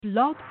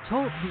Blog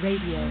Talk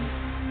Radio.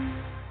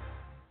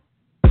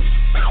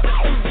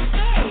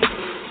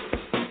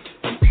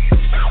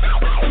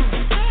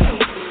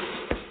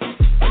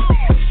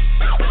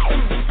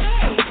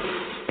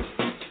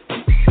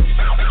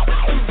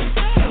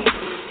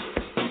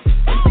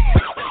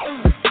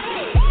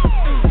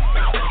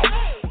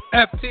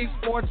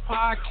 FTsports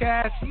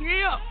Podcast,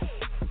 yeah!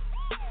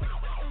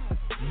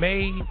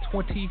 May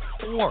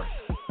 24th,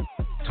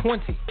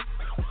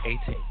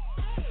 2018.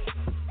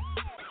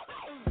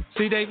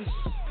 C. Davis,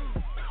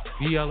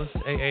 B. Ellis,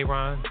 A.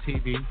 Ron,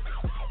 TV.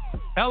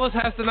 Ellis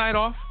has the night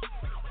off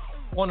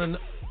on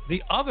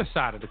the other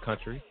side of the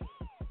country.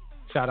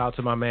 Shout out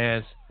to my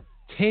man's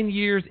 10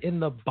 years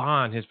in the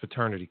bond, his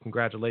fraternity.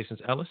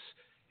 Congratulations, Ellis.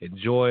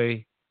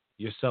 Enjoy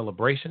your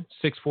celebration.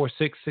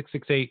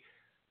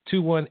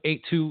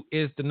 646-668-2182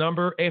 is the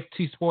number.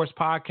 FTsports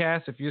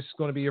Podcast. If this is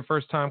going to be your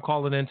first time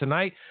calling in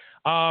tonight,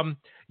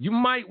 you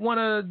might want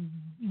to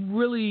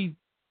really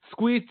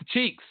squeeze the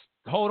cheeks,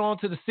 hold on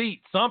to the seat,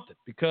 something,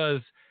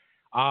 because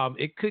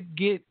it can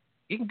get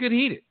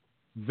heated.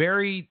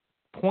 Very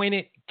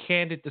pointed,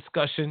 candid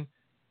discussion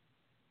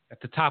at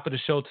the top of the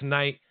show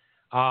tonight.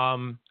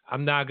 I'm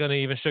not going to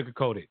even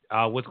sugarcoat it.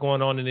 What's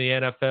going on in the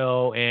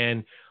NFL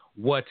and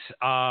what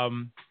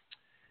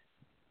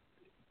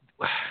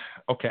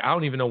okay, I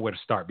don't even know where to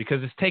start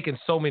because it's taken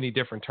so many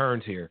different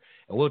turns here.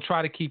 And we'll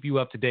try to keep you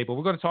up to date, but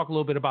we're going to talk a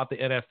little bit about the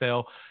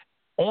NFL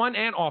on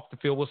and off the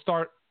field. We'll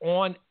start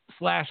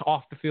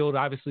on/off the field,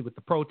 obviously, with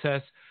the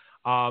protests.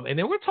 And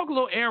then we'll talk a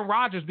little Aaron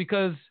Rodgers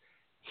because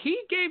he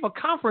gave a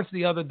conference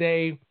the other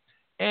day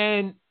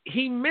and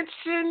he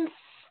mentions,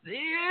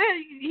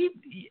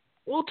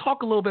 we'll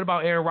talk a little bit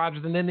about Aaron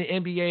Rodgers. And then the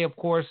NBA, of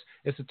course,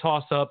 it's a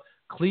toss-up.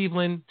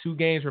 Cleveland, 2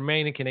 games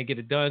remaining. Can they get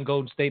it done?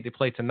 Golden State, they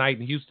play tonight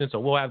in Houston, so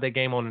we'll have that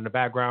game on in the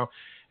background.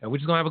 And we're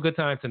just going to have a good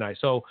time tonight.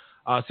 So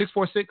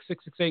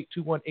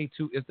 646-668-2182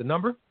 is the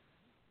number.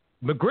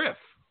 McGriff,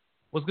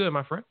 what's good,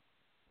 my friend?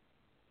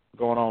 What's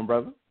going on,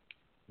 brother?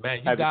 Man,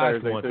 you Happy dodged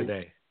Thursday one too.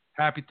 today.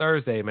 Happy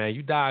Thursday, man.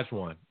 You dodged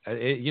one. I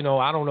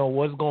don't know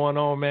what's going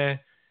on, man.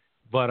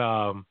 But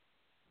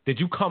did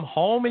you come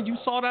home and you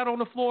saw that on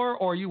the floor,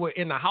 or you were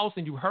in the house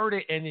and you heard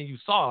it and then you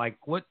saw, like,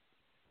 what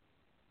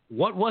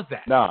was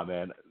that? Nah,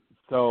 man.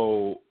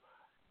 So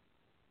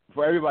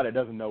for everybody that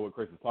doesn't know what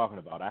Chris is talking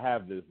about, I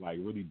have this like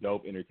really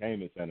dope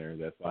entertainment center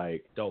that's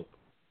like Dope.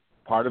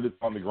 part of it's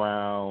on the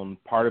ground,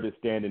 part of it's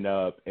standing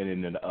up, and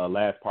then the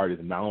last part is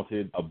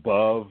mounted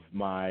above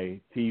my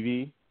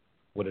TV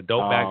With a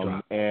dope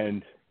backdrop.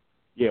 And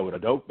yeah, with a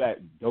dope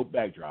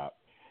backdrop.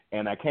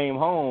 And I came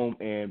home,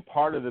 and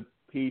part of the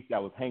piece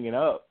that was hanging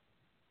up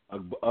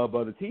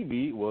above the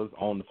TV was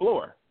on the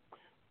floor.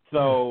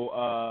 So,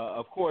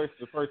 of course,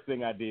 the first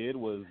thing I did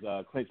was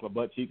clench my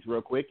butt cheeks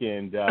real quick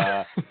and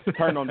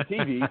turn on the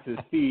TV to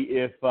see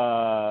if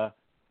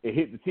it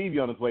hit the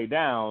TV on its way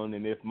down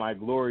and if my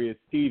glorious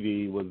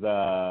TV was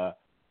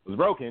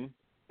broken.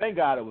 Thank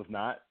God it was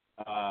not.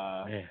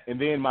 And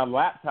then my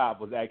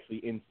laptop was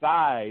actually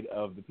inside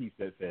of the piece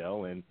that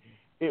fell, and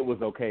it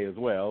was okay as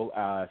well.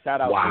 Shout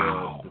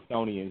out to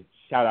Sony and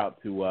shout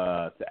out to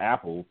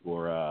Apple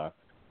for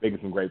making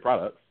some great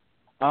products.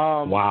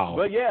 Wow.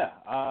 But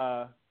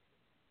yeah,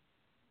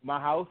 my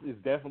house is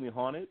definitely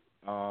haunted.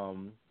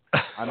 I'm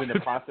in the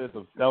process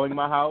of selling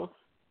my house,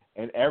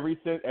 and ever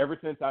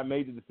since I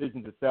made the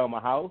decision to sell my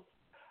house,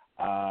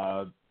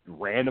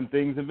 random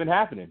things have been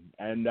happening,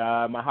 and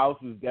my house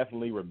is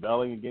definitely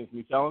rebelling against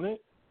me selling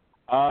it.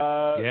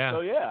 Yeah. So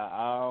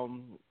yeah,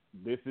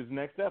 this is the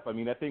next step. I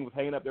mean, that thing was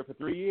hanging up there for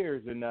 3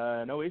 years and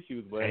no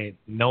issues, but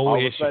all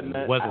of a sudden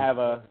I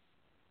have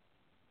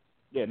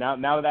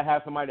now that I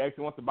have somebody that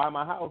actually wants to buy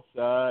my house,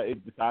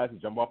 it decides to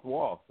jump off the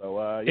wall.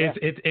 So yeah,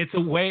 it's a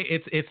way.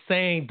 It's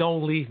saying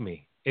don't leave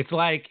me. It's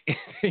like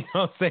you know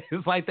what I'm saying.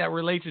 It's like that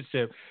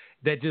relationship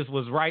that just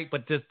was right,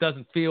 but just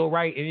doesn't feel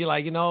right, and you're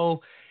like,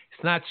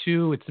 it's not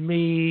you, it's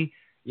me.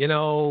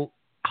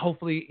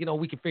 Hopefully,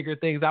 we can figure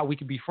things out. We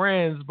can be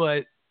friends,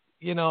 but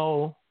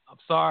I'm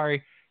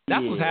sorry.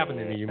 That's what's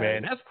happening to you,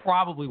 man. That's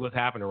probably what's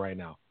happening right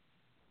now.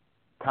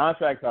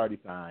 Contract's already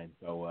signed,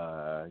 so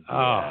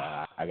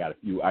I got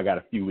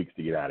a few weeks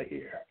to get out of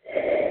here.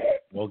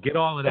 Well, get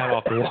all of that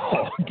off the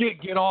wall.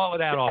 Get all of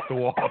that off the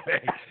wall,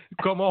 man.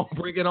 Come on,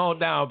 bring it on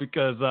down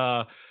because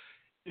that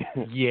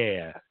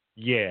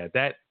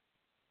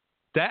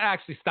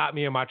actually stopped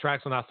me in my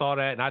tracks when I saw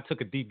that, and I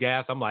took a deep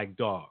gas. I'm like,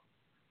 dog,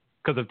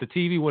 because if the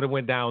TV would have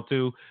went down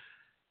too,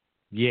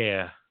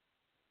 yeah.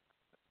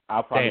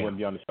 I probably wouldn't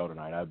be on the show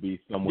tonight. I'd be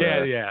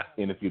somewhere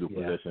in a fetal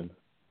position.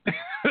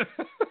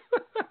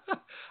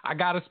 I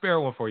got a spare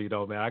one for you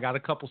though, man. I got a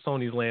couple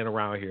Sonys laying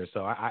around here,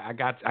 so I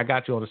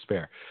got you on a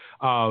spare.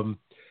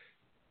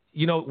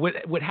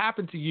 What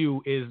happened to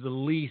you is the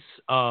least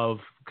of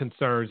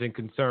concerns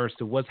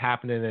to what's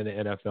happening in the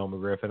NFL,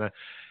 McGriff, and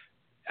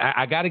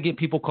I got to get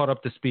people caught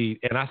up to speed.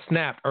 And I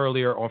snapped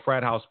earlier on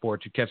Frat House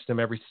Sports. You catch them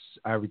every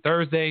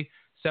Thursday,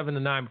 7 to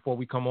 9 before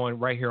we come on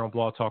right here on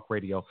Blog Talk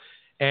Radio.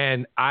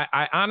 And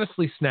I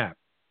honestly snapped,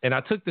 and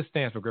I took this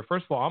stance, McGriff.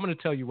 First of all, I'm going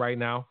to tell you right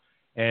now,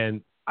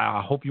 and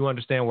I hope you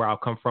understand where I'll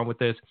come from with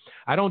this.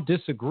 I don't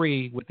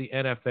disagree with the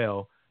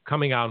NFL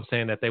coming out and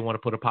saying that they want to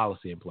put a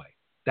policy in play.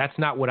 That's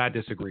not what I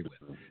disagree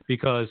with,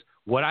 because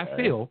what I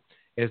feel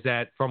is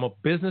that from a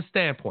business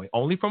standpoint,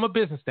 only from a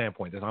business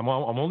standpoint, I'm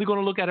only going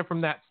to look at it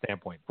from that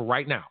standpoint for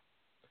right now.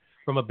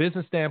 From a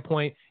business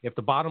standpoint, if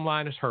the bottom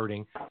line is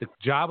hurting, the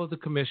job of the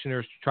commissioner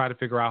is to try to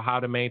figure out how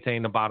to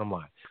maintain the bottom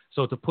line.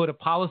 So to put a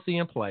policy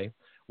in play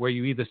where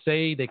you either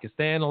say they can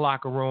stay in the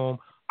locker room,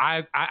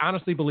 I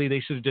honestly believe they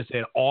should have just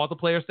said all the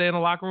players stay in the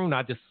locker room,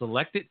 not just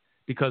selected,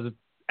 because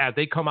as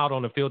they come out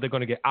on the field, they're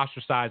going to get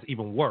ostracized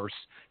even worse,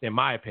 in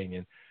my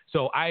opinion.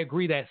 So I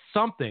agree that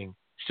something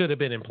should have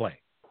been in play.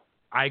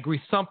 I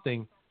agree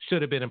something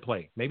should have been in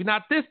play. Maybe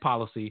not this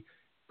policy,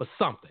 but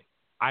something.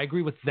 I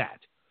agree with that.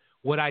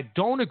 What I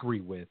don't agree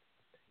with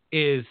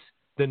is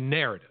the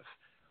narrative,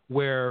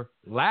 where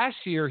last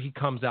year he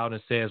comes out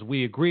and says,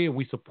 we agree and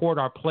we support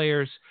our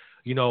players,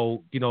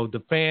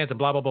 the fans and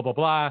blah, blah, blah, blah,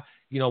 blah.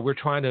 We're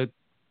trying to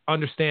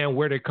understand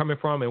where they're coming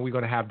from and we're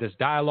going to have this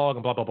dialogue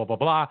and blah, blah, blah, blah,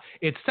 blah.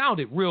 It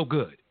sounded real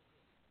good.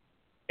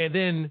 And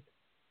then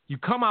you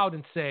come out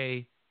and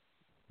say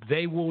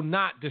they will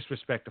not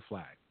disrespect the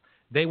flag.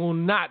 They will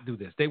not do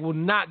this. They will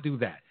not do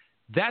that.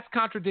 That's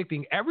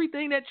contradicting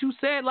everything that you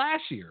said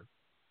last year.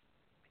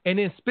 And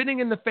then spitting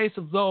in the face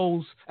of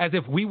those as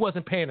if we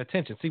wasn't paying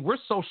attention. See, we're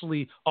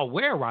socially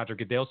aware, Roger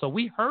Goodell, so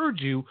we heard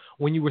you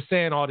when you were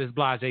saying all this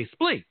blasé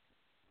split.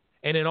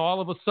 And then all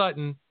of a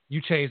sudden,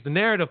 you changed the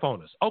narrative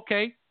on us.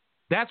 Okay,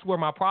 that's where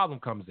my problem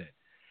comes in.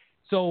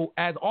 So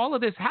as all of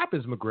this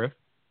happens, McGriff,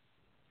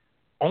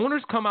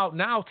 owners come out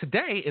now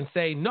today and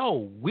say,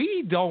 no,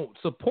 we don't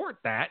support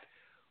that.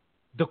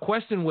 The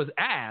question was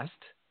asked,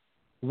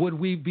 would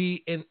we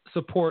be in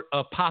support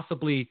of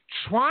possibly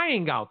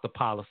trying out the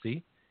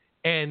policy?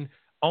 And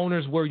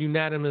owners were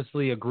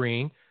unanimously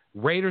agreeing.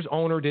 Raiders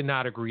owner did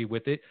not agree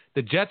with it.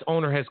 The Jets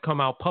owner has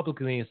come out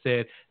publicly and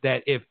said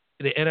that if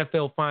the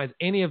NFL finds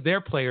any of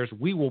their players,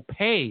 we will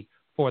pay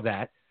for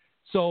that.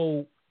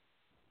 So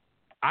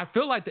I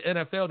feel like the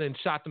NFL then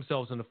shot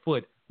themselves in the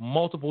foot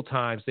multiple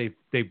times. They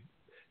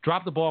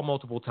dropped the ball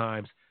multiple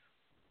times.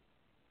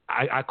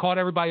 I caught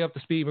everybody up to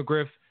speed,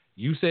 McGriff.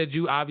 You said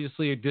you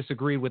obviously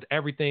disagreed with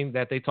everything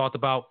that they talked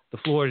about. The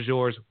floor is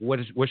yours.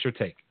 What's your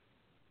take?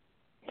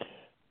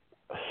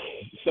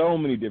 So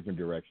many different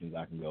directions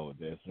I can go with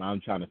this, and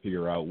I'm trying to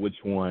figure out which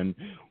one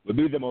would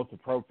be the most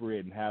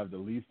appropriate and have the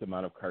least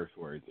amount of curse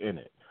words in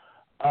it.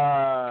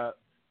 Yeah,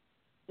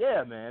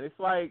 man, it's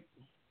like,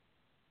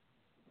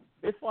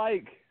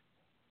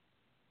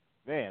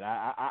 man,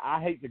 I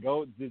hate to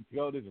go this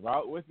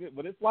route with it,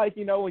 but it's like,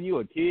 when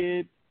you're a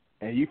kid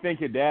and you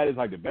think your dad is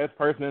like the best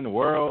person in the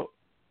world,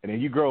 and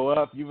then you grow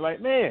up, you're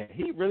like, man,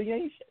 he really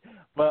ain't shit.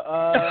 But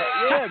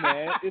yeah,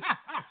 man, it's.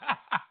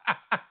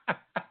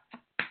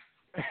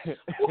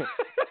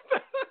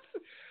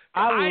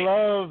 I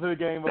love the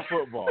game of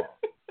football.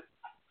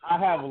 I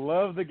have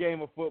loved the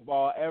game of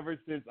football ever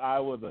since I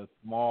was a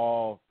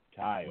small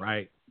child.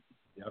 Right.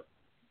 Yep.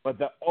 But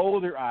the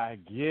older I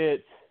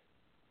get,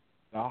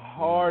 the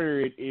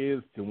harder it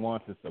is to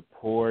want to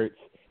support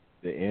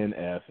the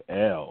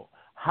NFL.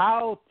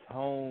 How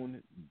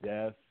tone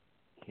deaf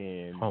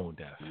can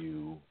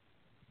you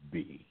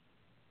be?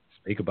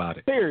 Speak about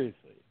it.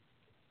 Seriously.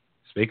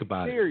 Speak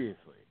about it. Seriously.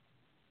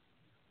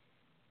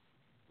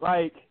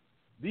 Like,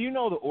 do you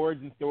know the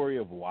origin story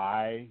of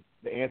why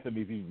the anthem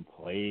is even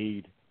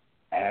played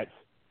at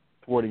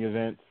sporting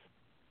events?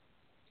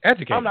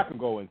 Educate. I'm not going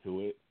to go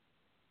into it.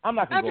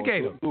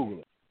 Google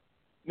it.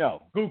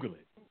 No. Google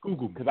it.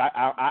 Google. Because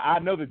I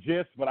know the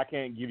gist, but I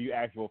can't give you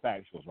actual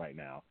factuals right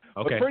now.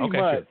 Okay. But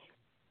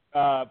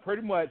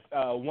pretty much,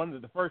 sure. one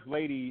of the first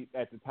lady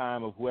at the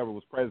time of whoever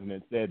was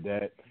president said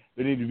that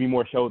there needed to be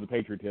more shows of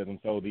patriotism.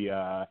 So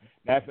the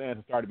national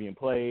anthem started being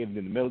played, and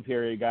then the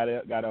military got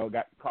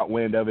caught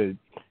wind of it,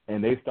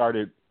 and they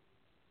started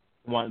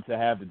wanting to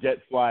have the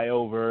jets fly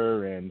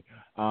over, and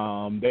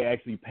they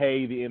actually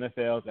pay the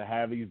NFL to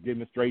have these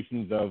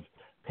demonstrations of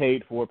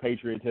paid-for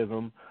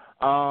patriotism.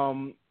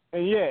 And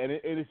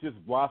it's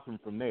just blossomed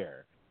from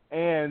there.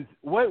 And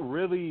what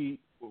really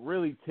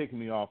ticked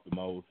me off the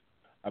most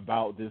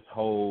about this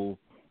whole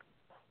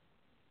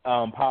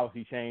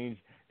policy change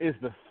is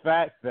the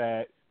fact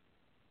that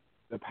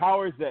the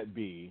powers that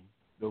be,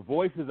 the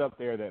voices up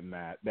there that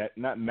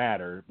not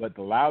matter, but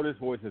the loudest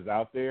voices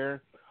out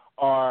there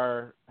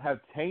have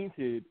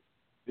tainted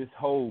this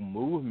whole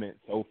movement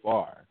so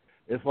far.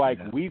 It's like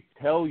we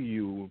tell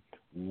you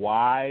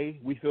why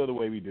we feel the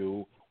way we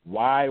do,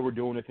 why we're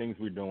doing the things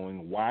we're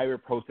doing, why we're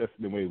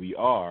protesting the way we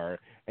are,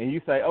 and you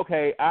say,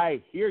 okay,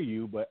 I hear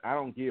you, but I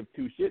don't give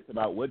two shits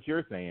about what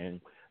you're saying.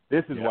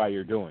 This is why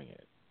you're doing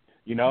it,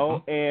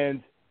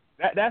 and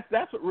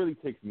that's what really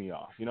ticks me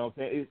off. You know what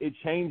I'm saying? It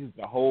changes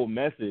the whole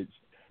message,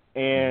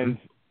 and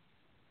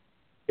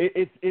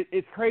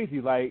it's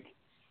crazy. Like,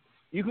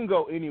 you can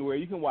go anywhere.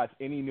 You can watch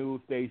any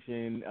news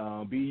station,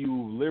 be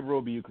you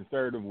liberal, be you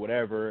conservative,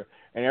 whatever,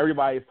 and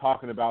everybody's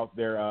talking about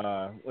their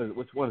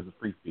which one is the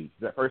free speech?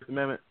 Is that First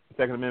Amendment,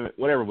 Second Amendment,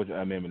 whatever which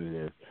amendment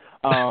it is?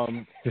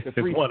 The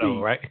free one speech. of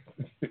them, right?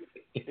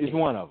 is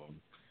one of them.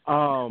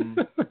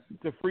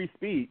 To free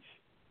speech,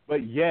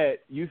 but yet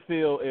you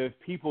feel if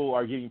people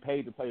are getting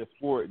paid to play a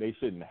sport, they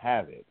shouldn't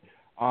have it.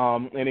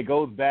 And it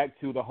goes back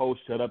to the whole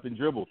shut up and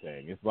dribble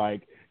thing. It's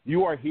like,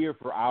 you are here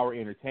for our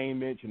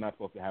entertainment. You're not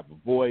supposed to have a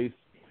voice.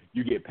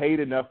 You get paid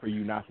enough for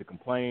you not to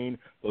complain,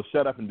 so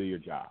shut up and do your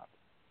job.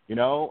 You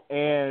know?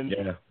 And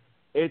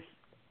it's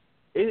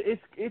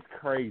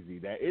crazy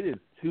that it is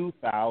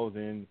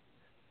 2018.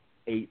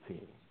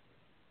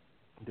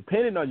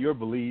 Depending on your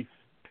beliefs,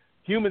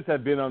 humans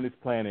have been on this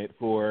planet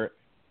for,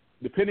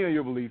 depending on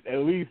your beliefs, at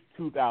least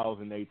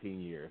 2018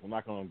 years. I'm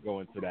not going to go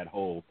into that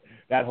whole.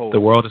 The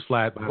world is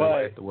flat, by the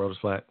way. The world is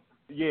flat.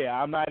 Yeah,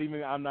 I'm not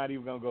even going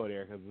to go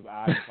there because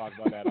I can talk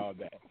about that all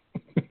day.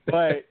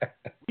 But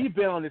we've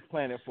been on this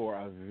planet for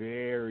a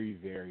very,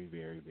 very,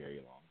 very, very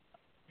long time.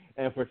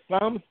 And for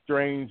some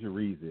strange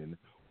reason,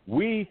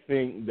 we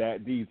think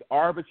that these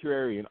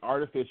arbitrary and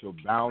artificial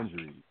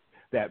boundaries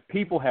that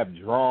people have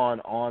drawn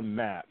on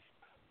maps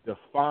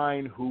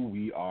define who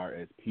we are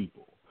as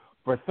people.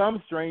 For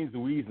some strange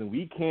reason,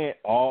 we can't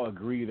all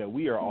agree that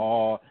we are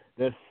all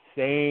the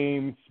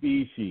same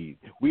species.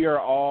 We are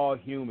all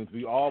humans.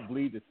 We all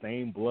bleed the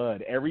same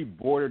blood. Every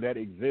border that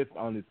exists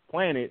on this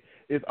planet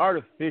is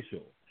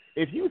artificial.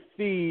 If you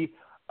see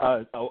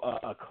a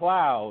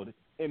cloud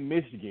in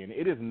Michigan,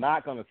 it is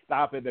not going to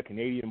stop at the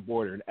Canadian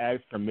border and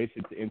ask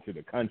permission to enter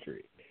the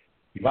country.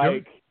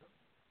 Like,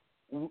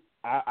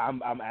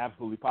 I'm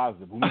absolutely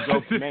positive. When we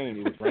drove to Maine,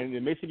 it was raining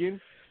in Michigan,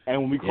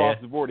 and when we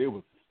crossed the border, it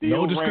was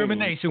still no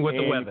discrimination with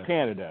the weather.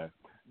 Canada.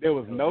 There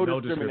was no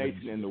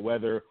discrimination in the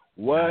weather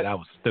whatsoever. That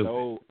was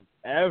stupid.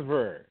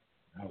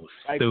 That was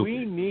stupid.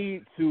 We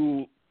need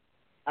to.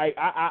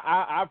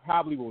 I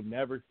probably will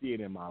never see it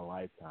in my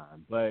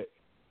lifetime, but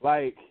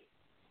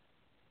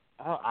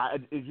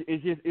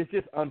it's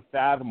just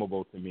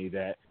unfathomable to me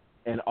that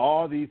in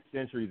all these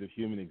centuries of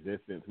human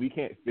existence, we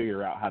can't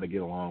figure out how to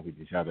get along with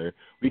each other.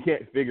 We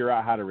can't figure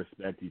out how to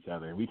respect each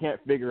other. We can't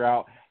figure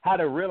out how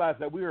to realize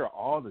that we are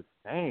all the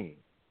same.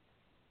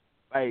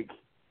 Like,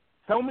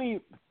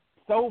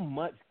 so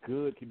much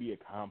good can be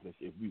accomplished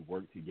if we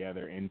work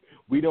together and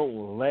we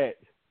don't let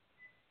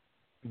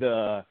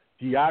the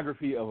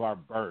geography of our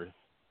birth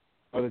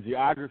or the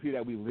geography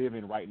that we live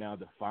in right now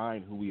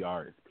define who we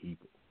are as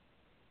people.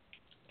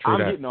 True I'm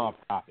that. getting off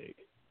topic.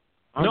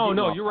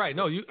 No, you're right.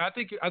 No, I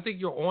think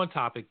you're on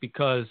topic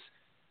because,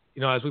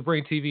 as we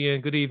bring TV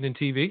in, good evening,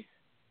 TV.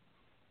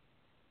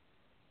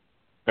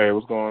 Hey,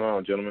 what's going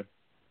on, gentlemen?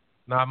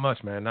 Not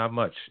much, man. Not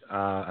much.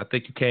 I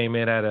think you came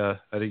in at a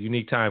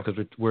unique time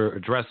because we're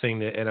addressing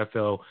the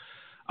NFL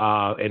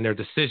and their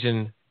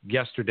decision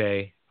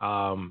yesterday,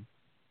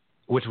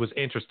 which was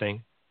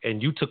interesting.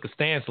 And you took a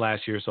stance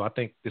last year, so I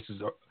think this is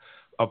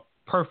a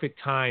perfect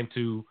time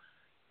to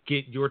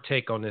get your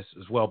take on this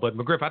as well. But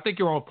McGriff, I think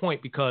you're on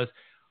point because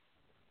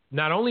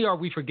not only are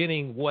we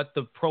forgetting what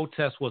the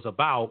protest was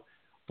about,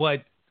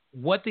 but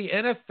what the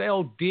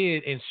NFL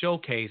did and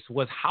showcased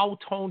was how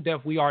tone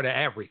deaf we are to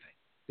everything.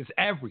 It's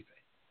everything.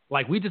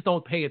 Like, we just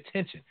don't pay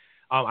attention.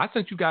 I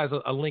sent you guys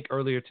a link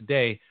earlier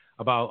today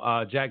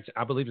about Jack.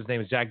 I believe his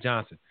name is Jack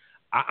Johnson.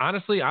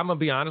 Honestly, I'm going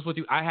to be honest with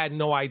you. I had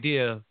no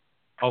idea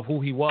of who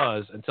he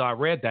was until I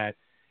read that,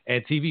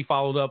 and TV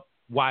followed up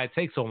why it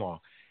takes so long.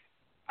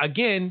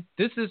 Again,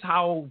 this is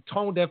how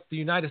tone deaf the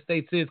United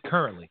States is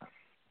currently.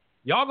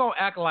 Y'all going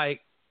to act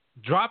like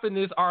dropping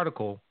this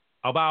article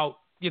about,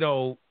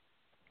 the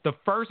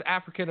first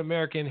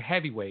African-American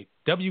heavyweight,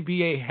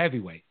 WBA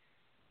heavyweight,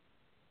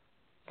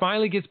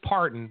 finally gets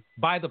pardoned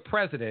by the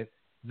president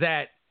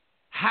that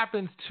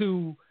happens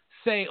to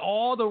say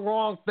all the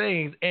wrong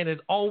things and is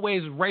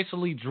always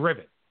racially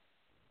driven.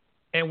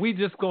 And we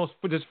just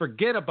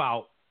forget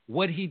about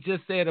what he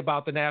just said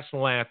about the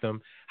national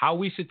anthem, how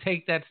we should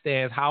take that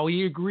stance, how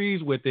he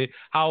agrees with it,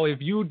 how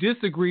if you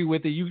disagree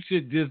with it, you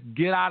should just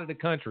get out of the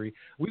country.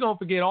 We don't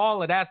forget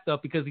all of that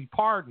stuff because he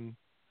pardoned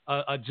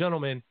a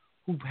gentleman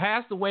who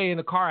passed away in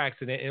a car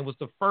accident and was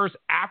the first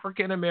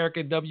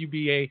African-American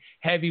WBA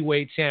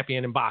heavyweight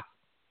champion in boxing.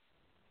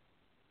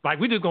 Like,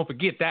 we just going to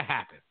forget that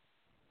happened.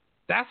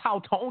 That's how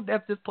tone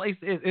deaf this place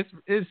is.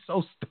 It's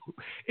so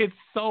stupid. It's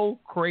so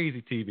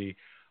crazy, TV.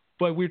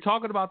 But we're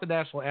talking about the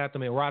national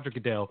anthem and Roger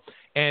Goodell.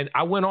 And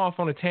I went off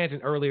on a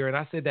tangent earlier, and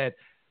I said that,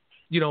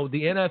 the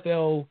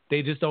NFL,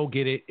 they just don't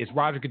get it. It's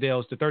Roger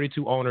Goodell. It's the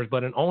 32 owners.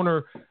 But an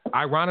owner,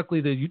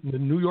 ironically, the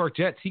New York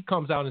Jets, he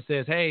comes out and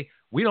says, hey,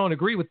 we don't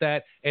agree with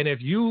that. And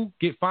if you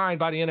get fined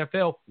by the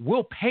NFL,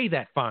 we'll pay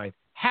that fine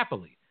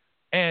happily.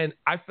 And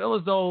I feel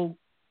as though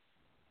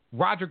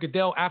Roger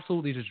Goodell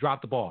absolutely just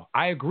dropped the ball.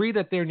 I agree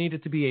that there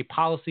needed to be a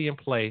policy in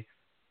play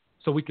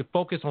so we could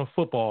focus on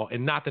football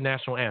and not the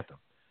national anthem.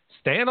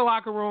 Stay in the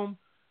locker room.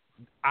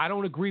 I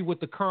don't agree with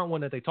the current one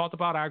that they talked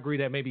about. I agree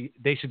that maybe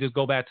they should just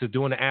go back to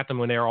doing the anthem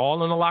when they're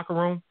all in the locker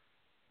room.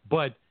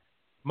 But,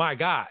 my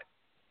God,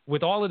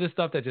 with all of this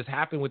stuff that just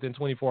happened within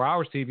 24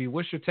 hours, TV,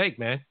 what's your take,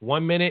 man?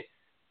 1 minute,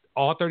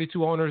 all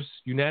 32 owners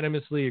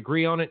unanimously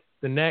agree on it.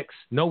 The next,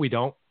 no, we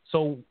don't.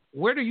 So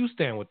where do you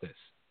stand with this?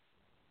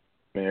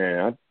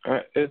 Man,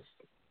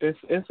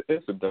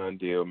 It's a done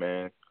deal,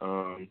 man.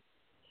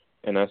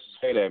 And I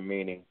say that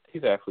meaning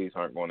these athletes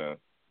aren't gonna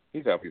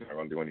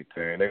do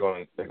anything.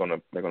 They're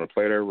gonna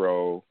play their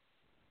role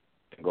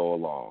and go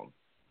along.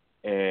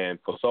 And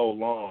for so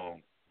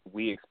long,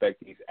 we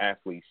expect these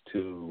athletes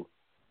to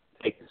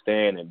take a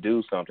stand and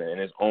do something, and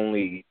it's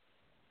only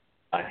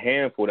a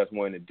handful that's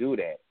willing to do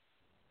that.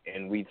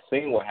 And we've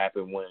seen what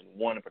happened when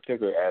one in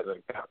particular, as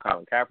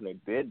Colin Kaepernick,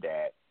 did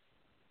that,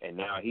 and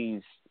now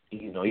he's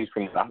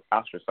pretty much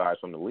ostracized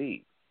from the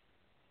league.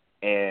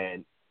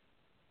 And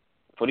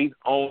for these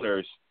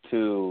owners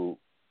to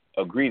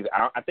agree,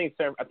 I think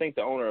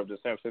the owner of the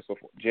San Francisco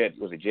Jed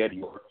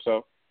York or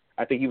so.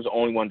 I think he was the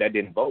only one that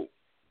didn't vote.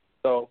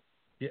 So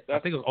yeah, I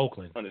think it was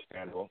Oakland.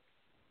 Understandable.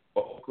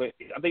 Well, Oakland,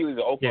 I think it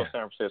was Oakland,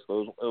 San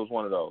Francisco. It was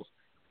one of those.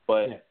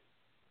 But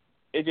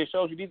it just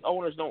shows you these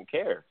owners don't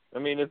care. I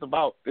mean, it's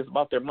about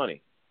their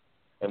money,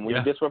 and when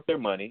you disrupt their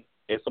money,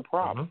 it's a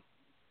problem.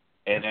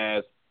 Mm-hmm. And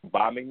as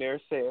Bob McNair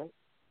said,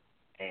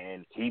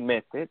 and he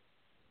meant it,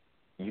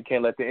 you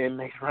can't let the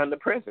inmates run the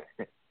prison.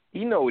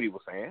 He know what he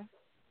was saying.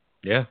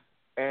 Yeah.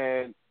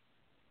 And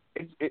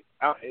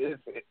I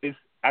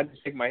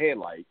just shake my head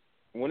like,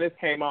 when this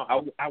came out,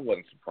 I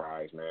wasn't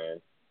surprised,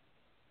 man.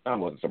 I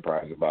wasn't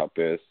surprised about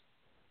this.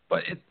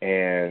 But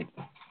it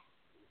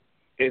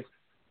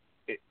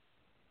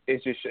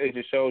just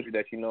shows you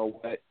that, you know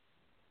what,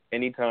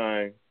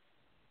 anytime,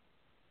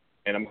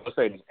 and I'm going to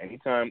say this,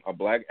 anytime a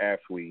black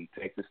athlete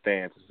takes a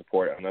stand to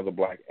support another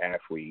black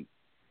athlete,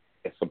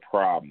 it's a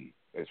problem.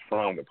 It's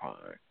frowned upon.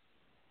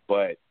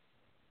 But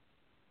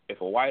if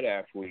a white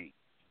athlete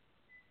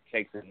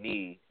takes a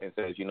knee and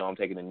says, you know, I'm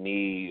taking a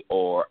knee,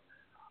 or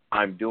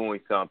I'm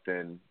doing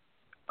something,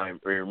 I'm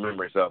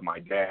remembrance of my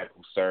dad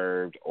who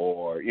served,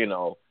 or, you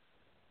know,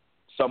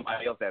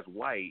 somebody else that's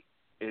white,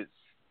 it's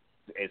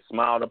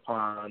smiled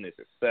upon, it's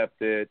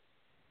accepted,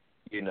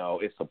 you know,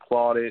 it's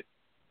applauded.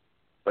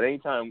 But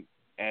anytime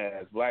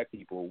as black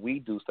people we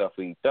do stuff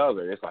for each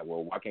other, it's like,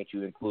 well, why can't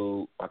you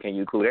include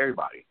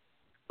everybody?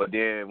 But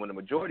then when the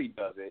majority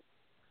does it,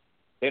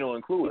 they don't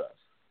include us.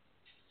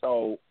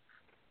 So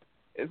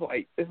it's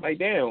like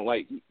damn,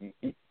 like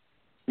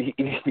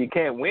you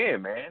can't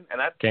win, man.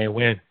 And I can't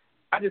win.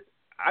 I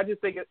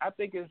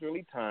think it's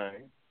really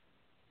time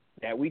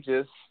that we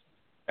just,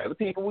 as a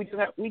people,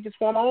 we just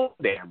form our own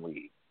damn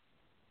league.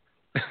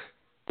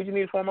 We just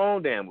need to form our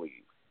own damn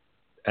league.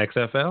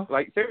 XFL?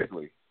 Like,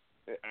 seriously.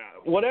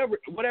 Whatever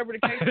the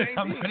case may be.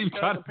 I'm not even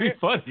trying to be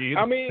funny.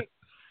 I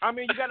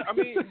mean,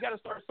 you gotta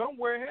start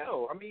somewhere.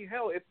 Hell,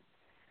 if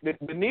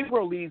the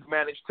Negro leagues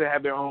managed to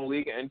have their own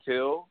league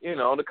until, you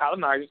know, the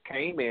colonizers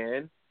came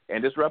in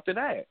and disrupted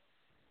that.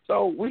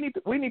 So we need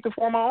to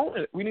form our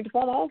own. We need to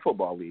form our own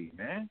football league,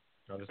 man.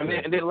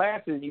 And then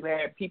lastly, you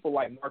had people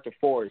like Martha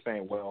Ford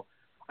saying, "Well,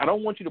 I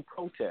don't want you to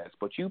protest,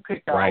 but you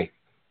pick out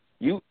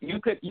you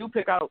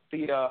pick out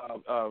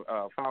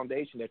the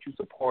foundation that you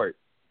support,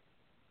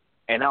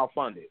 and I'll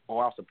fund it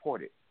or I'll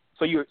support it."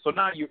 So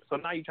now you're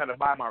trying to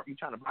buy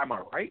my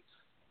rights?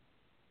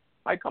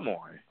 Like, come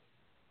on.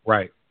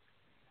 Right.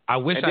 I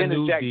wish I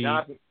knew Jack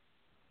Johnson.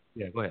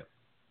 Yeah, go ahead.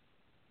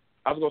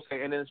 I was gonna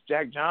say, and then it's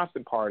Jack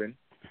Johnson pardon.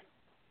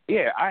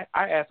 Yeah, I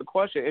asked a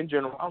question in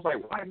general. I was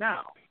like, why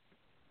now?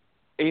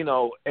 You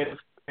know, and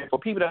for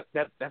people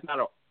that's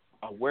not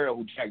aware of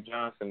who Jack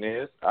Johnson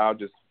is, I'll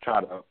just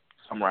try to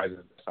summarize it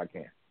as best I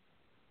can.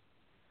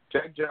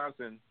 Jack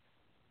Johnson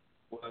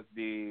was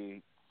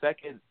the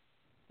second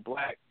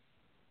black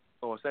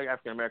or second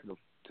African American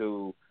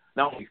to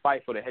not only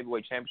fight for the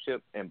heavyweight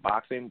championship in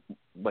boxing,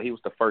 but he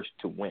was the first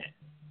to win.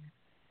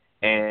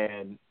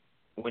 And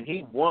when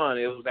he won,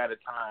 it was at a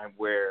time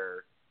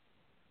where,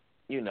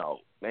 you know,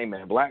 hey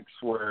man, blacks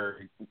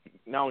were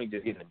not only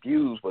just getting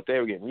abused, but they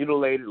were getting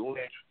mutilated,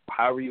 lynched,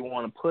 however you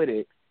want to put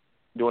it,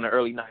 during the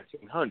early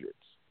 1900s.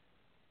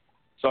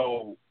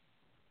 So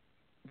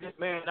this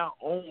man not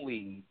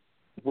only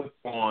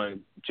whipped on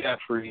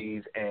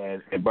Jeffries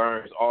and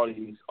Burns, all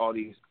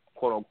these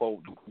quote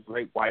unquote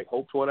great white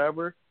hopes,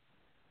 whatever,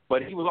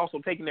 but he was also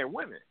taking their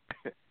women,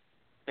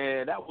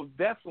 and that was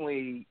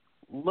definitely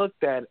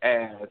looked at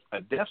as a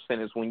death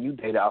sentence when you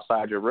date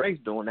outside your race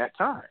during that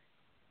time.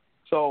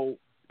 So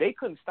they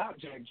couldn't stop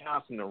Jack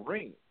Johnson in the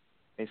ring.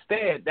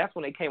 Instead, that's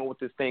when they came up with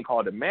this thing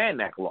called the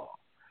Mann Act law,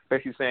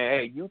 basically saying,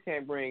 hey, you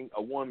can't bring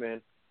a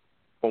woman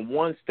from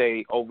one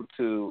state over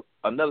to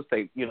another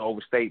state, you know,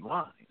 over state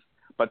lines.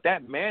 But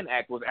that Mann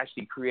Act was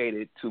actually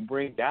created to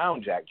bring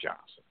down Jack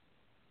Johnson.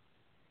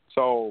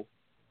 So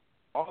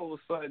all of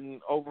a sudden,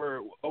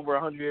 over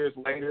 100 years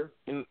later,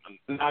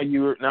 now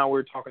you're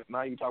talking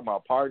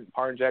about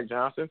pardon Jack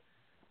Johnson.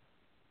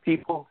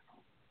 People,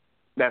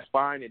 that's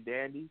fine and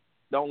dandy.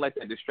 Don't let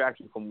that distract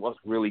you from what's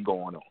really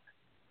going on.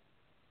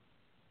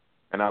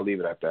 And I'll leave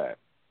it at that.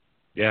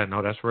 Yeah,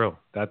 no, that's real.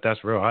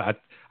 That's real.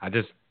 I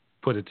just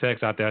put a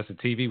text out there. It's a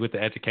TV with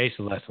the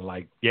education lesson.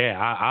 Like, yeah,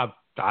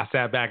 I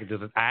sat back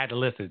and I had to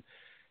listen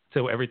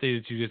to everything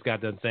that you just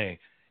got done saying.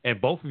 And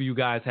both of you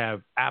guys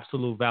have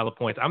absolute valid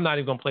points. I'm not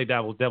even going to play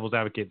devil's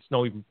advocate.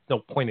 There's no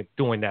point in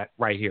doing that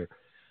right here.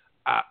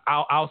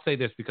 I'll say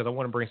this because I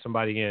want to bring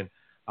somebody in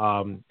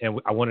And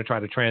I want to try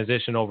to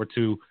transition over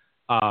to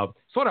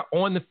sort of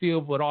on the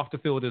field, but off the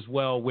field as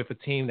well with a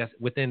team that's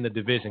within the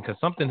division, because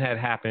something had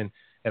happened,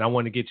 and I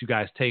want to get you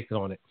guys' take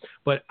on it.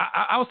 But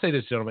I'll say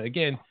this, gentlemen.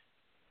 Again,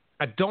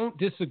 I don't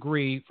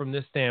disagree from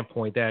this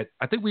standpoint that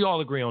I think we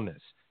all agree on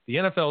this. The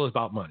NFL is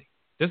about money.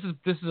 This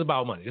is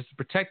about money. This is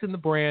protecting the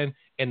brand,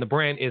 and the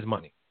brand is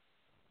money.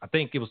 I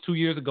think it was 2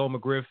 years ago,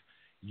 McGriff,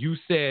 you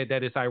said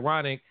that it's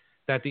ironic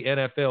that the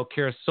NFL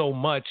cares so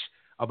much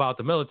about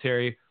the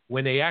military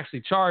when they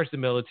actually charge the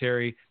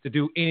military to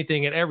do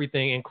anything and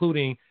everything,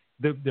 including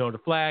the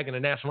flag and the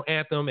national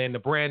anthem and the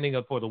branding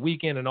for the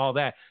weekend and all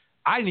that.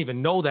 I didn't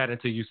even know that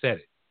until you said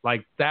it.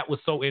 Like, that was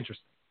so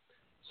interesting.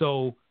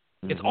 So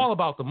it's all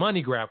about the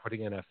money grab for the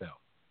NFL.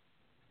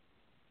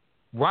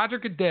 Roger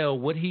Goodell,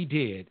 what he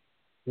did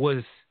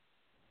was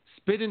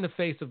spit in the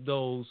face of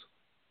those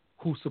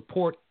who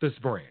support this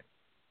brand,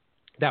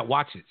 that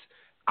watch it.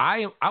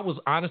 I was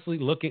honestly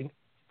looking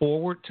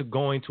forward to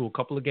going to a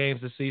couple of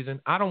games this season.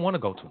 I don't want to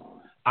go to them.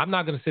 I'm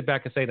not going to sit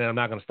back and say that I'm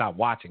not going to stop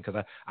watching,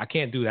 because I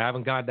can't do that. I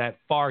haven't got that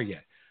far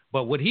yet.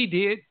 But what he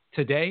did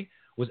today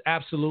was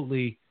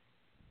absolutely,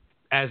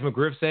 as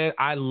McGriff said,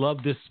 I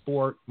love this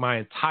sport my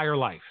entire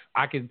life.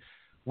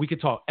 We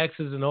could talk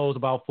X's and O's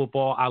about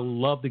football. I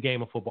love the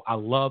game of football. I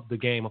love the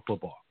game of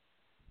football.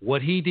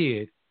 What he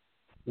did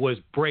was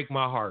break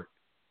my heart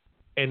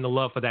and the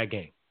love for that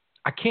game.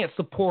 I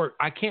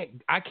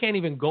can't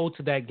even go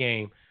to that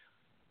game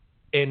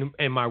in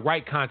my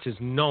right conscience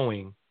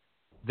knowing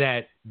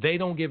that they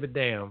don't give a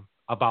damn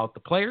about the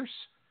players,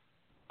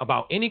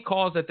 about any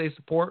cause that they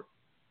support.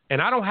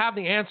 And I don't have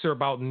the answer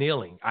about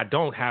kneeling. I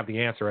don't have the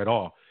answer at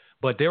all.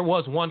 But there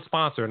was one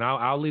sponsor, and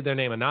I'll leave their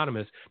name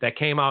anonymous, that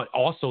came out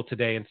also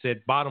today and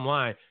said, bottom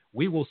line,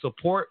 we will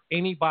support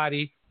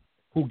anybody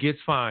who gets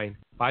fined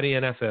by the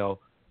NFL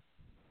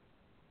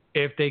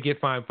if they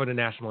get fined for the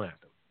national anthem.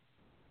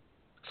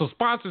 So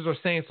sponsors are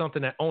saying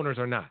something that owners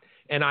are not.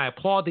 And I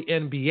applaud the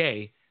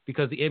NBA,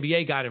 because the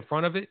NBA got in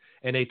front of it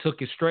and they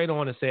took it straight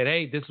on and said,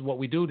 hey, this is what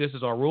we do. This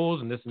is our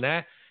rules and this and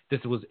that. This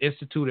was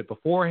instituted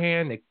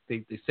beforehand.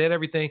 They said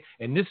everything.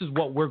 And this is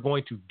what we're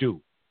going to do.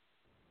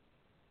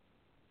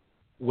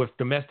 With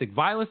domestic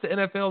violence, the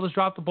NFL has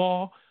dropped the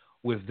ball.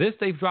 With this,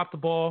 they've dropped the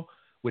ball.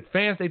 With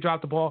fans, they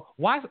dropped the ball.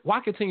 Why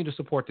continue to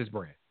support this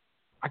brand?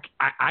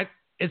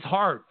 It's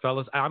hard,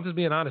 fellas. I'm just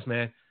being honest,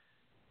 man.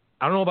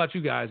 I don't know about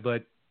you guys,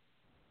 but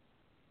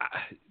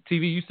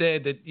TV, you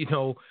said that,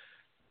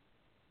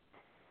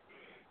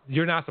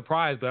 you're not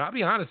surprised, but I'll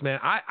be honest, man.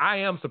 I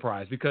am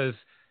surprised, because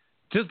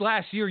just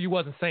last year you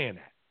wasn't saying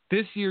that.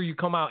 This year you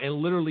come out and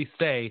literally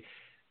say,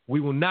 we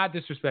will not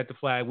disrespect the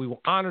flag. We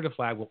will honor the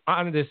flag. We'll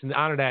honor this and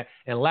honor that.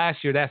 And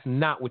last year, that's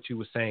not what you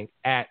were saying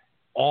at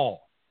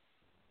all.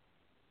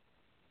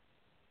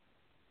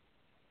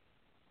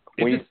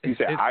 When you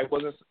say I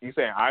wasn't, you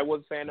saying I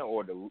wasn't saying it,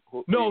 or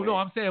No,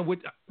 I'm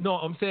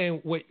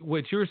saying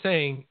what you're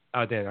saying.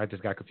 Dan, I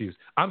just got confused.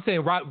 I'm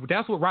saying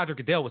that's what Roger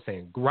Goodell was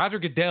saying. Roger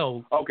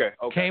Goodell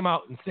came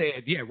out and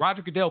said,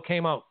 Roger Goodell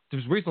came out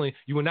just recently,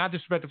 you will not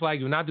disrespect the flag,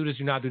 you will not do this,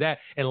 you will not do that.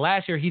 And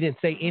last year he didn't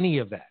say any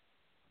of that.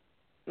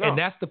 No. And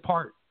that's the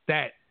part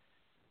that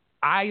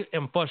I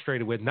am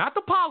frustrated with. Not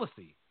the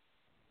policy.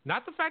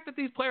 Not the fact that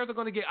these players are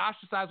going to get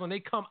ostracized when they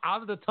come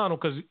out of the tunnel,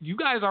 because you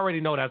guys already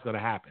know that's going to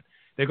happen.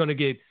 They're going to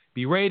get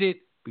berated,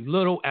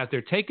 belittled as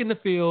they're taking the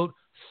field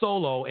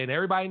solo, and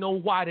everybody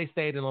knows why they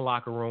stayed in the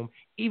locker room,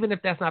 even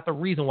if that's not the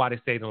reason why they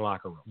stayed in the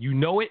locker room. You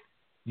know it.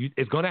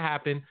 It's going to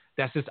happen.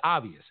 That's just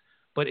obvious.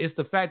 But it's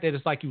the fact that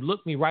it's like you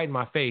looked me right in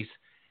my face,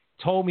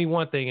 told me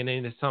one thing, and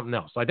then it's something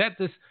else. Like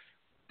the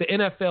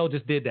NFL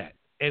just did that.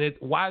 And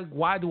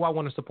why do I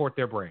want to support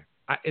their brand?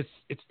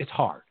 It's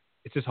hard.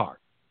 It's just hard.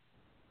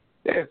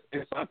 Yeah,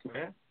 it sucks,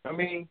 man. I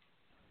mean,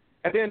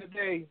 at the end of the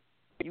day,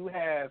 you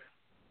have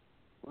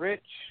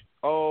rich,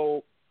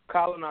 old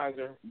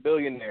colonizer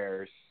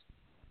billionaires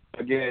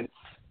against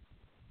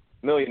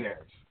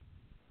millionaires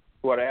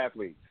who are the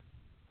athletes.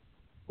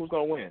 Who's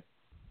going to win?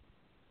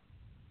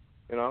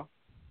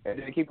 And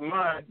then keep in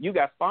mind, you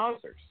got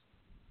sponsors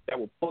that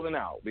were pulling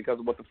out because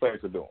of what the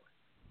players are doing.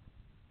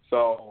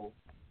 So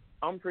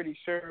I'm pretty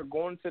sure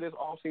going to this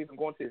offseason,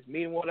 going to this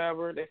meeting,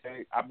 whatever, they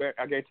say, I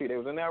guarantee you they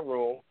was in that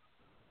room,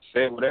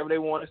 said whatever they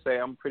want to say.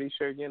 I'm pretty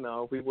sure,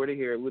 if we were to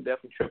hear it, we'd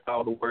definitely trip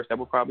out the words that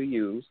we'll probably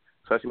use,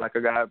 especially like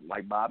a guy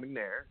like Bob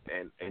McNair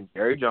and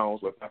Jerry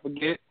Jones. Let's not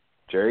forget,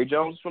 Jerry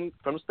Jones from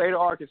the state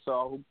of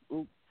Arkansas,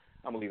 who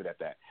I'm going to leave it at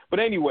that. But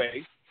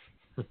anyway,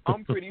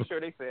 I'm pretty sure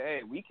they said, hey,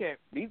 we can't,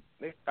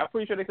 I'm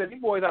pretty sure they said,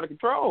 these boys out of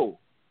control.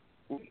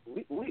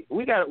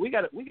 We got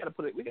to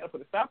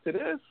put a stop to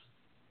this.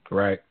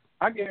 Right.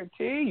 I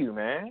guarantee you,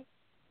 man.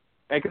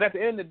 And because at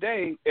the end of the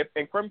day,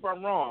 and correct me if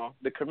I'm wrong,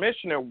 the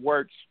commissioner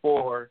works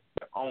for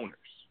the owners,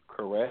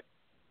 correct?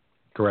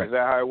 Correct. Is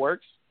that how it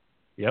works?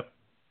 Yep.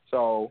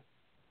 So,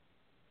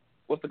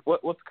 what's the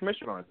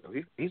commissioner going to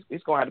do?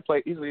 He's going to have to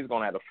play. He's going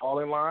to have to fall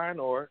in line,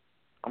 or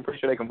I'm pretty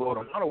sure they can vote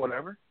him out or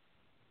whatever.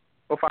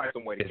 We'll find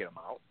some way to get him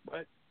out.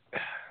 But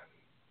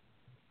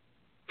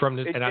from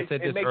this, I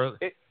said this earlier.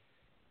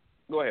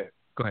 Go ahead.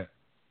 Go ahead.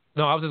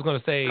 No, I was just going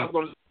to say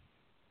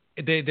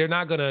they're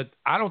not going to.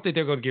 I don't think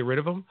they're going to get rid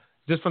of him,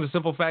 just from the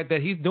simple fact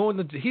that he's doing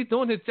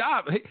his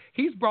job.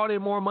 He's brought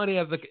in more money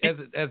as the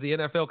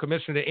NFL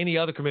commissioner than any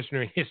other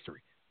commissioner in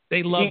history.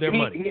 They love their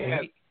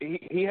money.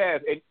 He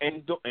has,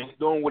 and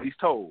doing what he's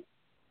told.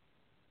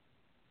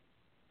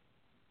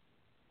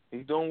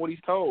 He's doing what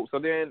he's told. So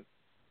then,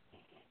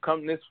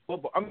 come this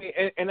football. I mean,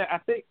 and I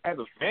think as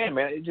a fan,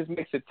 man, it just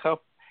makes it tough.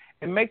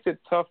 It makes it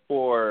tough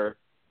for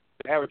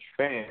the average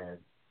fan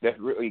that's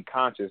really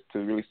conscious to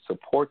really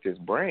support this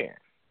brand.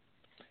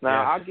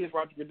 Now, I'll give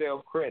Roger Goodell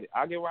credit.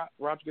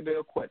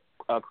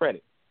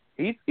 Credit.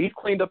 He's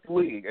cleaned up the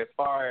league as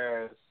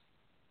far as,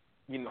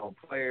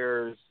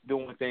 players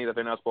doing things that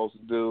they're not supposed to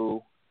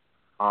do.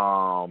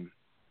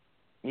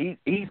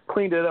 He's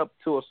cleaned it up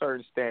to a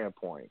certain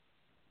standpoint.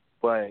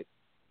 But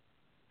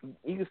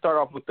you can start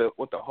off with the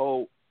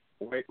whole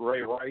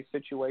Ray Rice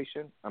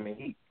situation. I mean,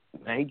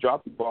 he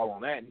dropped the ball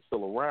on that, and he's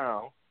still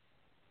around.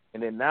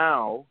 And then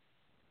now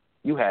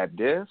you have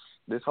this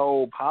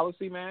whole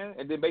policy, man.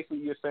 And then basically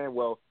you're saying,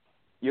 well,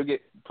 you'll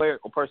get player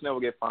or personnel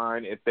will get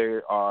fined if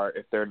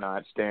they're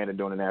not standing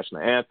during the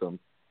national anthem,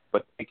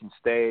 but they can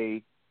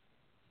stay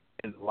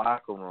in the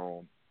locker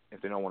room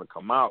if they don't want to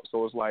come out.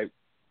 So it's like,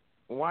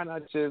 why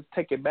not just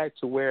take it back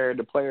to where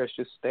the players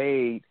just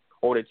stayed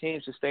or the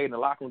teams just stayed in the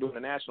locker room during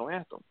the national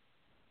anthem?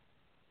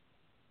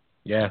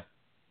 Yeah.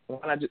 Why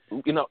not just,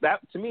 that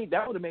to me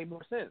that would have made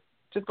more sense.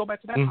 Just go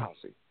back to that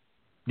policy.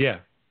 Yeah.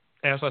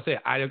 And that's what I said.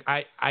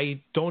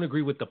 I don't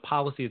agree with the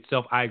policy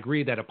itself. I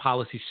agree that a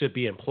policy should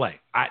be in play.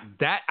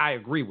 I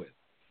agree with.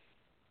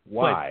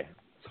 Why?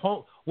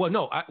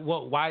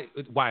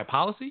 Why a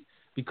policy?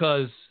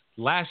 Because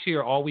last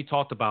year all we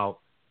talked about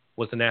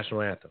was the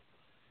national anthem.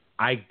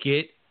 I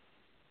get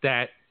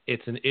that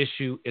it's an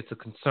issue, it's a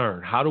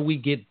concern. How do we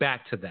get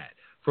back to that?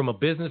 From a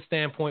business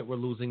standpoint, we're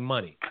losing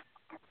money.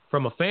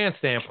 From a fan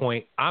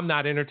standpoint, I'm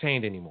not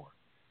entertained anymore.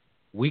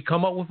 We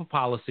come up with a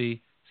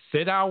policy,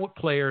 sit down with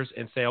players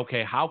and say,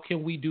 okay, how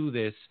can we do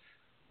this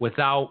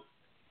without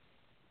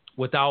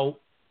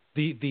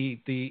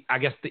the I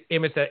guess the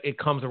image that it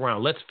comes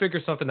around. Let's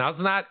figure something out.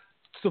 Let's not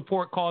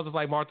support causes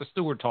like Martha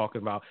Stewart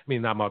talking about. I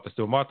mean, not Martha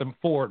Stewart, Martha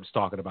Ford's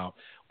talking about.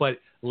 But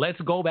let's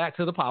go back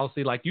to the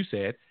policy, like you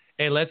said,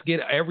 and let's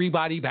get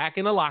everybody back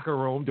in the locker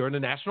room during the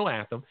national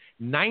anthem.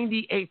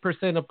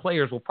 98% of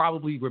players will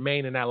probably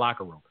remain in that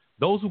locker room.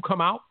 Those who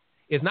come out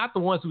is not the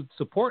ones who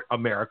support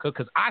America,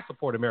 because I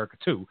support America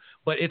too,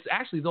 but it's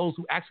actually those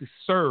who actually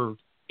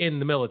served in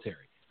the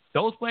military.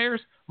 Those players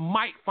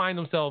might find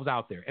themselves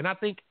out there. And I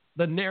think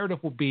the narrative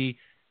will be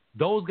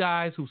those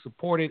guys who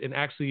supported and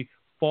actually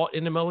fought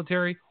in the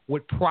military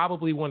would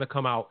probably want to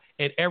come out,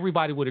 and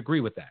everybody would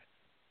agree with that.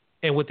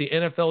 And what the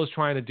NFL is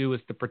trying to do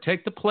is to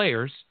protect the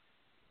players,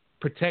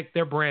 protect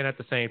their brand at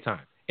the same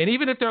time. And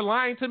even if they're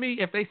lying to me,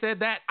 if they said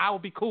that, I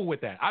would be cool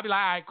with that. I'd be like,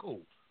 all right,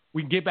 cool.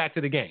 We can get back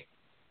to the game.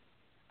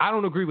 I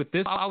don't agree with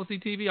this policy,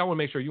 TV. I want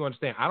to make sure you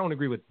understand. I don't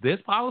agree with this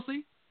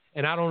policy,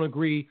 and I don't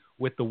agree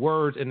with the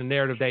words and the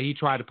narrative that he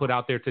tried to put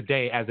out there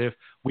today as if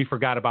we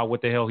forgot about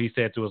what the hell he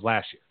said to us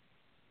last year.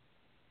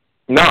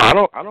 No,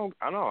 I don't.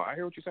 I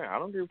hear what you're saying. I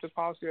don't agree with this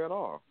policy at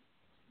all.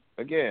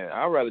 Again,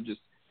 I'd rather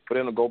just for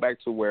them to go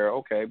back to where,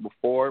 okay,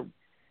 before,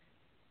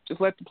 just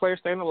let the players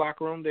stay in the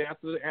locker room. Then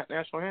after the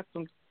national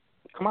anthem,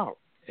 come out.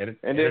 And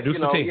then,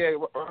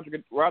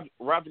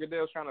 Roger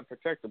Goodell's trying to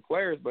protect the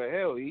players, but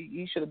hell,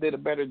 he should have did a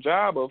better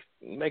job of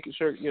making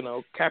sure,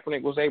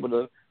 Kaepernick was able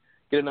to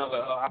get another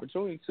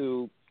opportunity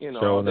to,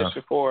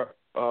 audition for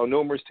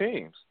numerous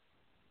teams.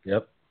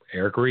 Yep.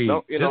 Eric Reed.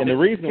 No, and the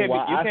reason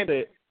why I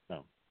said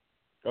no.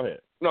 Go ahead.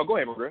 No, go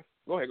ahead, McGrath.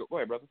 Go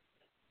ahead, brother.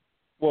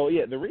 Well,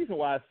 yeah, the reason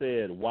why I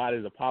said why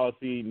does a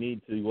policy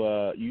need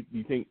to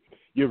you think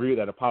you agree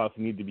that a policy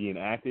need to be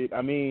enacted?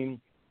 I mean,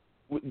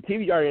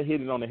 TV already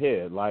hit it on the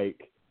head.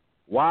 Like,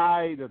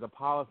 why does a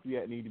policy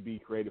that need to be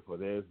created for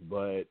this,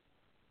 but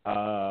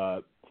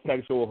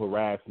sexual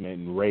harassment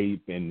and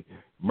rape and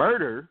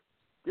murder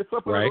gets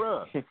up on the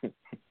rug?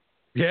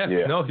 Yeah,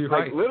 no, you're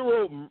like right.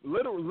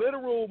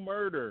 Literal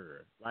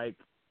murder, like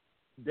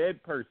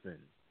dead person.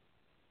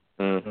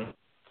 Mm-hmm.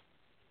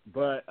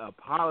 But a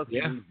policy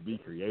needs to be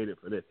created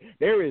for this.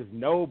 There is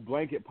no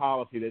blanket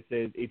policy that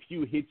says if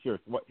you hit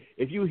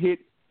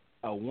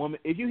a woman,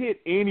 if you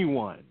hit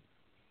anyone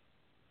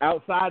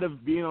outside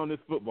of being on this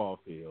football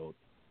field,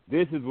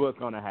 this is what's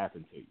going to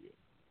happen to you.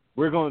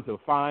 We're going to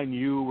fine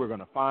you. We're going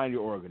to fine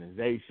your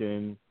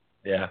organization.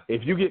 Yeah.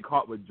 If you get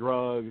caught with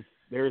drugs,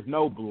 there is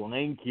no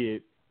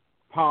blanket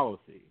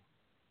policy.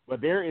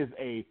 But there is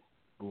a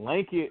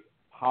blanket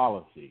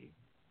policy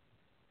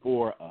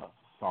for a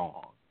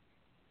song.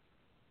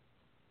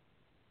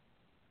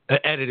 An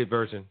edited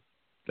version.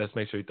 Let's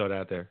make sure you throw that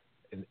out there.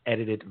 An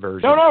edited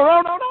version. No.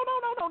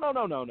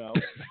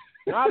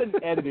 Not an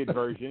edited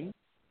version.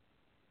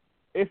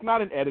 It's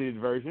not an edited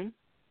version.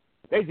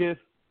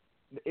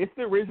 It's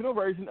the original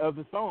version of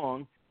the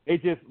song. They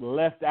just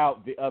left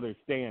out the other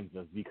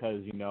stanzas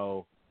because,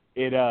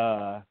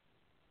 the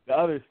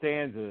other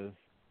stanzas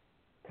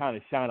kind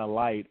of shine a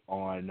light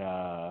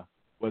on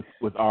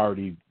what's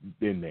already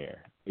been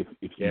there. if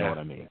you know what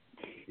I mean.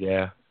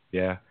 Yeah.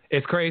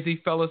 It's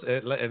crazy, fellas.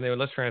 And then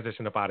let's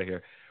transition up out of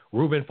here.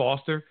 Reuben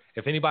Foster,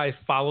 if anybody's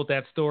followed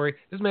that story,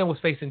 this man was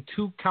facing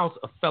 2 counts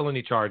of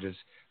felony charges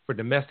for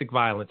domestic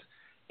violence.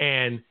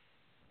 And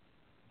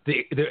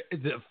the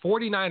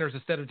 49ers,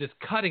 instead of just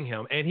cutting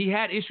him, and he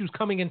had issues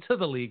coming into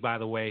the league, by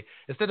the way,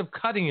 instead of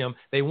cutting him,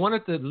 they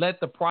wanted to let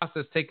the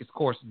process take its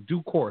course,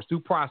 due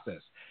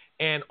process.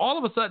 And all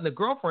of a sudden, the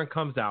girlfriend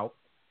comes out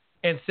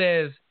and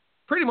says,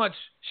 pretty much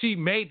she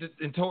made the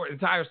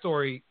entire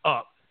story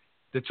up.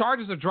 The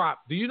charges are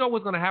dropped. Do you know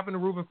what's going to happen to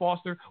Reuben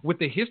Foster with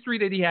the history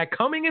that he had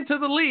coming into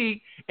the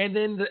league and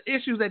then the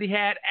issues that he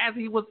had as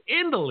he was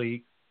in the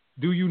league?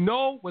 Do you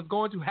know what's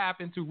going to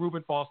happen to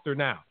Reuben Foster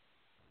now?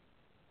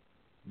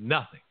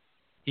 Nothing.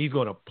 He's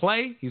going to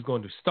play. He's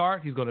going to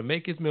start. He's going to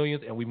make his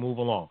millions, and we move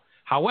along.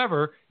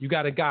 However, you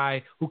got a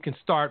guy who can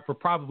start for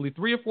probably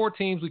 3 or 4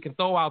 teams we can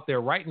throw out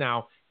there right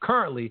now,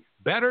 currently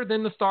better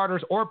than the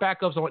starters or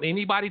backups on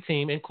anybody's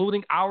team,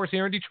 including ours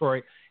here in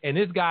Detroit. And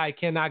this guy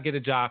cannot get a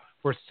job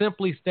for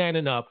simply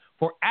standing up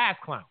for ass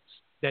clowns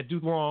that do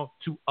wrong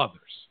to others.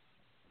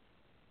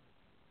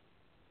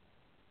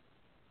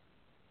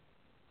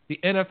 The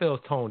NFL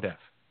is tone deaf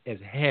as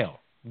hell.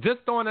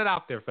 Just throwing it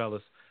out there,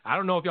 fellas. I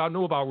don't know if y'all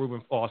knew about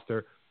Reuben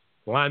Foster,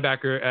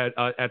 linebacker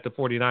at the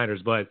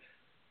 49ers, but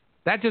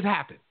that just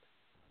happened.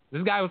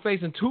 This guy was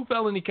facing 2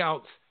 felony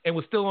counts and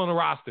was still on the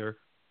roster.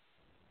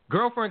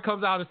 Girlfriend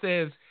comes out and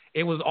says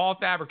it was all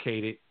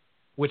fabricated,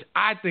 which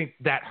I think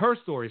that her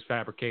story is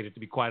fabricated, to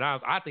be quite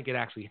honest. I think it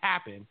actually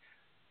happened.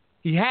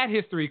 He had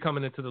history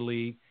coming into the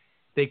league.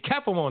 They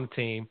kept him on the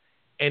team,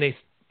 and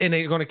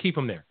they're going to keep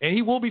him there. And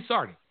he will be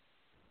starting,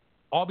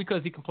 all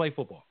because he can play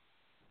football.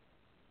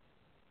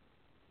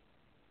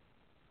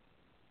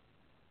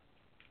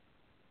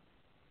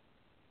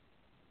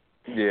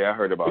 Yeah, I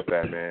heard about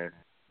that, man.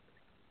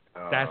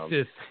 That's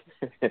just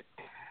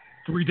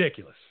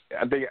ridiculous.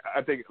 I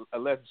think a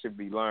lesson should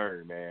be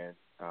learned, man,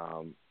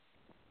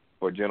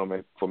 for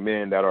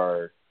men that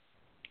are,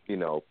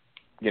 getting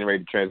ready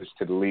to transition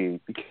to the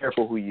league. Be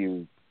careful who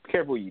you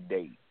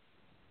date. Be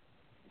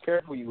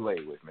careful who you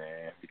lay with,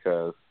 man,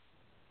 because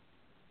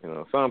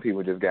some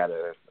people just got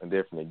a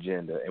different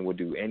agenda and will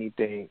do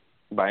anything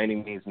by any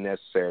means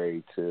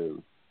necessary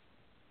to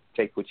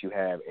take what you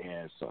have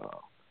and some.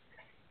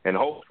 And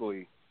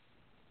hopefully,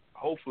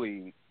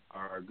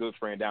 our good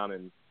friend down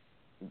in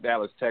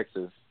Dallas,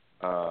 Texas,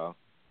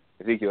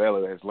 Ezekiel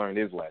Elliott has learned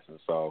his lesson.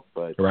 So,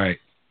 but right,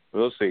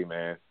 we'll see,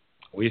 man.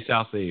 We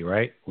shall see,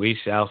 right? We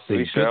shall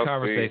see. Good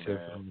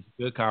conversation.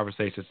 Good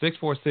conversation.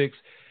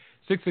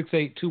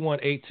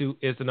 646-668-2182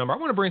 is the number. I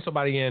want to bring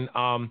somebody in.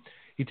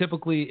 He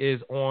typically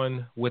is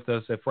on with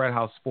us at Fred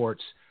House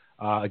Sports.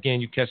 Again,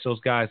 you catch those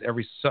guys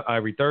every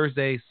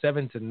Thursday,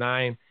 7 to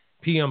 9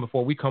 p.m.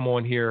 before we come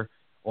on here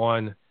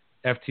on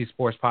FT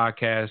Sports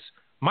Podcast.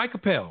 Mike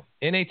Appel,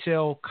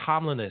 NHL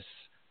columnist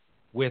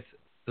with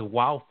the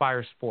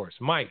Wildfire Sports.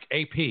 Mike,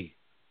 AP,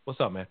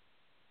 what's up, man?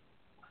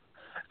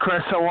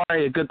 Chris, how are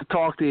you? Good to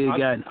talk to you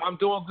again. I'm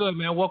doing good,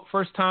 man. Well,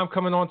 first time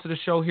coming on to the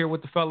show here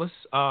with the fellas.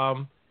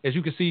 As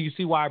you can see,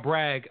 why I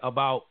brag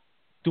about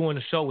doing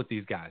the show with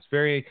these guys.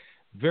 Very,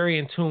 very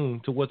in tune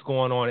to what's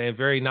going on and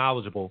very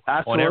knowledgeable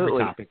on every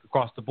topic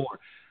across the board.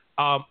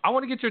 I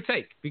want to get your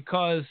take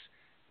because,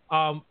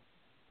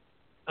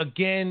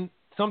 again,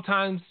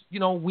 sometimes,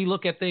 we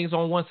look at things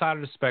on one side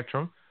of the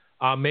spectrum.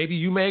 Maybe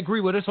you may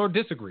agree with us or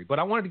disagree, but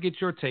I wanted to get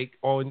your take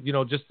on,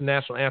 just the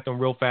national anthem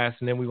real fast,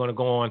 and then we're going to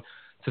go on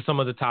to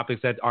some of the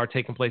topics that are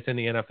taking place in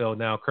the NFL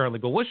now currently.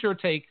 But what's your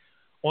take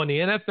on the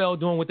NFL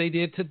doing what they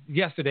did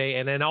yesterday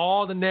and then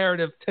all the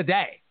narrative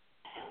today?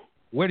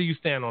 Where do you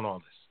stand on all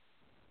this?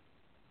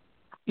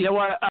 Yeah,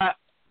 well,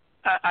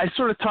 I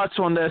sort of touched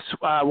on this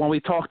when we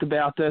talked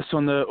about this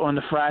on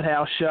the Frat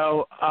House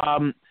show.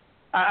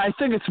 I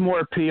think it's more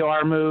a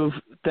PR move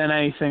than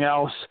anything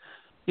else.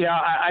 Yeah,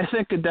 I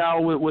think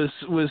Goodell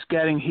was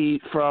getting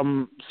heat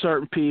from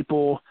certain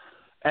people,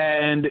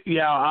 and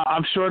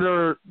I'm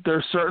sure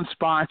there's certain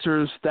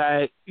sponsors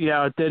that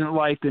didn't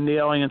like the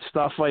kneeling and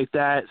stuff like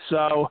that.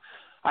 So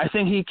I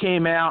think he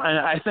came out, and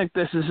I think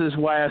this is his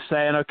way of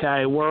saying,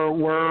 okay,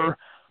 we're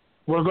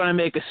going to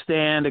make a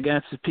stand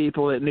against the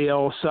people that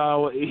kneel.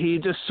 So he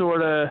just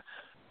sort of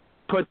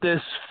put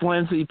this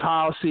flimsy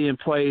policy in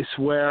place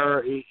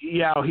where,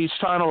 he's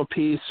trying to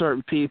appease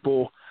certain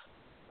people.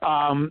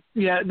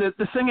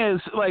 The thing is,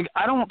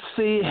 I don't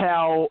see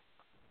how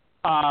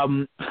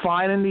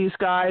fining these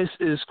guys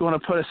is going to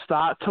put a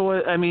stop to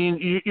it. I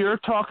mean, you're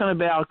talking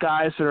about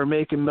guys that are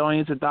making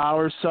millions of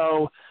dollars.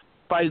 So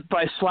by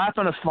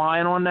slapping a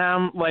fine on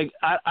them,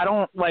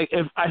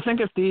 I think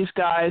if these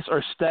guys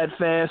are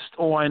steadfast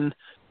on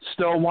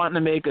still wanting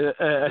to make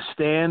a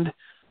stand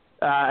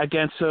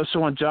against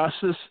social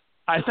injustice,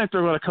 I think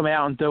they're going to come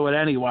out and do it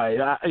anyway.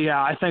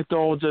 I think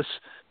they'll just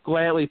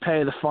gladly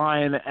pay the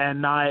fine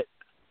and not.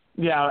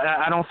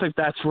 I don't think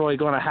that's really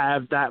going to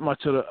have that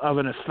much of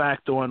an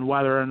effect on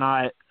whether or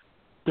not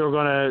they're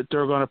going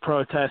to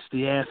protest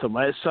the anthem.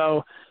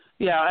 So,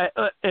 Yeah,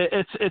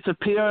 it's a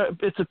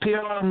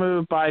PR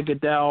move by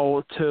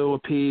Goodell to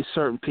appease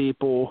certain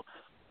people.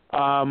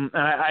 And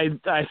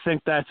I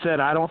think that's it.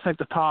 I don't think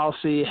the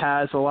policy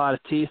has a lot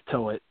of teeth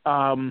to it.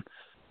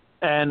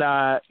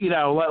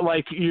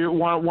 Like you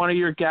one of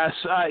your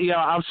guests,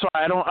 I'm sorry,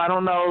 I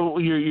don't know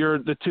you're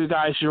the two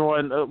guys you're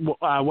on,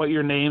 what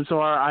your names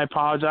are. I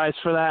apologize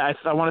for that.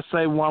 I want to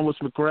say one was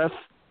McGriff.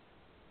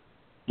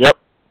 Yep.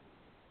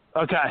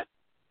 Okay.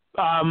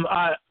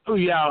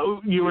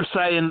 You were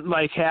saying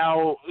like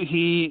how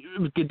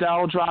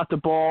Goodell dropped the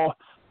ball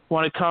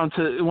when it came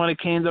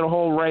to the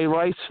whole Ray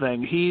Rice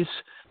thing. He's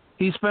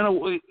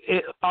been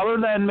other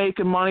than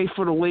making money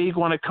for the league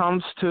when it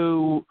comes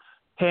to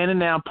handing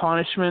down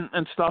punishment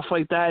and stuff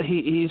like that.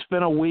 He's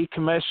been a weak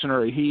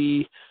commissioner.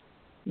 He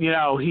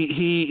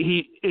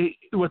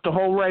with the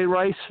whole Ray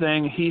Rice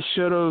thing, he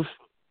should have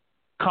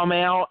come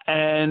out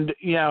and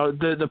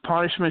the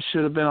punishment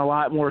should have been a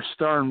lot more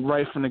stern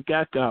right from the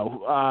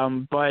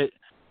get-go. But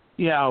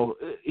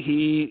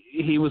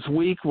he was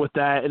weak with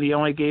that, and he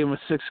only gave him a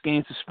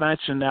 6-game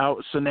suspension now.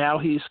 So now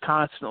he's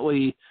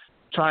constantly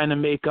trying to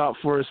make up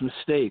for his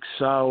mistakes.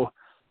 So,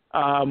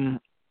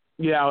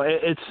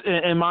 it's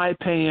in my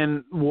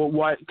opinion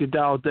what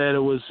Goodell did. It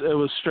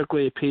was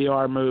strictly a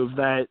PR move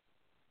that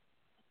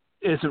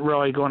isn't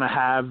really going to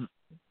have,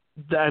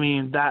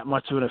 that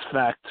much of an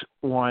effect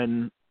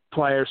on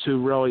players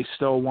who really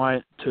still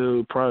want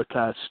to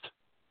protest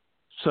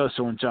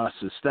social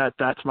injustice.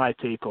 That's my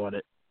take on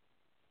it.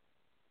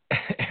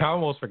 I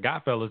almost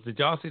forgot, fellas. Did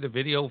y'all see the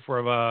video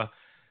from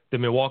the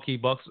Milwaukee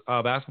Bucks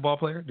basketball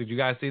player? Did you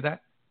guys see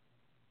that?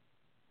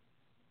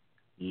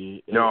 Yeah,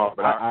 no,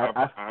 but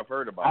I've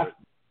heard about it.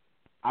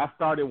 I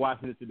started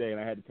watching it today,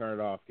 and I had to turn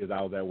it off because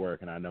I was at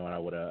work, and I know I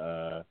would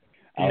have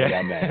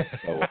got mad.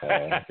 So,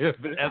 it's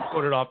been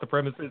escorted off the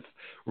premises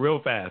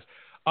real fast.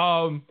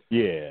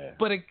 Yeah.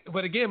 But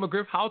again,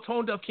 McGriff, how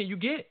toned up can you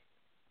get?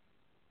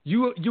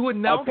 You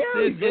announced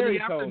this in the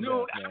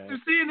afternoon after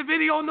seeing the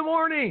video in the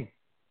morning.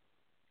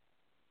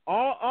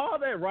 All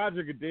that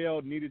Roger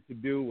Goodell needed to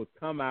do was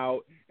come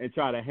out and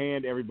try to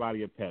hand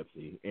everybody a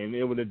Pepsi, and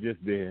it would have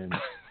just been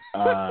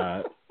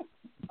it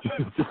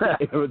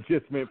would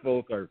just been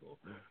full circle.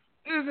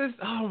 This is,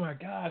 oh my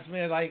gosh,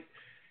 man! Like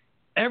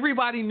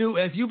everybody knew.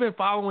 If you've been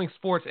following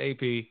sports,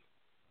 AP,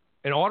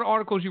 and all the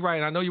articles you write,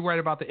 and I know you write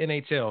about the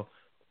NHL,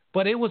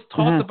 but it was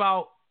talked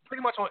about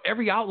pretty much on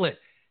every outlet.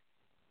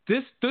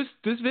 This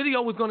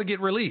video was going to get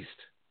released.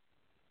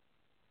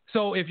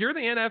 So if you're the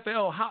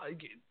NFL,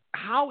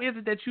 how is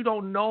it that you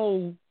don't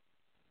know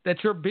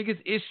that your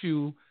biggest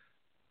issue,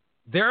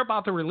 they're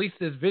about to release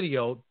this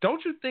video?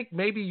 Don't you think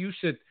maybe you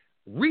should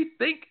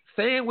rethink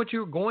saying what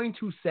you're going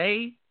to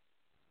say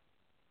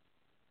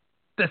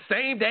the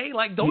same day?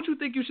 Like, don't you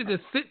think you should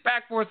just sit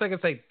back for a second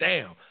and say,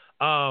 damn,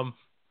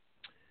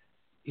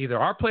 either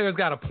our players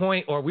got a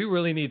point or we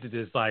really need to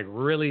just like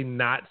really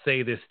not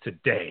say this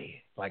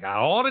today. Like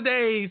all the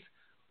days,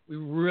 we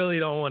really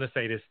don't want to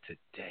say this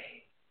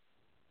today.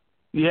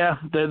 Yeah,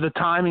 the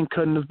timing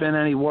couldn't have been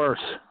any worse.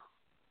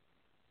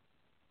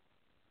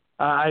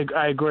 I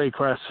agree,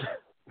 Chris.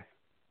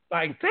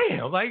 Like,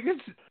 damn, like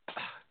it's...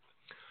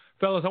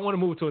 Fellas, I want to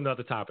move to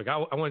another topic. I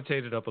want to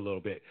change it up a little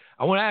bit.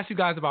 I want to ask you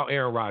guys about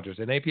Aaron Rodgers.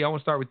 And AP, I want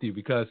to start with you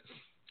because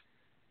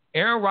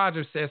Aaron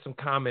Rodgers said some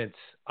comments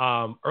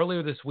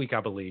earlier this week,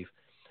 I believe,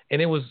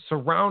 and it was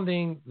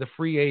surrounding the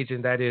free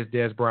agent that is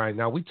Dez Bryant.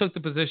 Now, we took the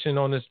position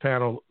on this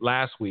panel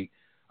last week.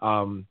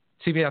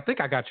 TV, I think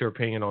I got your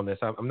opinion on this.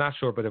 I'm not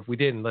sure, but if we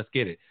didn't, let's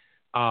get it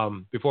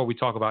before we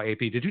talk about AP.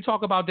 Did you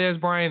talk about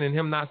Dez Bryant and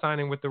him not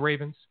signing with the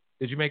Ravens?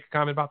 Did you make a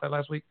comment about that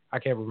last week? I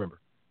can't remember.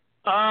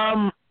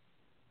 I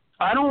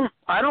don't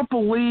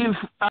believe.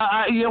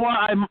 You know what?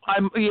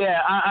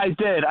 I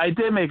did. I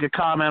did make a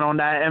comment on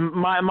that, and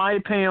my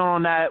opinion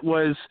on that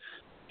was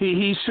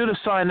he should have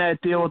signed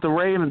that deal with the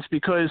Ravens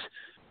because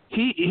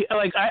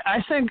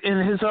I think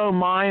in his own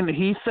mind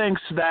he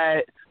thinks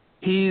that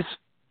he's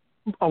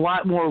a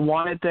lot more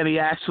wanted than he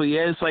actually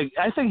is. Like,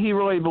 I think he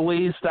really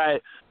believes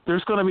that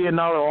there's going to be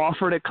another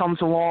offer that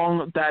comes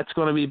along that's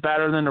going to be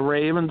better than the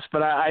Ravens,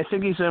 but I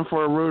think he's in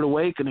for a rude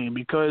awakening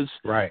because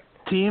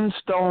teams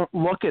don't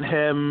look at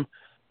him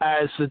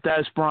as the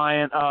Dez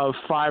Bryant of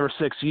 5 or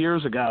 6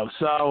 years ago.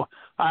 So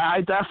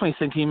I definitely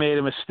think he made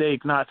a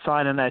mistake not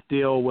signing that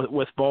deal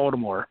with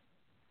Baltimore.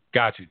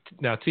 Got you.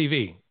 Now,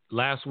 TV,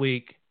 last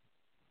week,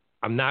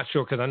 I'm not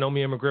sure because I know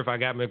me and McGriff, I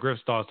got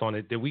McGriff's thoughts on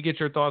it. Did we get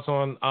your thoughts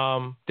on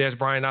Dez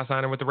Bryant not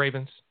signing with the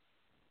Ravens?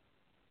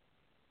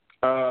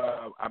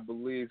 I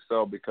believe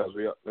so because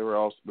I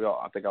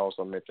think I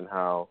also mentioned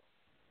how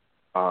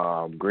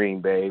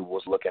Green Bay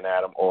was looking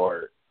at him,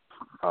 or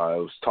it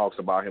was talks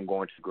about him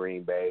going to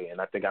Green Bay,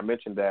 and I think I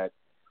mentioned that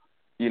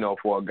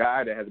for a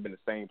guy that has been the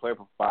same player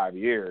for 5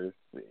 years,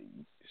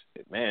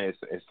 man,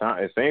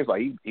 it seems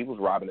like he was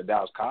robbing the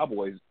Dallas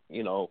Cowboys,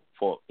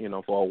 for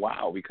a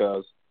while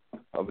because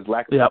of his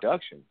lack of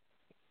production.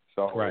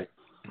 So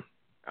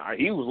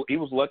he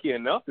was lucky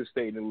enough to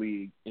stay in the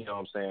league. You know what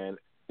I'm saying?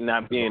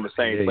 Not being the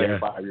same player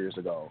 5 years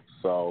ago.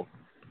 So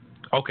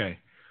okay,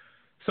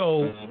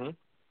 so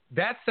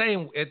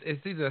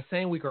it's either the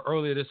same week or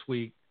earlier this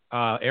week,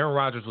 Aaron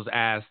Rodgers was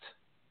asked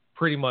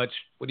pretty much,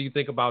 what do you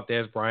think about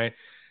Dez Bryant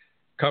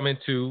coming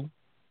to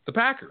the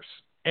Packers?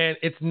 And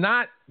this is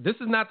not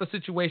the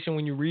situation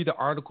when you read the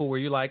article where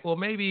you're like, well,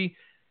 maybe,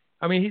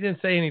 he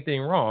didn't say anything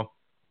wrong.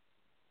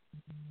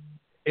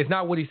 It's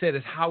not what he said,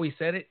 it's how he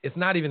said it. It's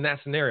not even that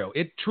scenario.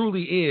 It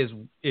truly is.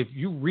 If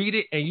you read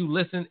it and you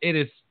listen, it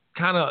is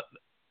kind of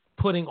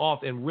putting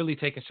off and really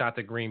taking shots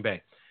at Green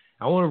Bay.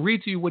 I want to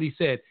read to you what he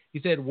said. He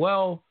said,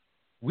 well,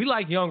 we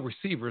like young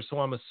receivers, so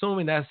I'm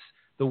assuming that's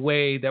the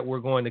way that we're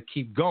going to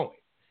keep going.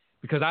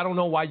 Because I don't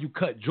know why you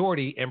cut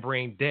Jordy and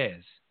bring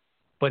Dez,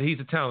 but he's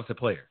a talented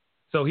player.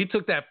 So he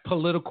took that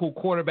political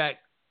quarterback,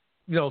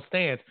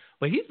 stance,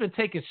 but he's been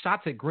taking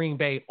shots at Green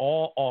Bay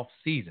all off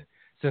season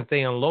since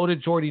they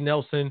unloaded Jordy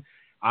Nelson.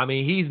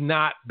 He's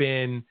not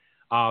been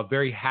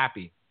very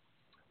happy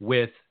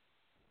with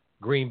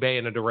Green Bay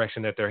in the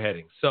direction that they're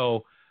heading.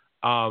 So,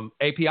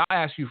 AP, I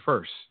ask you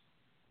first,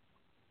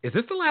 is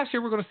this the last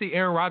year we're going to see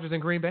Aaron Rodgers in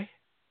Green Bay?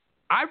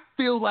 I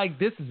feel like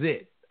this is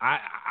it. I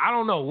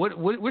don't know.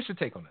 What's your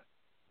take on that?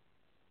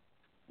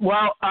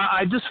 Well,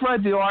 I just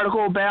read the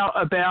article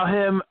about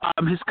him.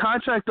 His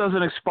contract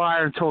doesn't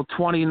expire until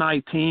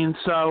 2019,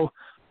 so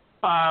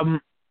I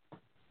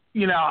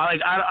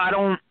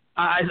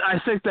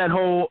think that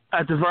he'll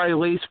at the very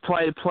least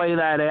play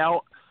that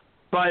out.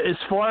 But as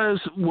far as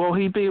will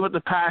he be with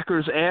the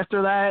Packers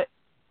after that?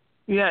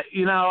 Yeah,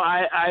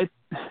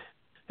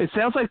 it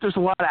sounds like there's a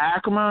lot of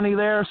acrimony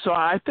there, so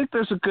I think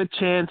there's a good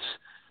chance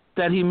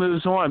that he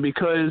moves on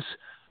because.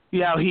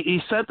 Yeah, he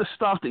said the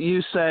stuff that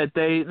you said.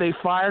 They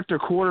fired their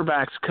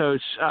quarterbacks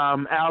coach,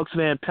 Alex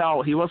Van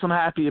Pelt. He wasn't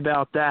happy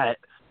about that.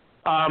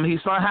 He's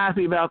not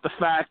happy about the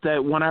fact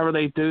that whenever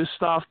they do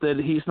stuff that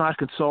he's not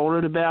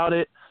consulted about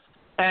it.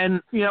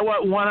 And you know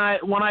what? When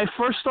I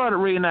first started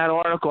reading that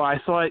article, I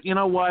thought, you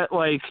know what?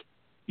 Like,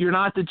 you're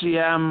not the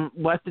GM.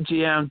 Let the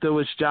GM do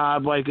his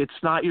job. Like, it's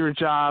not your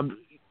job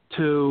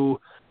to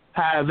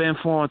have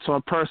influence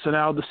on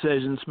personnel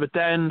decisions. But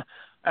then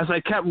as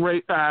I kept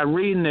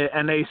reading it,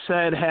 and they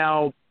said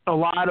how a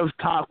lot of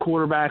top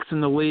quarterbacks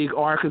in the league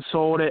are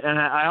consulted, and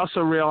I also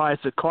realized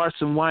that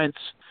Carson Wentz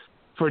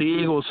for the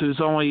Eagles, he's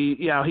only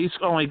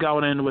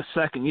going into his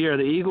second year.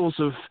 The Eagles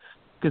have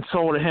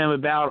consulted him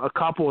about a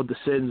couple of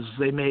decisions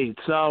they made.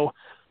 So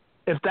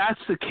if that's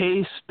the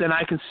case, then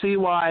I can see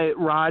why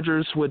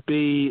Rodgers would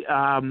be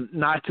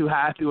not too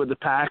happy with the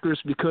Packers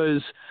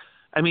because,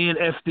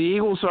 if the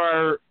Eagles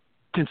are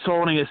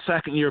consulting a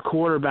second-year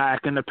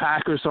quarterback and the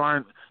Packers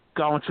aren't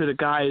going to the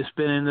guy who's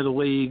been into the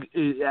league,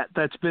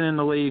 that's been in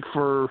the league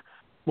for,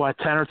 10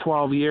 or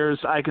 12 years,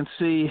 I can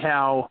see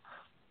how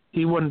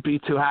he wouldn't be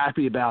too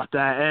happy about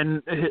that.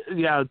 And,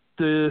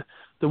 the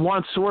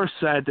one source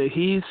said that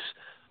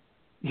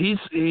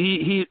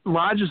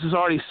Rodgers has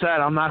already said,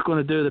 I'm not going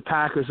to do the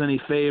Packers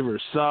any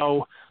favors.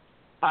 So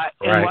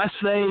unless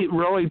they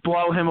really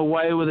blow him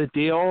away with a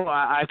deal,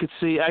 I could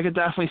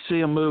definitely see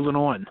him moving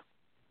on.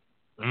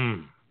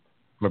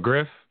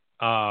 McGriff,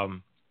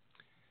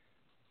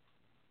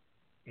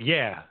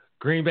 yeah,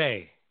 Green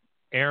Bay,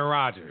 Aaron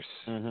Rodgers.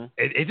 Mm-hmm.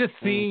 It just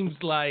seems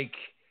like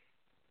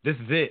this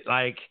is it.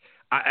 Like,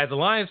 as a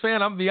Lions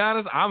fan, I'm going to be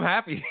honest, I'm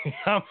happy.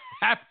 I'm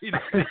happy to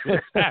see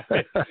this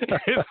happen.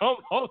 It's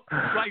almost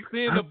like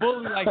seeing the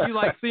bully, like you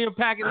like seeing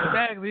packing his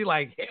bags. He's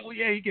like, hell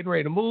yeah, he getting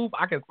ready to move.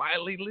 I can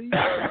finally leave.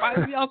 I can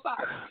finally be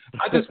outside.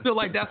 I just feel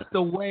like that's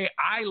the way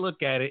I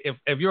look at it.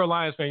 If you're a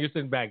Lions fan, you're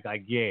sitting back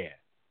like, yeah.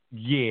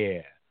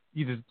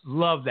 You just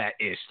love that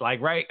ish.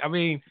 Like, right?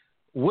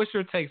 What's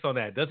your takes on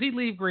that? Does he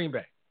leave Green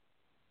Bay?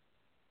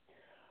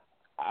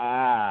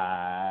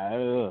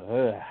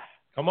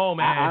 Come on,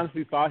 man.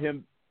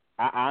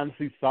 I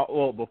honestly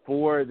saw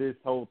before this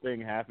whole thing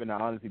happened, I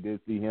honestly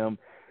did see him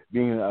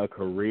being a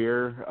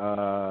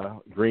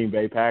career Green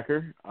Bay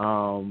Packer.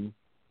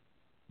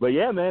 But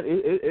yeah, man,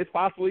 it's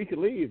possible he could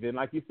leave. And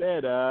like you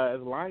said, as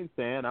a Lions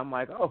fan, I'm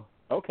like, oh,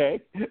 okay.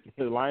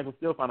 The Lions will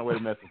still find a way to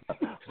mess with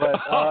him. But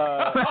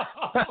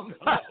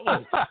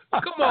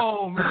come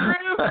on, man.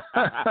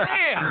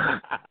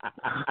 Damn.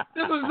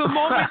 This was the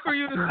moment for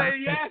you to say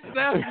yes,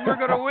 we're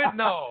gonna win.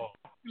 No.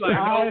 Like,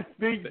 I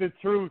speak the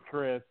truth,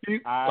 Chris.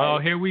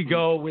 Here we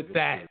go with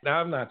that. No,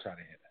 I'm not trying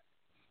to hear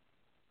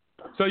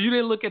that. So you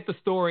didn't look at the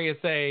story and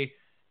say,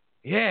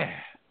 yeah,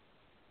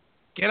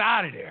 get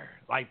out of there.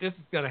 Like, this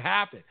is going to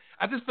happen.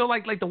 I just feel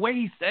like the way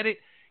he said it,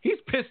 he's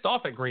pissed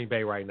off at Green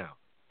Bay right now.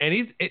 And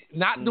he's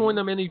not doing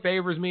them any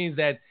favors means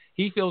that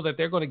he feels that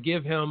they're going to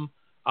give him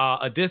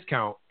a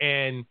discount,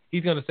 and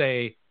he's going to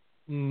say,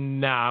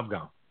 nah, I'm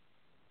gone.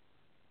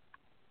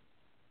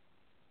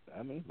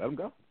 Let him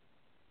go.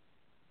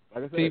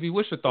 Like I said, Stevie,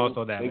 what's your thoughts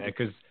on that, man?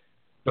 Because,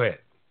 go ahead.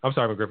 I'm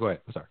sorry, McGriff. Go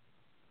ahead. I'm sorry.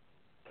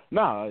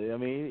 No,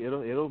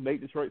 it'll make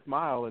Detroit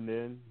smile, and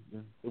then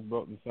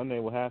Sunday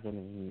will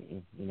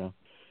happen.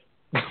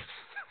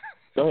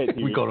 Go ahead,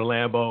 Stevie. We go to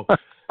Lambeau,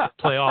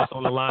 playoffs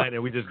on the line,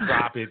 and we just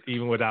drop it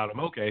even without him.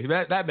 Okay,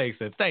 that makes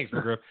sense. Thanks,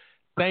 McGriff.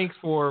 Thanks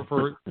for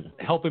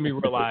helping me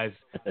realize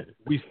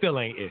we still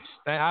ain't ish.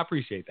 I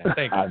appreciate that.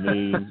 Thank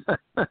you.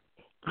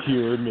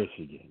 Pure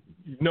Michigan.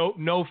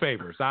 No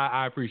favors.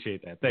 I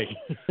appreciate that. Thank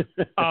you.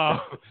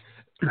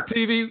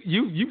 TV,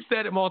 you've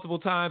said it multiple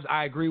times.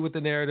 I agree with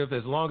the narrative.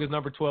 As long as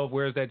number 12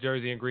 wears that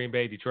jersey in Green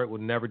Bay, Detroit will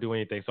never do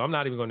anything. So I'm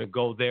not even going to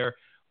go there.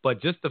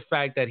 But just the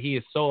fact that he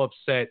is so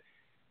upset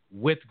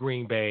with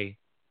Green Bay,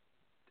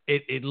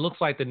 it looks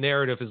like the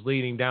narrative is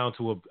leading down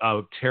to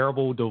a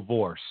terrible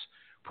divorce,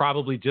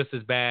 probably just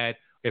as bad,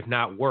 if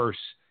not worse,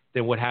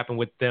 than what happened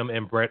with them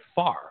and Brett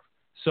Favre.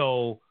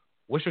 So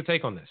what's your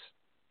take on this?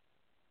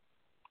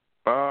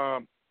 I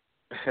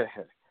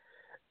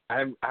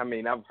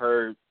mean, I've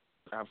heard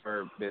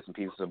bits and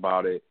pieces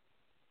about it,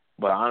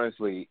 but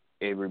honestly,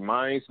 it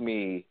reminds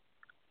me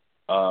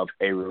of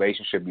a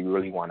relationship you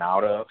really want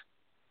out of,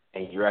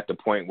 and you're at the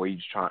point where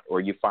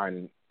you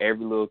find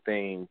every little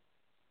thing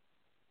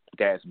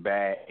that's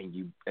bad, and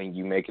you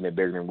making it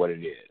bigger than what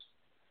it is.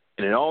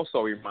 And it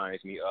also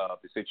reminds me of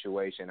the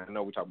situation. I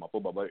know we're talking about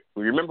football, but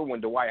remember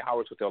when Dwight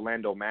Howard was with the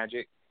Orlando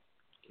Magic,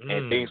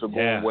 and things were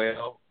going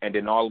well, and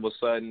then all of a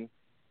sudden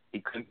he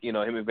couldn't, him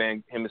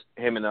and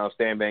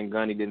Stan Van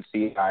Gundy didn't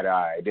see eye to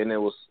eye.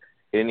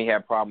 Then he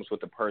had problems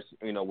with the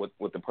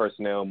with the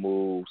personnel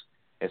moves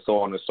and so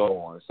on and so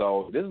on.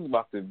 So this is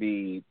about to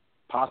be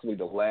possibly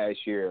the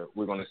last year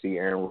we're going to see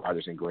Aaron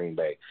Rodgers in Green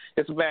Bay.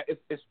 It's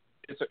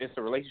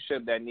a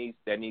relationship that needs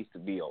to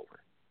be over.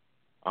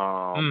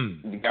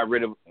 He got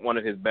rid of one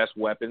of his best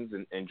weapons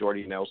in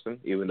Jordy Nelson,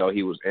 even though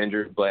he was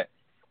injured, but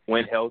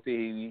when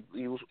healthy,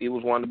 he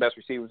was one of the best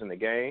receivers in the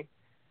game.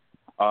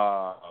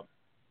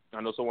 I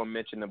know someone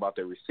mentioned about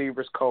the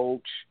receivers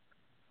coach,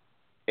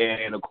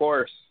 and of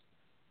course,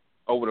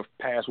 over the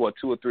past 2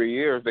 or 3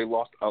 years, they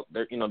lost.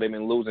 They've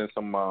been losing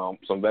some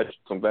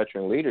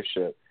veteran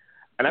leadership,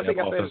 and I think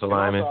I said also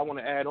I want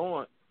to add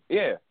on.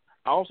 Yeah,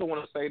 I also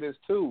want to say this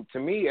too. To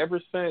me, it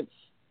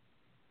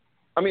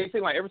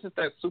seems like ever since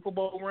that Super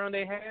Bowl run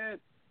they had,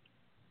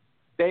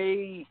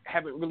 they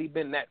haven't really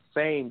been that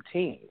same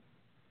team,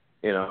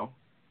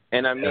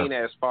 And I mean,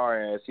 as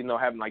far as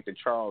having like the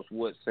Charles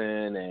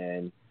Woodson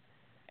and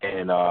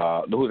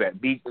who's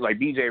that?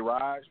 BJ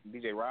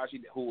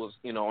Raji, who was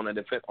on the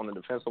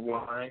defensive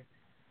line.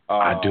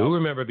 I do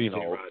remember BJ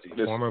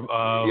Raji, former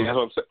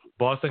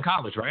Boston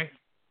College, right?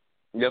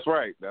 That's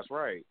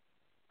right.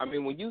 I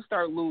mean, when you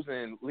start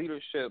losing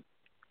leadership,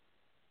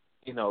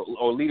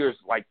 or leaders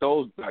like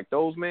those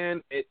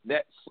men, it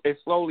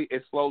slowly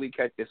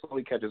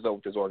catches up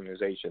with this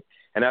organization.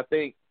 And I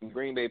think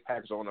Green Bay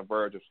Packers are on the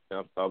verge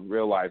of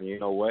realizing,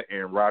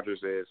 Aaron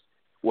Rodgers is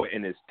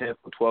in his 10th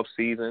or 12th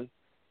season.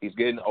 He's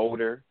getting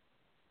older.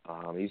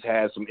 He's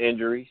had some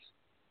injuries,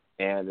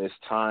 and it's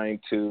time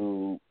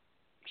to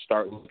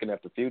start looking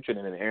at the future.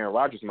 And in Aaron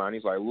Rodgers' mind,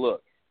 he's like,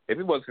 "Look, if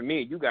it wasn't for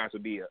me, you guys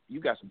would be a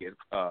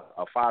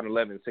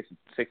 5-11,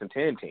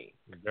 6-10 team."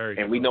 Very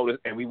and true. we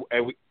noticed, and we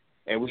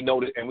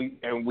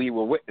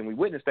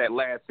witnessed that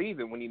last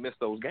season when he missed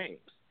those games.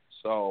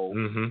 So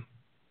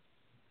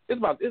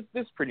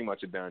it's pretty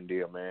much a done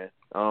deal, man.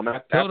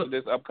 After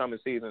this upcoming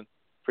season,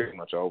 pretty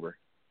much over.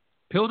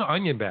 Peel the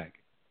onion back.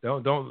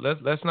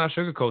 Let's not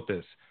sugarcoat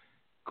this.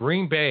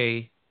 Green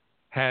Bay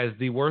has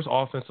the worst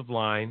offensive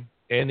line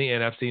in the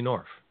NFC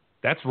North.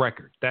 That's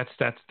record. That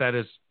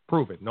is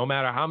proven. No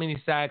matter how many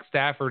sacks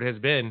Stafford has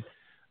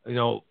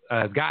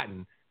has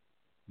gotten,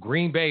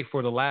 Green Bay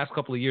for the last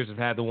couple of years have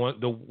had one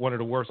of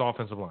the worst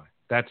offensive line.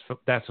 That's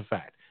a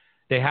fact.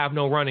 They have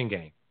no running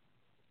game.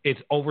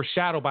 It's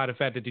overshadowed by the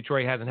fact that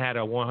Detroit hasn't had a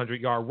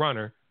 100-yard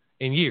runner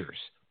in years.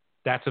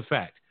 That's a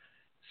fact.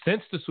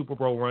 Since the Super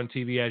Bowl run,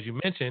 TV, as you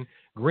mentioned,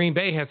 Green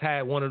Bay has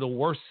had one of the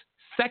worst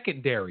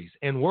secondaries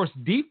and worst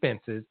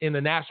defenses in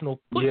the National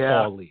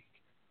Football League,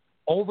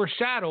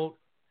 overshadowed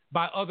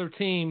by other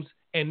teams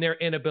and their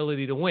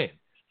inability to win.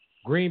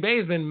 Green Bay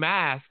has been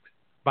masked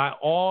by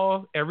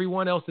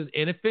everyone else's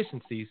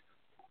inefficiencies,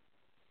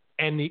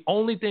 and the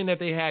only thing that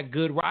they had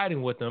good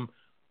riding with them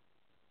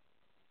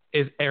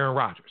is Aaron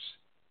Rodgers,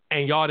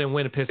 and y'all didn't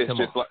win to piss him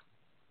off.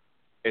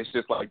 It's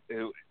just like,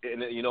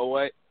 and you know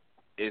what?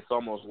 It's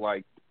almost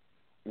like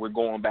we're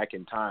going back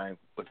in time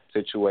with the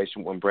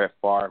situation when Brett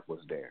Favre was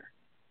there,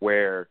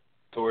 where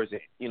towards the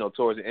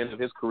end of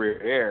his career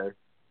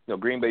there,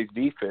 Green Bay's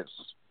defense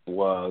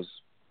was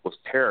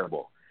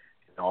terrible.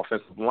 And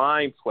offensive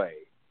line play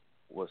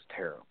was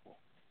terrible.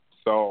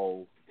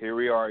 So here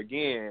we are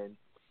again,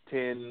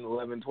 10,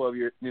 11, 12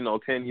 years,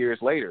 10 years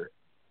later,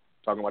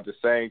 talking about the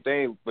same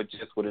thing, but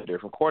just with a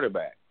different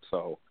quarterback.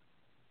 So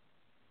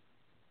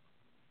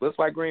looks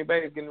like Green Bay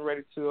is getting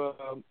ready to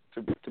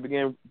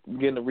begin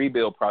the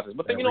rebuild process.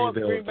 But then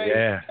Green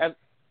Bay, as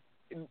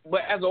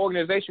an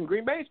organization,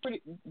 Green Bay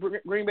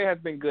has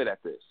been good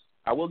at this.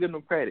 I will give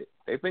them credit.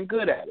 They've been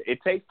good at it.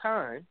 It takes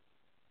time,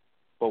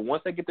 but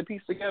once they get the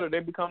piece together, they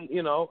become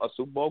a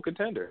Super Bowl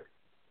contender.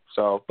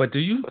 So, but do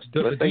you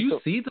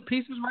see the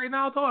pieces right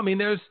now though? I mean,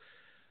 there's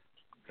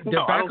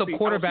the backup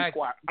quarterback.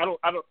 I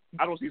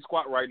don't see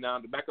squat right now.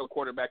 The backup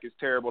quarterback is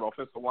terrible. The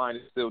offensive line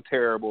is still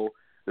terrible.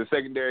 The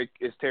secondary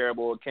is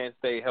terrible. It can't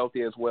stay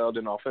healthy as well.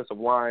 Then the offensive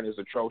line is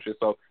atrocious.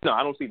 So no,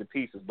 I don't see the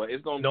pieces. But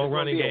it's going to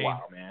be a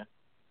while, man.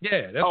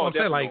 Yeah, that's what I'm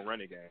saying. Like no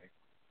running game.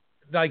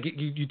 like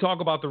you talk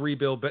about the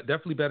rebuild, but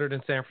definitely better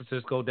than San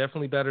Francisco,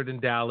 definitely better than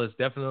Dallas,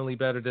 definitely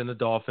better than the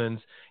Dolphins.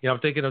 You know,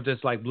 I'm thinking of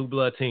just like blue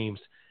blood teams.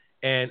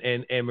 And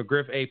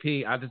McGriff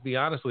AP, I'll just be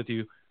honest with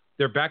you,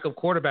 their backup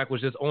quarterback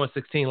was just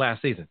 0-16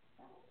 last season.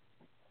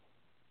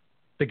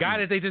 The guy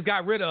that they just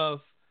got rid of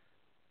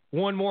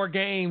won more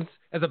games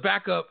as a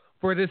backup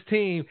for this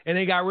team, and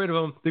they got rid of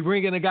him to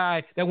bring in a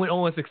guy that went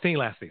 0-16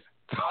 last season.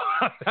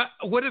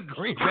 What is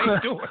Green Bay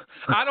doing?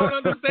 I don't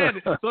understand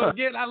it. So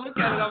again, I look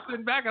at it, I'm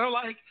sitting back, and I'm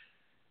like,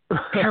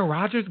 Aaron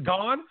Rodgers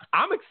gone?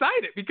 I'm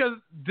excited because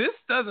this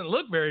doesn't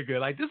look very good.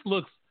 Like, this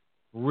looks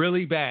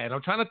really bad.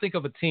 I'm trying to think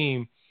of a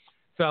team,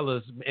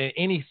 fellas, in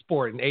any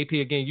sport. And AP,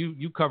 again,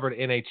 you covered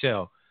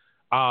NHL.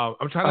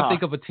 I'm trying to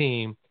think of a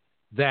team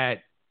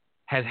that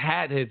has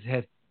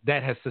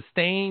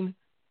sustained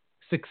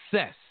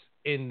success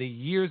in the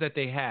years that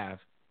they have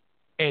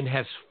and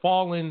has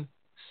fallen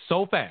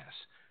so fast.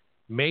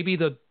 Maybe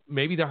the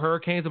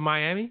Hurricanes of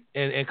Miami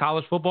in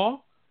college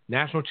football,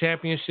 national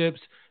championships.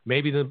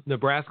 Maybe the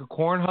Nebraska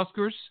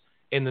Cornhuskers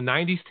in the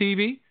 90s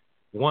TV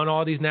won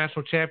all these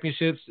national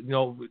championships, you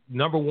know,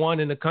 number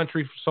one in the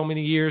country for so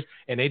many years,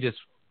 and they just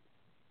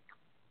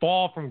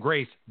fall from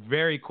grace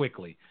very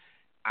quickly.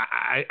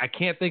 I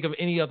can't think of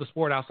any other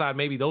sport outside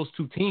maybe those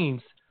two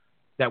teams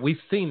that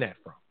we've seen that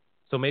from.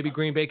 So maybe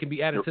Green Bay can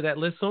be added to that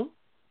list soon?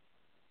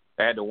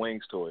 Add the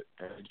Wings to it.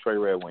 Add the Detroit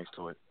Red Wings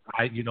to it.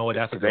 You know what?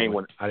 That's a good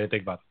one. I didn't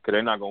think about that. Because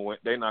they're not going to win.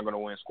 They're not going to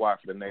win squat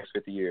for the next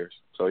 50 years.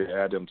 So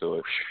yeah, add them to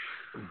it.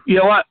 You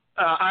know what?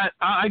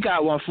 I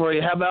got one for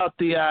you. How about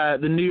the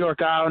New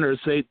York Islanders?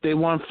 They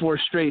won 4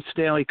 straight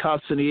Stanley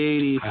Cups in the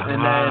 80s,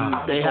 and then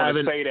they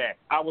haven't. Say that.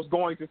 I was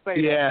going to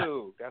say that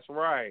too. That's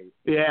right.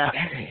 Yeah.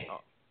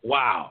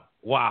 Wow.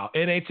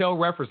 NHL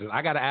references.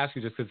 I got to ask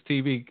you just because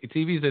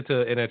TV's into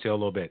NHL a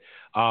little bit.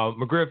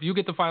 McGriff, you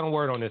get the final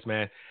word on this,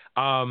 man.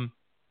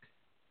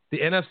 The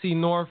NFC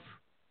North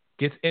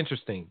gets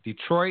interesting.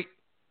 Detroit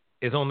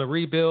is on the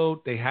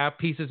rebuild. They have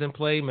pieces in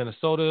play.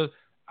 Minnesota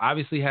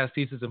obviously has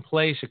pieces in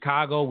play.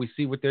 Chicago, we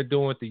see what they're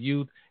doing with the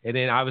youth. And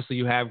then obviously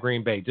you have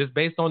Green Bay. Just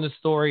based on this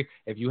story,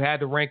 if you had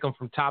to rank them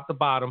from top to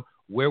bottom,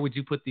 where would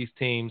you put these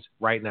teams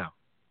right now?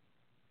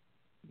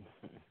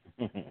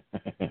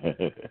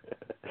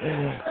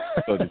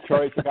 So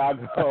Detroit,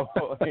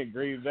 Chicago, and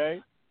Green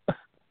Bay?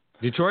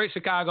 Detroit,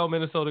 Chicago,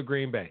 Minnesota,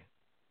 Green Bay.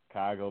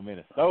 Chicago,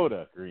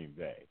 Minnesota, Green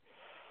Bay.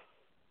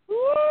 Woo!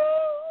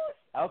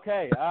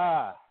 Okay.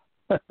 I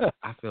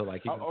feel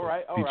like all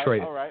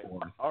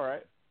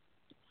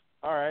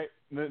right.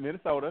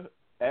 Minnesota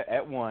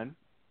at 1.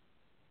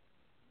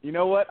 You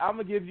know what? I'm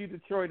gonna give you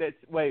Detroit at.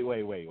 Wait.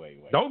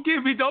 Don't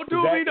do me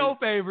no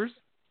favors.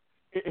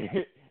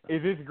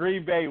 Is this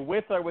Green Bay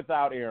with or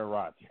without Aaron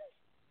Rodgers?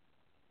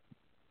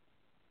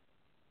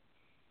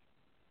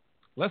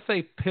 Let's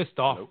say pissed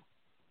off. Nope.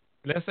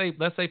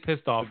 Let's say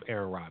pissed off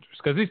Aaron Rodgers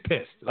because he's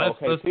pissed. Let's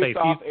pissed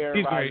off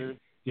Aaron Rodgers. Great.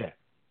 Yeah.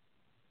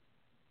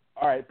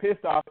 All right,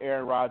 pissed off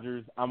Aaron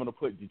Rodgers. I'm going to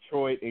put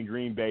Detroit and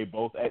Green Bay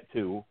both at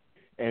 2,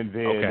 and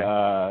then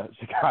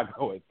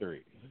Chicago at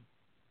 3.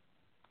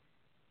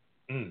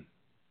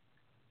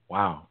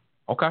 Wow.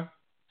 Okay.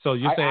 So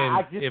you're saying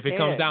if it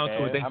comes down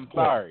to it, they I'm split.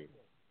 sorry.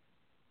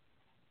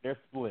 They're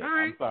split.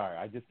 Right. I'm sorry.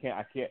 I just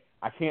can't.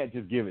 I can't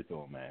just give it to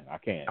them, man. I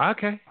can't.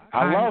 Okay.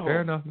 I love them.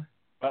 Fair enough, man.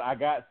 But I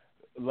got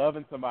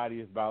loving somebody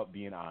is about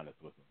being honest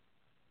with them.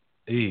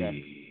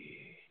 Okay.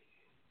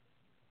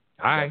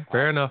 All right.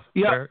 Fair enough.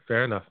 Yeah.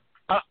 Fair enough.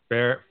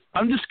 Fair.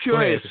 I'm just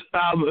curious.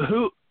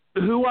 Who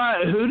do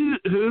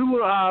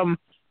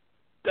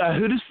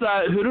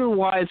the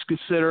Lions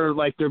consider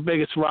like their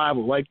biggest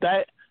rival? Like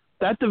that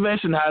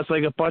division has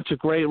like a bunch of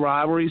great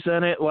rivalries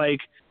in it. Like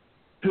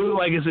who?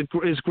 Like is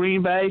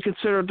Green Bay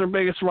considered their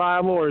biggest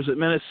rival, or is it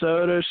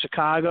Minnesota,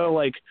 Chicago?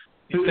 Like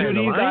who do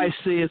you guys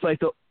see as like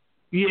the?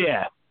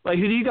 Yeah. Like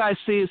who do you guys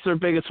see as their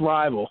biggest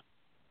rival?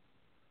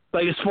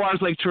 Like as far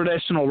as like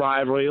traditional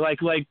rivalry, like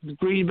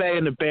Green Bay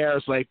and the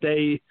Bears, like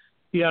they.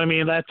 You know what I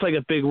mean? That's like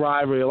a big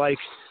rivalry. Like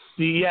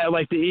the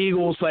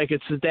Eagles, like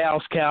it's the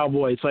Dallas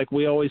Cowboys. Like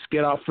we always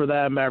get up for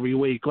them every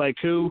week. Like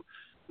who?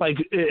 Like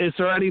is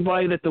there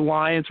anybody that the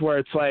Lions where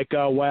it's like,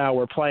 oh wow,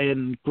 we're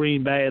playing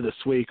Green Bay this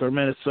week or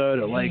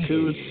Minnesota? Like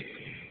who's?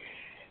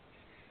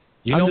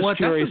 You know what?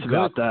 Curious That's a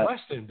about good that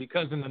question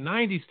because in the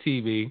 '90s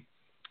TV,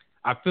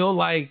 I feel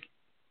like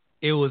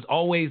it was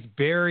always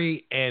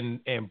Barry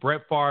and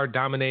Brett Favre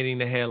dominating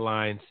the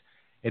headlines.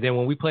 And then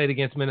when we played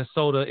against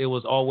Minnesota, it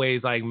was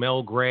always like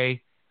Mel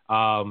Gray,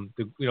 one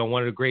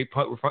of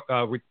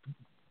the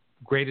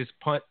greatest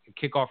punt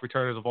kickoff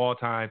returners of all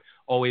time,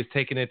 always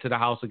taking it to the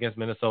house against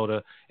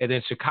Minnesota. And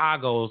then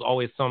Chicago is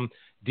always some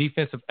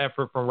defensive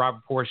effort from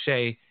Robert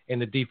Porcher in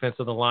the defense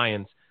of the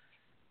Lions.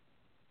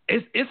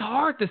 It's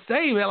hard to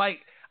say, man.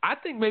 Like I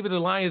think maybe the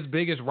Lions'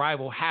 biggest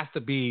rival has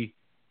to be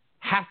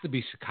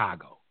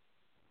Chicago.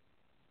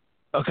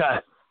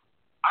 Okay.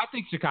 I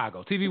think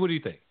Chicago. TV, what do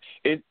you think?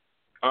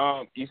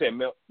 You said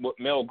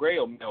Mel Gray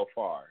or Mel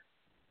Favre?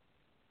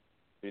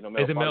 You know,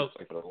 Mel Favre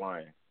for the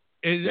Lions.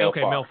 Mel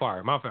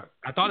Favre. My fault.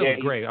 I thought it was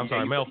Gray. I'm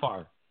sorry, Mel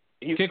Favre.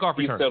 Kickoff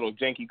return.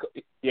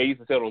 He used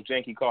to sell those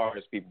janky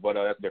cars, people, but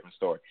that's a different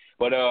story.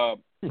 But I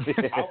would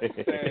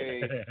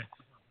say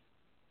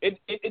it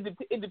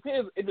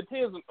depends. It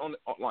depends on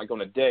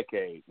a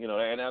decade, you know,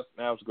 and that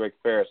was a great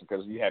comparison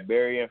because you had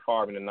Barry and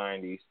Favre in the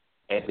 '90s,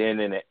 and then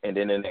in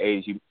the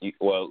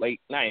 '80s,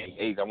 late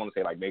 '90s, I want to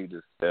say like maybe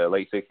the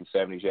late '60s,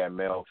 '70s, you had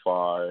Mel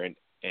Farr, and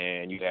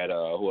you had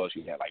who else?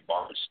 You had like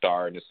Bart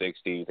Starr in the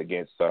 '60s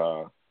against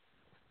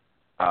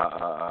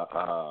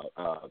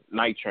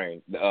Night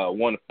Train,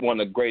 one of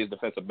the greatest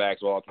defensive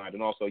backs of all time,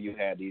 and also you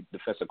had the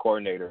defensive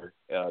coordinator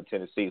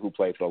Tennessee who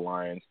played for the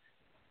Lions.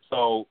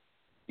 So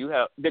you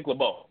have Dick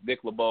LeBeau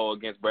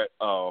against Bart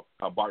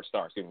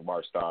Starr.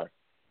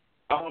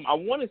 I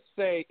want to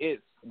say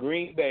it's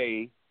Green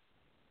Bay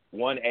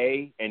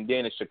 1A, and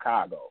then it's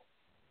Chicago.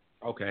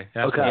 Okay.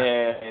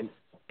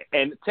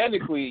 And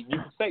technically,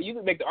 you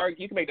can make the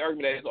argument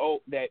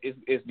that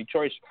it's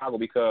Detroit, Chicago,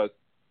 because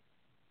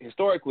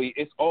historically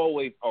it's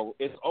always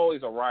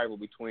a rival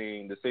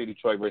between the city of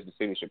Detroit versus the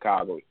city of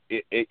Chicago.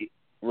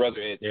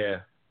 Whether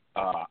it's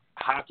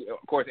hockey,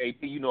 of course,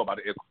 AP, you know about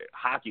it.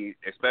 Hockey,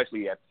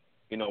 especially at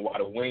while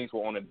the Wings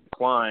were on a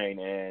decline,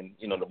 and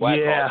the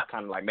Blackhawks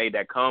kind of like made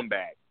that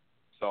comeback.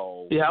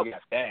 So you got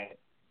that.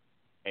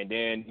 And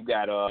then you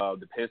got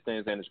the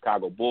Pistons and the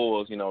Chicago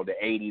Bulls, the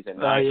 80s and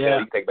 90s. You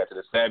can take it back to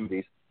the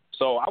 70s.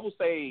 So I would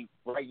say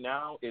right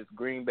now it's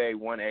Green Bay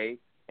 1A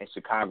and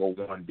Chicago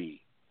 1B.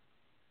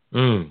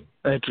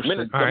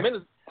 Interesting.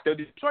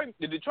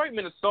 The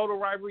Detroit-Minnesota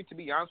rivalry, to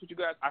be honest with you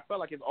guys, I felt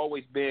like it's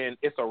always been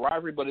 – it's a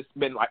rivalry, but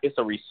it's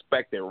a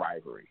respected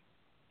rivalry.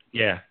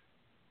 Yeah.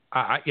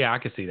 I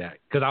can see that.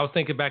 Because I was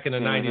thinking back in the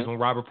 90s when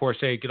Robert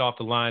Porcher get off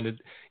the line,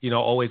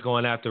 always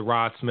going after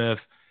Rod Smith.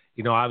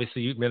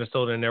 Obviously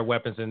Minnesota and their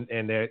weapons and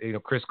their,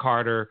 Chris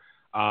Carter,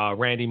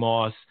 Randy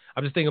Moss.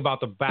 I'm just thinking about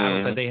the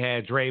battles that they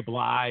had, Dre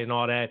Bly and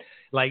all that.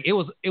 Like it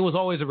was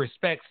always a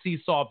respect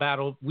seesaw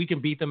battle. We can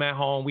beat them at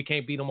home. We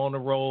can't beat them on the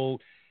road.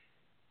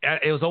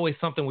 It was always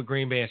something with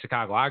Green Bay and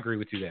Chicago. I agree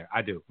with you there.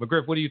 I do.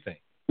 McGriff, what do you think?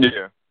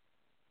 Yeah.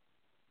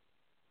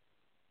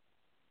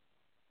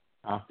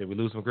 Did we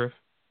lose McGriff?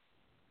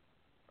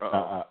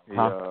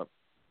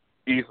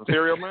 You eat some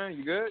cereal, man?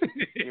 You good?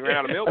 You ran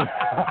out of milk?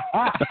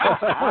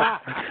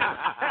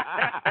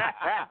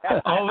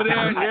 Over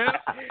there, yeah.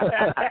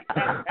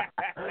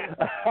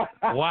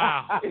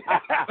 Wow.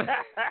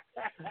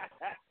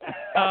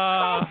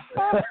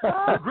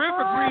 McGriff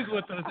agrees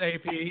with us,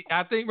 AP.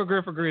 I think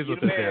McGriff agrees with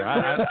us there.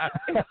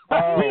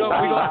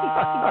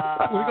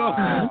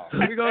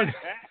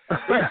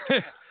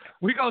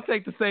 We're going to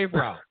take the safe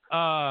route.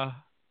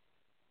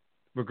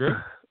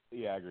 McGriff?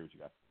 Yeah, I agree with you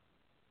guys.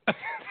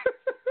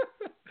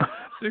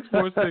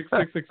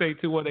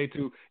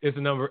 646-668-2182 is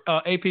the number.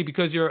 AP,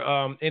 because you're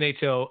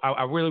NHL,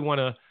 I really want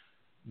to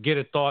get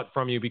a thought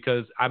from you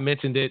because I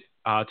mentioned it.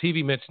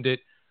 TV mentioned it.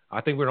 I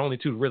think we're the only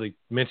two to really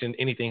mention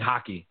anything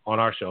hockey on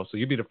our show. So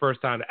you'd be the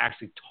first time to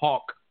actually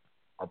talk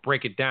or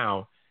break it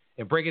down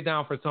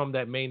for some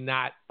that may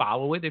not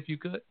follow it if you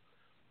could.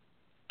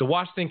 The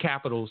Washington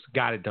Capitals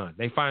got it done.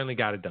 They finally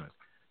got it done.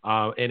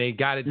 And they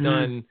got it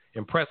done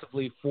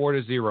impressively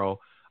 4-0.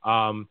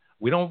 I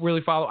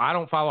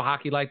don't follow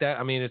hockey like that.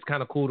 I mean, it's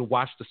kind of cool to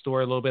watch the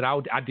story a little bit.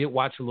 I did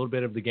watch a little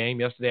bit of the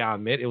game yesterday. I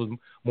admit it was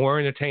more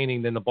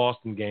entertaining than the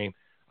Boston game,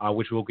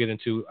 which we'll get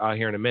into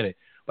here in a minute.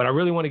 But I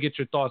really want to get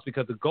your thoughts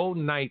because the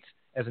Golden Knights,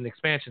 as an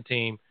expansion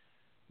team,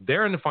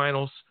 they're in the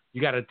finals.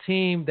 You got a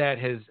team that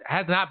has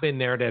not been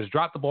there, that has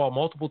dropped the ball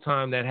multiple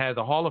times, that has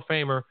a Hall of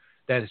Famer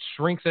that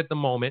shrinks at the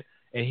moment,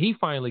 and he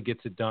finally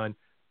gets it done.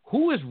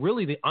 Who is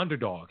really the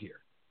underdog here?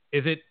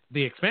 Is it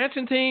the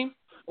expansion team?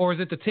 Or is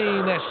it the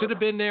team that should have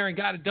been there and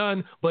got it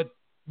done, but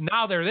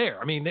now they're there?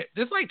 I mean,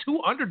 there's like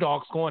two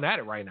underdogs going at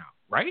it right now,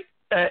 right?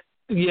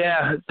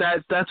 Yeah,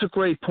 that's a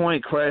great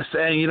point, Chris.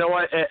 And you know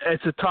what?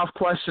 It's a tough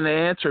question to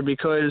answer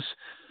because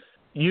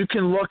you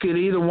can look at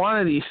either one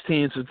of these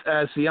teams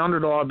as the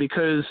underdog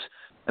because,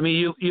 I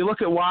mean, you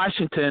look at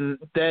Washington,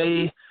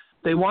 they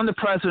won the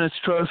President's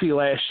Trophy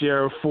last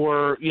year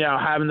for,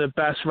 having the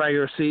best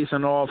regular season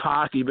in all of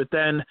hockey, but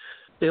then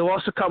they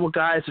lost a couple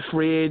guys to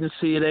free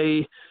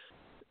agency.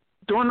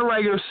 During the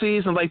regular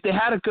season, they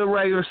had a good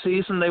regular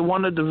season. They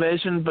won the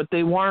division, but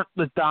they weren't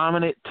the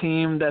dominant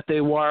team that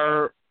they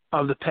were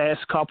of the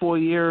past couple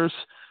of years.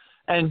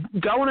 And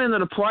going into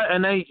the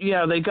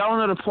they go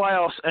into the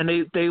playoffs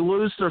and they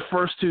lose their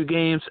first two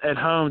games at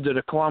home to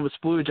the Columbus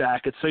Blue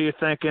Jackets. So you're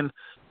thinking,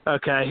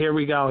 okay, here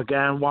we go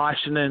again.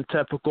 Washington,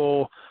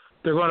 typical.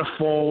 They're going to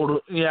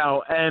fold,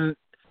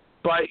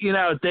 but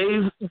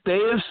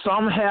they've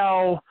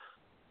somehow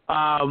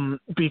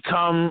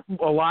become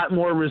a lot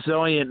more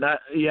resilient,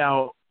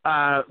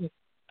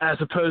 as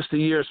opposed to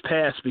years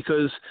past.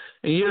 Because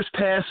in years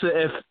past,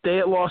 if they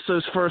had lost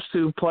those first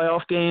two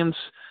playoff games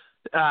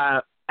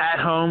at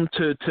home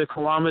to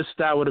Columbus,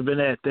 that would have been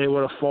it. They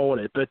would have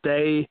folded. But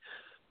they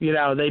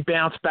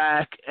bounced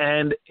back.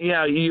 And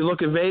you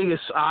look at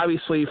Vegas,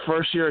 obviously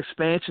first year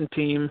expansion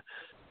team.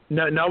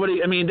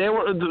 Nobody. I mean, they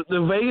were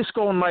the Vegas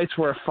Golden Knights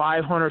were a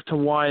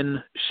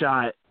 500-1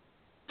 shot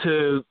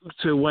to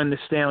win the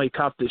Stanley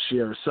Cup this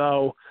year.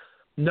 So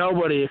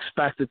nobody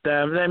expected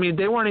them. I mean,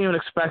 they weren't even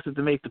expected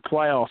to make the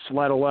playoffs,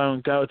 let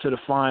alone go to the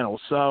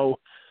finals. So,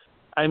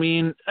 I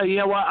mean, you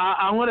know what?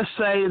 I'm going to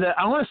say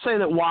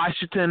that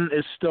Washington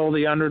is still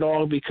the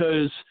underdog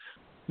because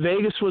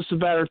Vegas was the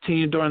better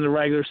team during the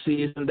regular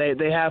season.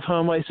 They have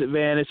home ice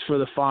advantage for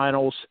the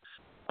finals.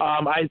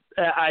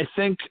 I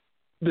think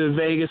the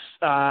Vegas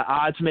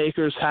odds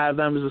makers have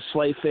them as a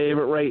slight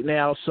favorite right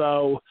now.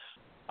 So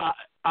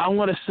I'm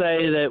going to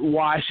say that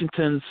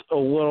Washington's a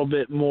little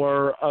bit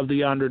more of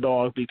the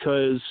underdog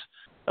because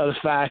of the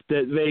fact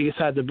that Vegas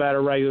had the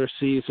better regular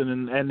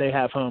season and they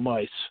have home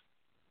ice.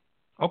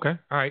 Okay.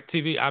 All right.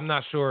 TV, I'm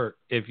not sure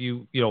if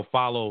you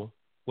follow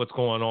what's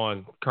going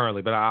on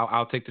currently, but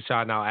I'll take the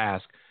shot and I'll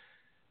ask.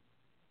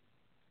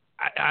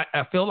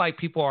 I feel like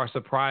people are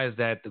surprised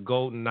that the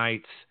Golden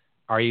Knights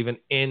are even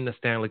in the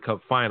Stanley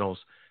Cup Finals.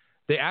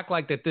 They act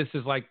like that this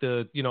is like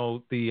the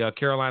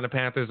Carolina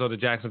Panthers or the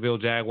Jacksonville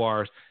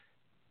Jaguars.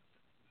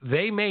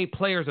 They made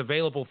players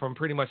available from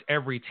pretty much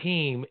every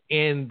team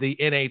in the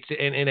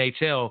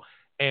NHL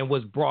and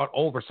was brought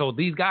over. So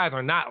these guys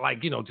are not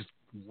like, just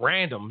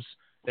randoms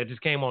that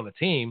just came on the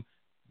team.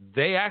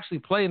 They actually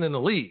played in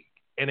the league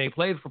and they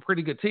played for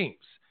pretty good teams.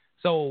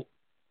 So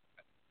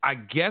I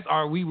guess,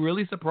 are we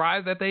really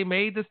surprised that they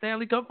made the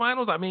Stanley Cup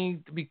Finals? I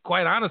mean, to be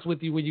quite honest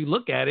with you, when you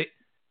look at it,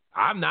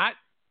 I'm not,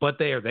 but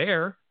they are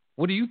there.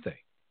 What do you think?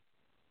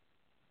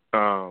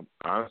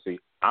 Honestly,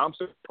 I'm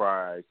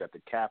surprised that the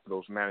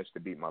Capitals managed to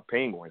beat my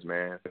Penguins,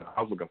 man.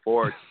 I was looking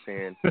forward to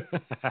seeing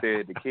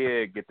the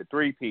kid get the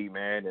three-peat,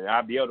 man, and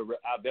I'll be able to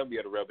rub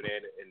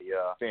it in the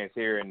fans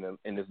here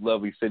in this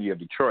lovely city of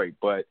Detroit.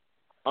 But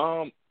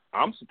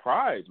I'm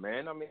surprised,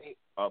 man. I mean,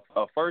 a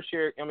first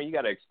year. I mean, you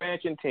got an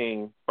expansion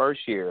team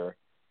first year,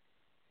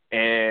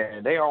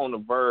 and they are on the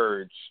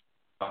verge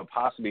of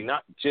possibly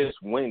not just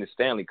winning the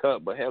Stanley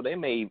Cup, but hell, they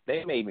may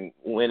even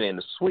win in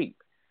the sweep.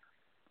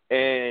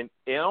 And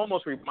it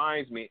almost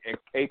reminds me, and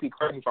AP,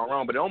 correct me if I'm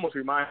wrong, but it almost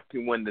reminds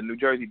me when the New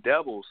Jersey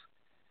Devils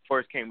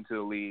first came to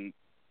the league,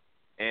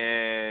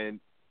 and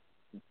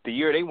the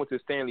year they went to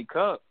the Stanley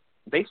Cup,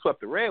 they swept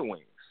the Red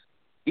Wings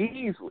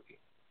easily.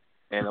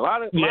 And a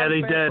lot of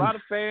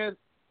fans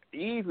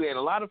easily, and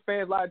a lot of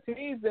teams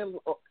they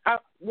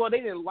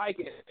didn't like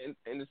it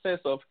in the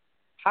sense of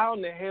how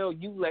in the hell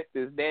you let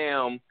this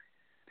damn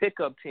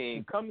pickup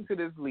team come into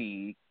this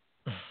league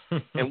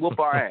and whoop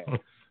our ass.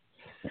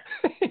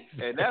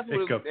 And that's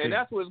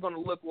what it's going to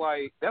look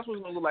like. That's what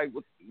it's going to look like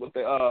what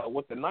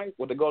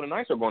the Golden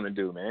Knights are going to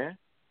do, man.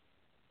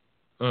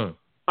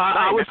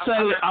 I would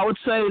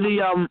say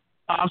the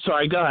I'm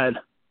sorry. Go ahead.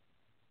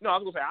 No, I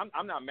was going to say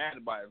I'm not mad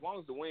about it as long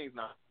as the Wings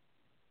not.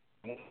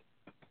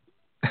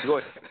 Go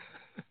ahead.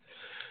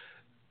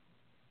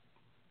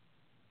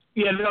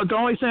 Yeah, the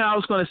only thing I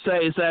was going to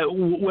say is that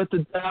with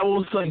the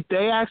Devils, like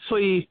they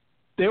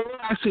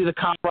were actually the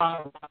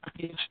Colorado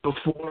Rockies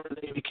before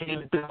they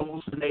became the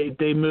Devils, and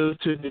they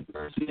moved to New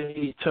Jersey in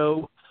 '82.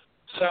 So,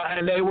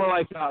 and they were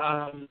like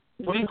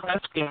Wayne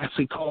Gretzky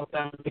actually called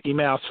them Mickey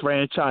Mouse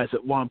franchise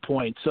at one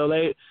point. So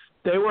they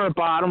were a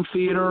bottom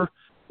feeder.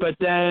 But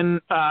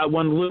then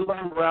when Lou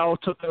Lamoriello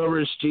took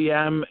over as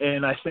GM,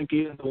 and I think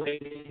in the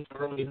late 80s,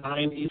 early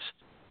 90s,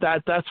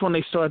 that's when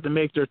they started to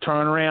make their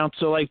turnaround.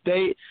 So like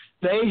they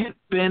had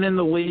been in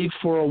the league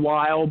for a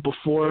while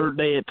before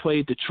they had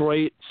played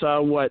Detroit.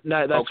 So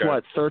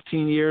that's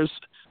 13 years.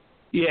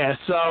 Yeah.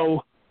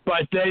 So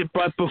but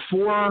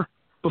before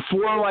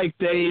like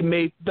they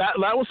made that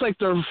was like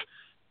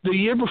the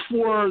year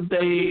before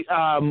they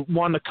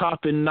won the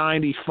Cup in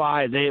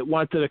 '95, they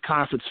went to the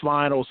conference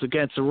finals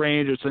against the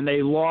Rangers, and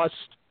they lost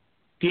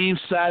Game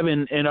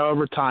 7 in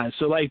overtime.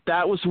 So, like,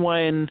 that was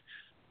when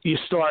you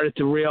started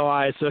to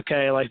realize,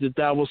 okay, like, the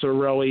Devils are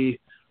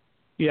really,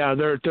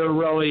 they're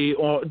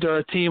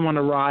a team on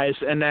the rise.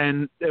 And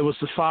then it was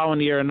the following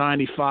year in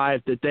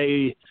 '95 that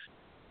they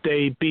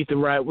beat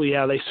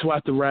they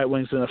swept the Red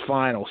Wings in the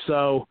final.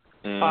 So,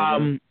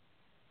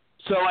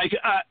 So, like,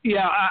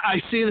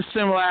 I see the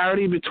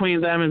similarity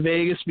between them and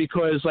Vegas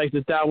because, like, the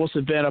Devils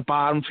have been a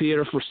bottom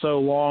feeder for so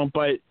long,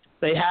 but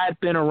they had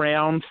been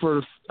around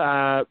for,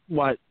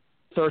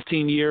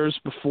 13 years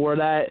before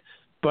that.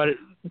 But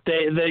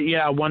they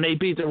when they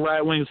beat the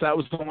Red Wings, that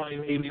was only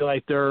maybe,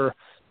 like, their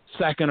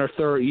second or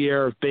third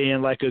year of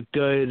being, like, a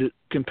good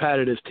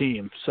competitive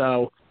team.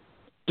 So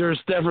there's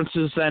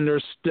differences and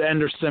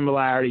there's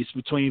similarities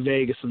between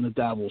Vegas and the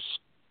Devils.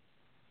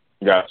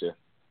 Gotcha.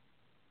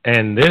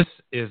 And this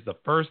is the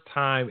first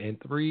time in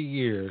 3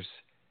 years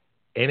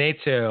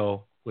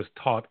NHL was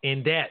taught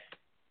in depth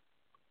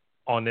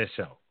on this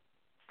show.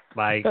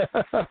 Like,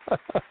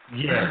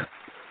 yeah.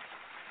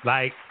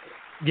 Like,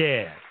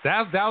 yeah.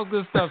 That was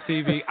good stuff,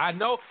 TV. I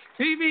know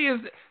TV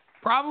is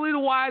probably the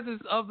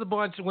wisest of the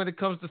bunch when it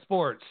comes to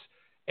sports.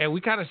 And we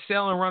kind of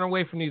shell and run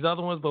away from these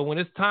other ones. But when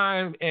it's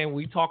time and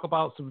we talk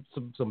about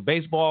some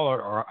baseball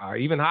or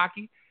even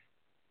hockey,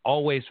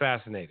 always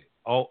fascinated.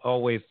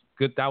 Always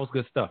good. That was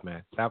good stuff,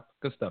 man.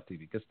 Good stuff,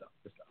 TV. Good stuff.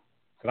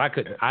 But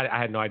I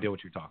had no idea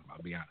what you were talking about,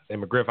 to be honest.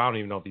 And McGriff, I don't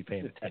even know if you're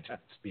paying attention,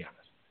 to be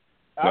honest.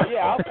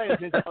 I'll say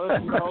this.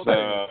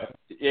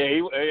 Yeah,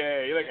 he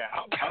like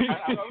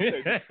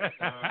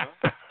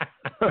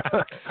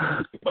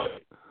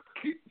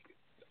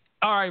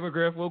All right,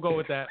 McGriff, we'll go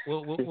with that.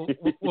 We'll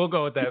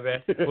go with that,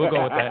 man. We'll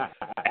go with that.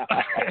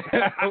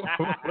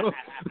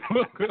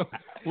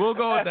 We'll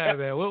go with that,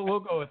 man. We'll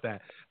go with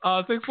that.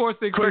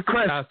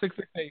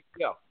 646-668.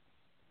 Yo.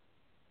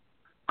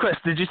 Chris,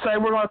 did you say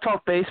we're going to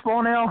talk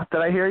baseball now?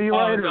 Did I hear you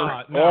right?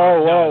 No.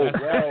 Whoa.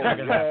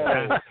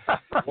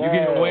 You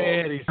getting way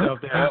ahead of yourself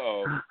there.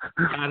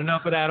 Not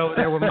enough of that over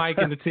there with Mike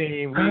and the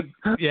team. We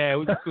stay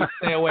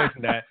away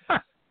from that.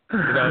 You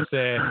know what I'm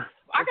saying?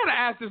 I got to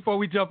ask this before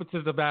we jump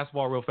into the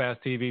basketball real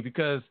fast, TV,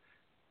 because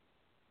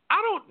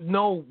I don't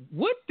know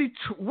what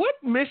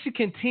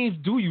Michigan teams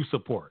do you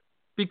support?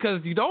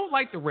 Because you don't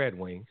like the Red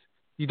Wings.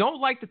 You don't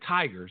like the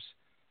Tigers.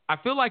 I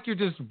feel like you're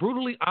just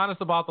brutally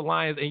honest about the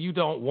Lions and you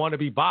don't want to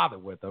be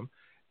bothered with them.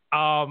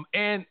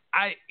 And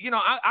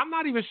I'm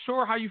not even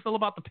sure how you feel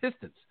about the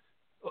Pistons.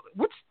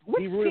 Which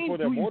team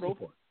do you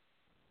support?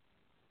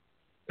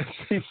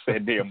 He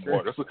said they're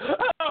immortals.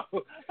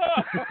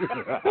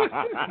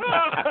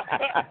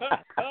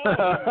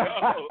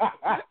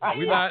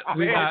 We're not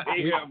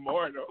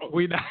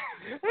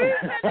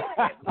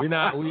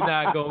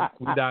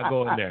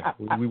going there.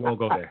 We won't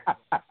go there.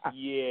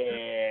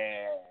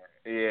 Yeah.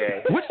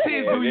 Which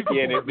team do you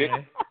support,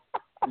 man?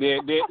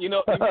 You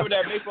remember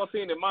that baseball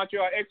team, the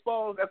Montreal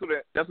Expos? That's what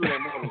that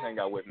Immortals hang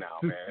out with now,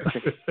 man.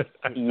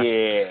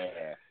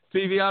 Yeah.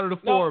 TV out of the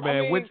four,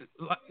 man.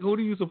 Who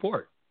do you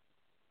support?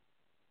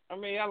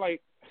 I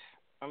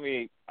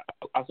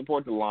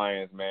support the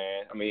Lions,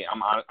 man.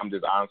 I'm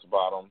just honest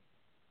about them.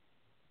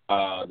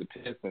 The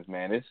Pistons,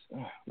 man. It's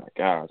my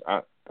gosh.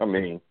 I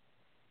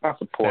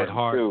support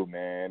them too,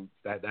 man.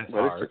 That's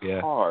hard.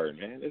 It's hard,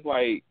 man. It's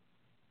like,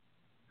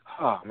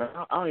 man.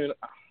 I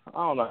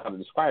don't know how to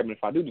describe it.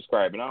 If I do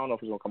describe it, I don't know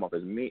if it's gonna come off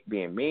as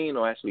being mean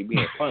or actually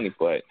being funny.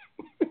 But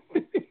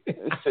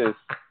it's just,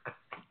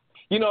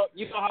 you know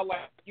how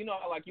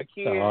your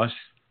kid. Gosh.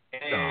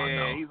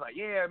 And he's like,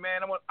 yeah,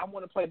 man, I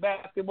want to play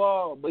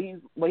basketball, but he's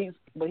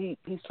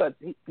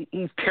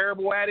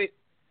terrible at it.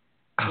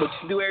 But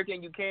you do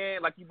everything you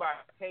can, like you buy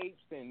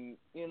tapes and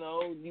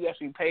you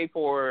actually pay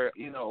for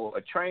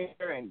a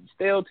trainer, and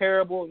still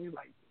terrible. And you're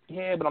like,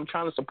 yeah, but I'm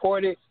trying to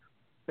support it.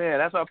 Man,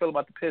 that's how I feel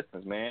about the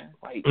Pistons, man.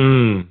 Like,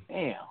 damn.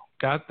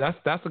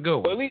 That's a good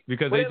one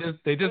because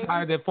they just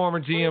hired their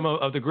former GM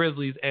of the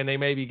Grizzlies, and they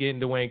may be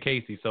getting Dwayne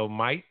Casey, so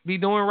might be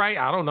doing right.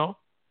 I don't know.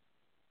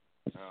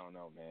 I don't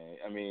know, man.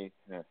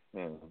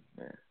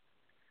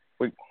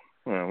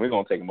 We're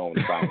gonna take a moment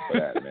of silence for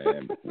that,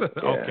 man. Yeah.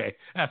 Okay,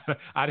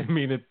 I didn't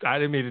mean to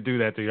do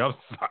that to you.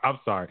 I'm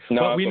sorry.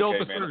 No, but we know okay,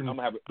 for man. certain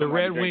the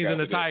Red Wings and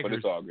the Tigers. But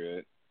it's all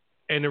good.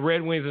 And the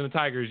Red Wings and the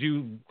Tigers,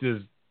 you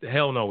just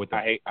hell no with them.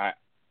 I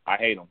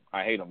hate them.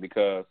 I hate them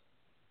because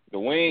the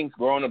Wings,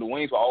 growing up, the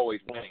Wings were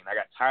always winning. I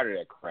got tired of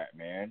that crap,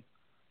 man.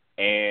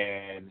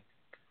 And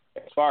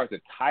as far as the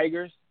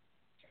Tigers,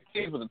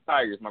 kids with the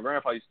Tigers, my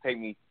grandfather used to take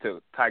me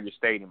to Tiger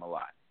Stadium a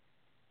lot.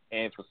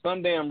 And for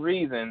some damn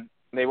reason,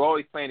 they were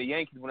always playing the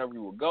Yankees whenever we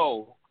would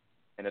go,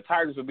 and the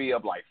Tigers would be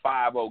up like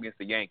 5-0 against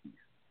the Yankees.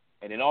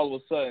 And then all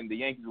of a sudden, the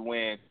Yankees would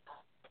win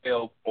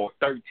 12 or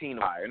 13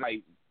 or higher. And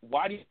like,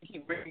 why do you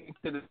keep bringing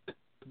to this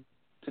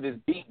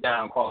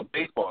beatdown called a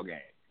baseball game?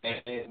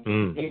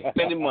 And they're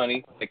spending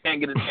money. They can't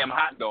get a damn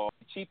hot dog.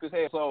 Cheap as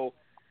hell. So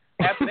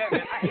after that,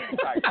 man, I hate the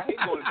Tigers. I hate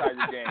going to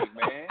Tigers games,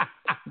 man.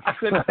 I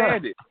couldn't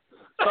stand it.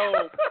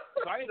 So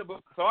I ended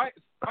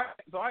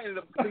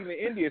up a Cleveland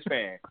Indians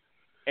fan.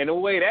 And the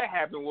way that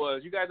happened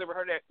was, you guys ever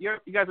heard that? You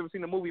guys ever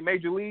seen the movie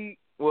Major League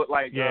with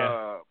Wesley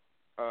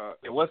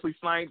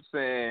Snipes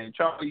and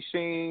Charlie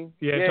Sheen?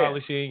 Yeah,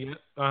 Charlie Sheen.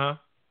 Uh-huh.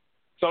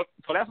 So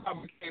that's how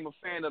I became a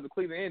fan of the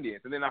Cleveland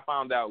Indians. And then I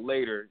found out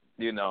later,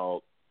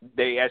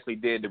 they actually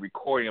did the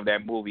recording of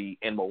that movie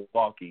in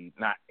Milwaukee,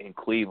 not in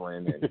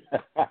Cleveland.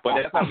 But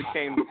that's how I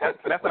became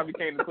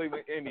the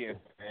Cleveland Indians,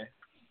 man.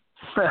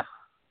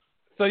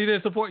 So you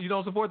don't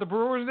support the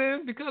Brewers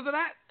then because of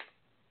that?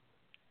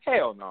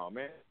 Hell no,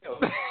 man. Hell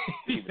no.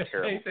 He's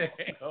terrible.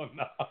 Hell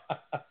no.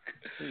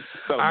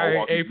 All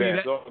right, AP,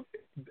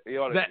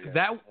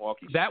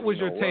 that was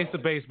your taste taste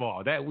of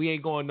baseball. That we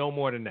ain't going no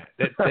more than that.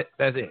 That's it.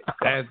 That's it.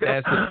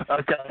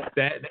 Okay.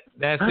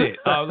 That's it.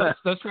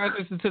 Let's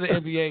transition to the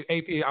NBA.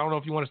 AP, I don't know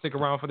if you want to stick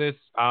around for this.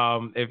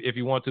 If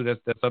you want to, that's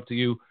up to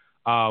you.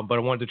 But I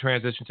wanted to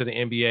transition to the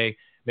NBA.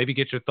 Maybe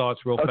get your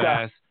thoughts real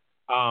fast.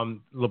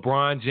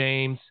 LeBron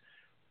James.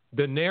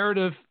 The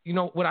narrative,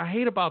 what I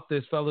hate about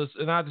this, fellas,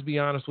 and I'll just be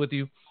honest with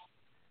you,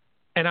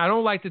 and I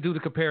don't like to do the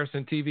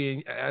comparison TV,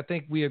 and I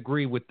think we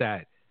agree with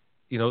that,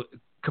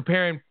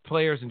 comparing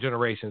players and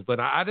generations.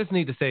 But I just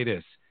need to say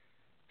this.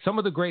 Some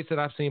of the greats that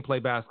I've seen play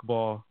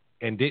basketball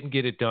and didn't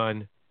get it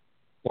done,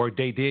 or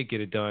they did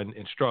get it done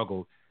and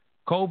struggled,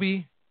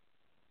 Kobe,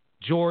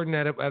 Jordan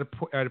at a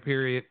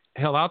period,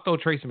 hell, I'll throw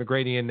Tracy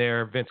McGrady in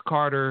there, Vince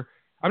Carter.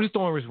 I'm just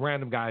throwing just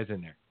random guys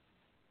in there.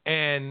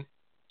 And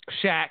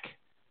Shaq.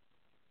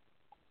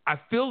 I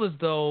feel as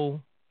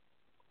though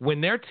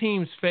when their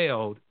teams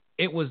failed,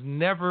 it was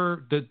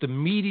never the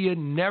media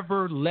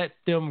never let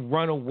them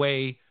run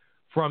away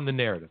from the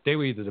narrative. They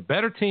were either the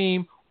better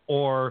team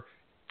or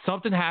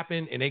something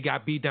happened and they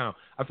got beat down.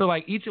 I feel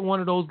like each one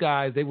of those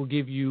guys, they will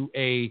give you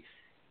a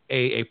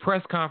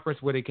press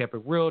conference where they kept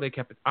it real, they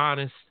kept it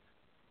honest,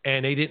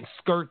 and they didn't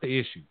skirt the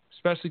issue.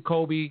 Especially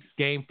Kobe,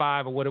 Game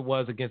 5 or what it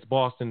was against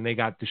Boston, they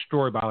got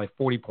destroyed by like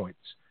 40 points.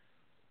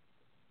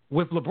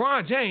 With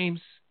LeBron James,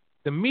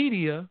 the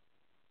media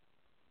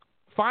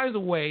finds a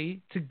way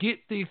to get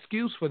the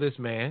excuse for this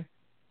man,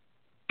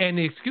 and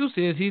the excuse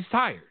is he's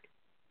tired.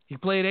 He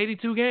played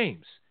 82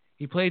 games.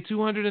 He played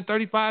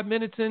 235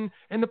 minutes in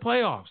the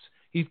playoffs.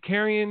 He's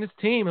carrying his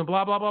team and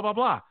blah, blah, blah, blah,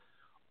 blah.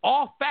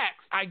 All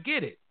facts, I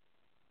get it.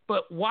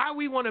 But why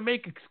we want to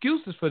make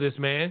excuses for this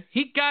man?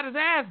 He got his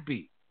ass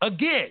beat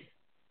again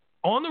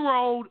on the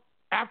road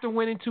after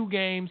winning 2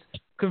 games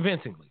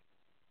convincingly.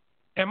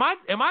 Am I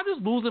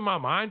just losing my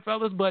mind,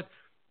 fellas? But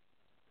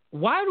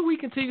why do we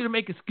continue to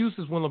make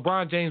excuses when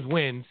LeBron James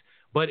wins?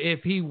 But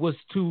if he was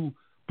to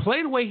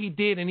play the way he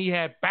did and he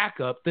had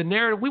backup, the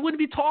narrative, we wouldn't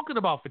be talking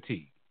about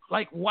fatigue.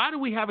 Like, why do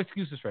we have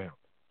excuses for him?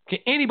 Can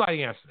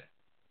anybody answer that?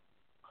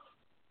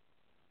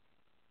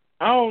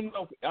 I don't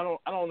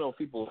know if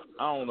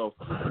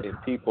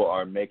people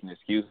are making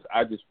excuses.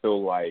 I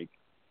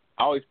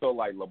always feel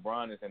like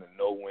LeBron is in a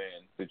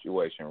no-win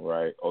situation,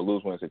 right? Or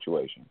lose-win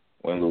situation.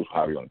 Win-lose,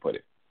 however you want to put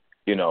it.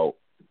 You know,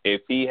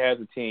 if he has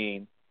a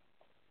team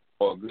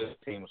or a good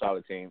team, a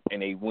solid team,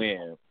 and they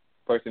win,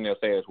 first thing they'll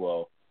say is,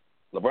 well,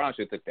 LeBron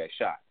should have took that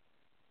shot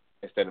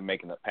instead of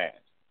making a pass.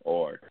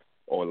 Or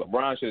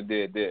LeBron should have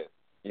did this,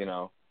 you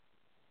know.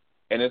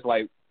 And it's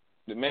like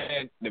the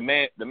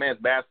man's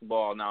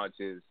basketball knowledge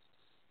is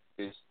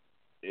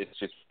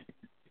just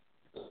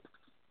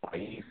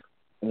like he's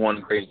one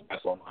of the greatest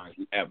basketball minds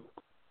ever.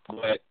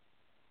 But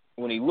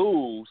when he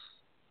lose,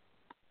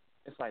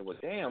 it's like, well,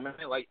 damn, man.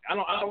 Like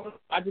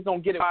I just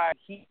don't get it. Why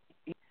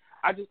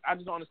I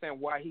just don't understand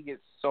why he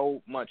gets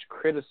so much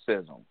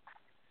criticism.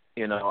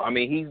 You know, I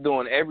mean, he's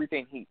doing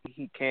everything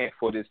he can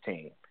for this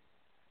team.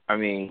 I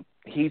mean,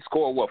 he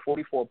scored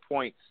 44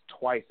 points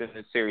twice in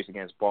this series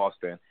against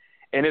Boston,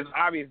 and it's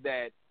obvious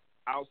that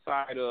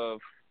outside of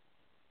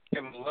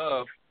Kevin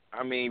Love,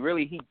 I mean,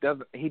 really, he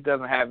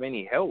doesn't have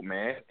any help,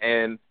 man.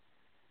 And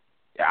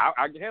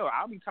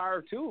I'll be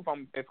tired too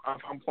if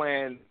I'm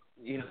playing,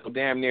 you know,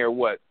 damn near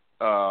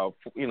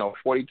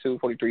 42,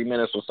 43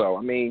 minutes or so.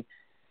 I mean,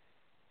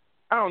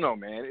 I don't know,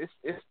 man.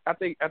 I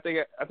think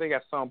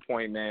at some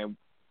point, man,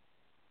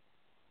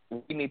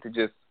 we need to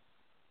just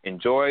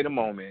enjoy the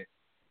moment,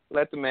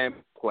 let the man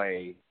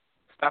play,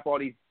 stop all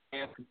these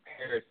damn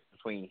comparisons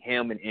between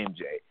him and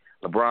MJ,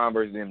 LeBron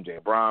versus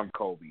MJ, LeBron,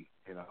 Kobe.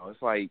 You know,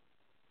 it's like,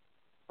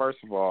 first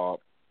of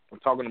all, we're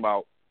talking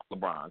about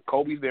LeBron.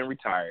 Kobe's been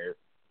retired.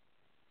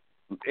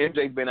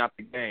 MJ's been out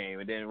the game,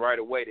 and then right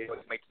away they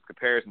always make this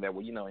comparison that,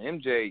 well, you know,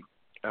 MJ,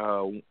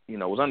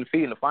 was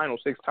undefeated in the final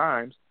 6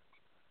 times.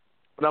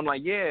 But I'm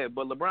like, yeah,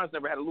 but LeBron's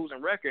never had a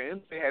losing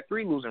record. MJ had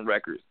 3 losing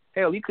records.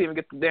 Hell, he couldn't even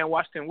get the damn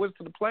Washington Wizards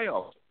to the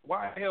playoffs.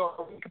 Why the hell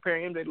are we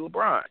comparing MJ to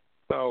LeBron?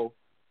 So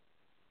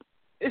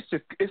it's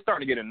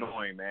starting to get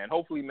annoying, man.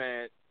 Hopefully,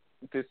 man,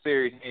 this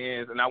series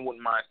ends, and I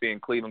wouldn't mind seeing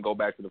Cleveland go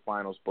back to the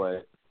finals,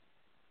 but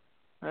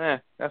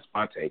that's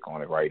my take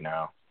on it right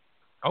now.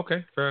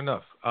 Okay, fair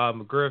enough.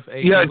 Griff,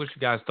 what you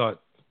guys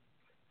thought?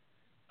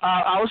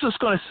 I was just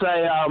going to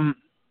say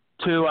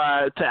to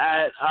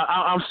add.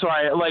 I'm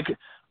sorry. Like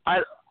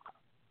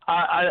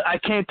I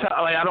can't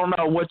tell. Like I don't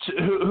know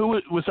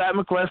who was that.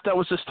 McGriff that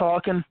was just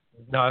talking.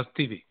 No, it's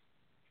TV.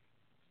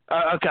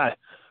 Okay.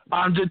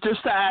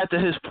 Just to add to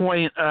his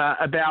point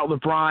about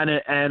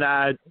LeBron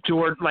and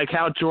Jordan, like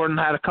how Jordan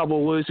had a couple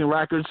of losing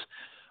records.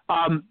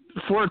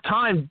 For a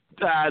time,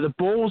 the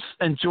Bulls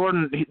and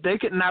Jordan, they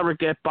could never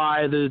get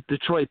by the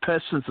Detroit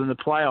Pistons in the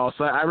playoffs.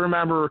 I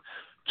remember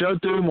Joe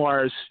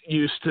Dumars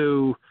used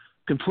to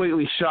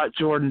completely shut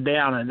Jordan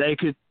down, and they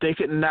could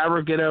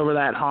never get over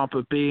that hump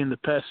of being the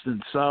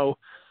Pistons. So,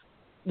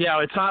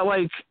 it's not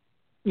like,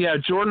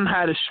 Jordan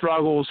had his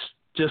struggles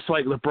just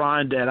like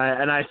LeBron did.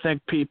 I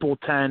think people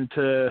tend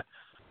to,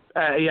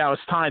 as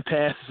time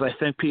passes, I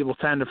think people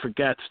tend to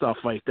forget stuff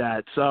like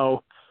that.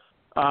 So,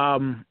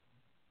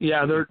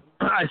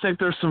 I think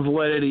there's some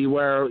validity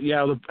where,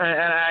 and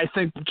I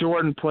think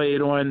Jordan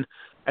played on,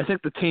 I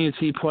think the teams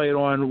he played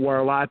on were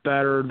a lot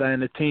better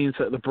than the teams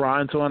that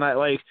LeBron's on.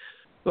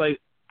 Like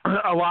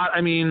a lot,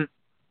 I mean,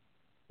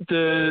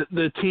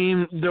 the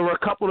team, there were a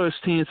couple of those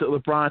teams that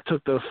LeBron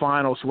took to the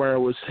finals where it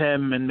was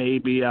him and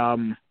maybe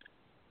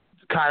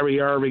Kyrie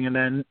Irving, and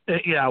then,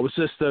 it was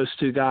just those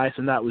 2 guys,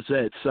 and that was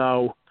it.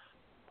 So,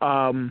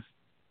 I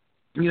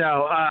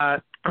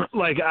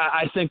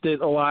think that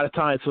a lot of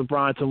times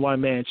LeBron's a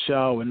one-man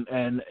show,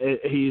 and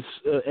he's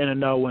in a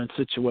no-win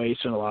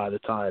situation a lot of the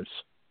times.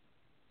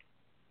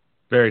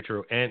 Very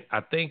true. And I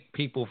think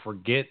people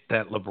forget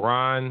that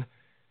LeBron,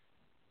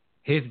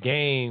 his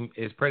game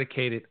is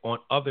predicated on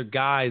other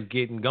guys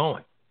getting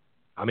going.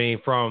 I mean,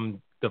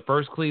 from the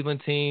first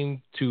Cleveland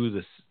team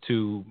to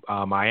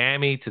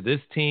Miami to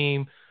this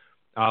team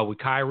with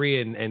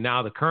Kyrie and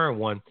now the current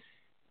one,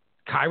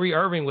 Kyrie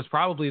Irving was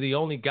probably the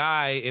only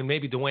guy, and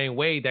maybe Dwayne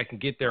Wade, that can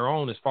get their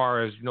own as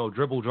far as,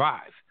 dribble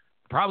drive.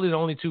 Probably the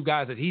only two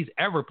guys that he's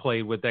ever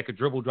played with that could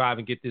dribble drive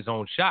and get his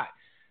own shot.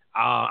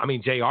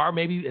 JR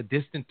maybe a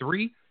distant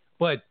three,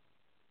 but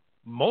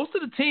most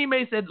of the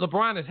teammates that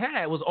LeBron has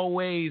had was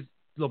always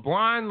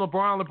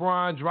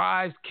LeBron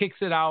drives, kicks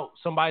it out,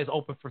 somebody's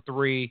open for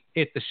three,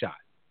 hit the shot.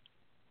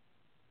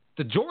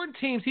 The Jordan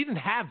teams, he didn't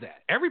have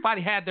that.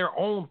 Everybody had their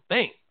own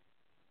thing.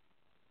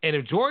 And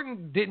if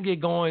Jordan didn't get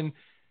going,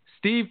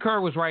 Steve Kerr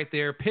was right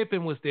there,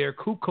 Pippen was there,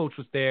 Kukoc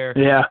was there.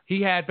 Yeah.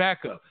 He had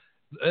backup.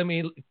 I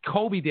mean,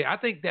 Kobe did. I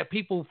think that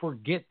people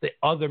forget the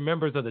other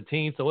members of the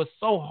team, so it's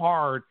so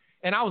hard.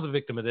 And I was a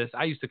victim of this.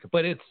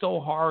 But it's so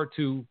hard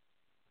to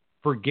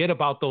forget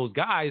about those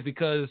guys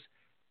because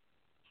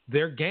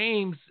their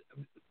games,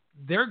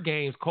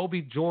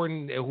 Kobe,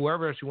 Jordan,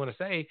 whoever else you want to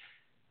say,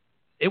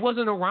 it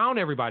wasn't around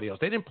everybody else.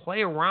 They didn't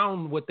play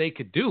around what they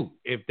could do.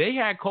 If they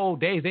had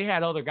cold days, they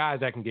had other guys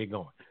that can get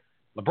going.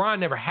 LeBron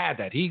never had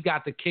that. He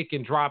got the kick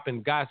and drop,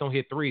 and guys don't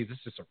hit threes.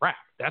 It's just a wrap.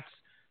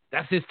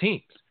 That's his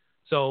teams.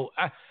 So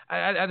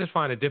I just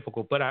find it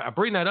difficult. But I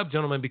bring that up,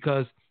 gentlemen,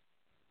 because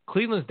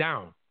Cleveland's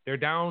down. They're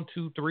down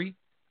 2-3.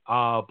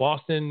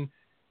 Boston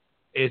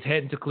is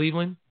heading to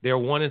Cleveland. They're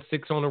 1-6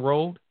 on the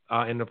road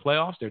in the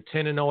playoffs. They're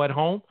 10-0 at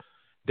home.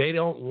 They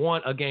don't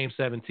want a Game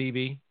 7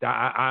 TV.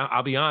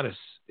 I'll be honest.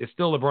 It's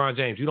still LeBron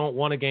James. You don't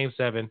want a Game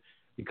 7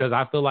 because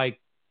I feel like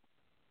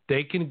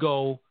they can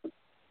go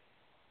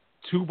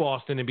to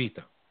Boston and beat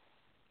them.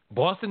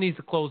 Boston needs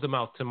to close them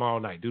out tomorrow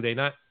night. Do they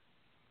not?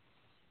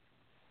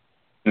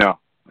 No,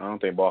 I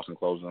don't think Boston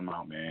closes them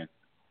out, man.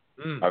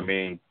 I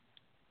mean,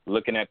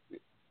 looking at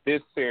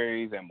this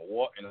series and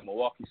the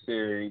Milwaukee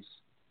series,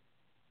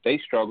 they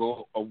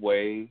struggle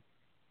away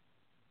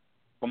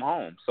from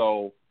home.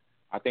 So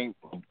I think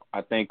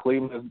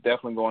Cleveland is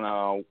definitely going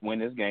to win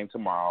this game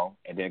tomorrow,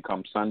 and then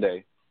come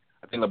Sunday,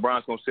 I think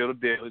LeBron's going to seal the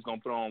deal. He's going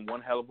to put on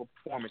one hell of a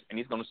performance, and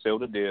he's going to seal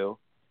the deal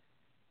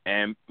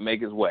and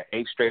make his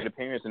 8th straight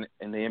appearance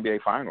in the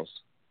NBA Finals.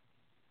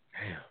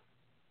 Damn.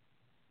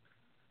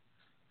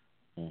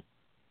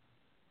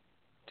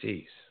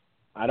 Jeez.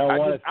 I don't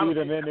want to see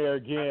them in there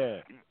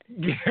again.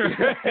 Because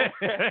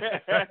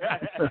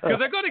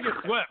they're going to get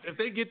swept. If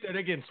they get there,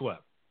 they're getting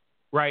swept.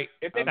 Right?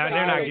 If they're not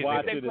getting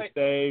watching the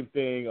same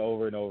thing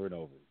over and over and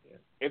over again.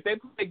 If they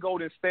play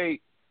Golden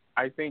State,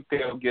 I think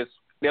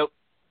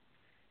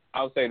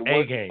I'll say the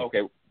worst game.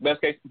 Okay,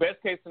 best case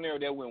scenario,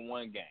 they'll win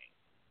one game.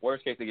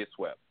 Worst case, they get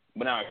swept.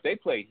 But now, if they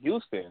play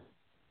Houston,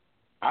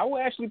 I will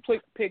actually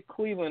pick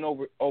Cleveland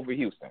over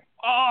Houston.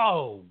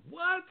 Oh,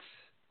 what?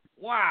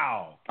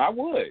 Wow. I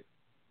would.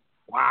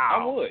 Wow.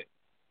 I would.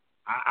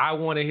 I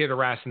want to hear the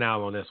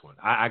rationale on this one.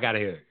 I got to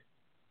hear it.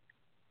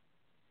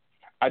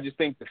 I just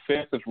think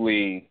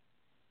defensively,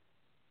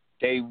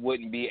 they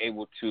wouldn't be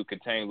able to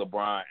contain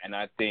LeBron, and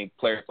I think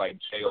players like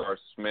J.R.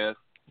 Smith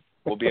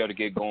will be able to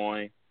get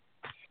going.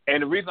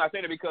 And the reason I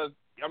say that because,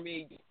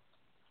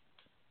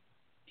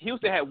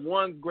 Houston had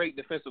one great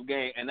defensive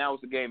game, and that was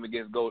the game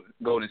against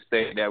Golden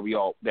State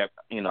that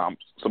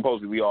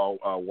supposedly we all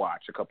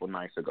watched a couple of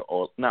nights ago,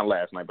 or not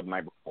last night, but the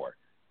night before.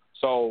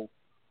 So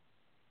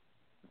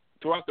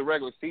throughout the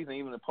regular season,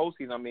 even the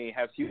postseason,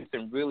 has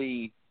Houston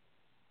really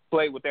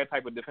played with that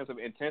type of defensive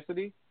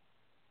intensity?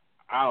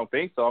 I don't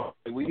think so.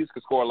 We used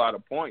to score a lot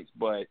of points,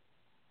 but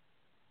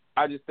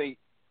I just think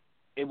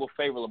it will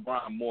favor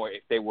LeBron more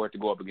if they were to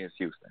go up against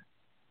Houston.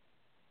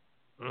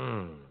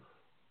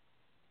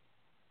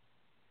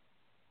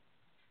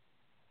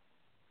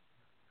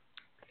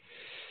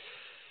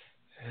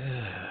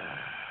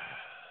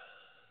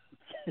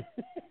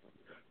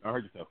 I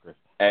heard yourself, Chris.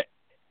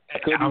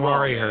 I'm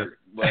already hurt.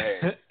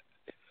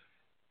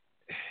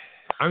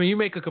 You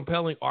make a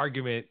compelling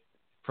argument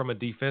from a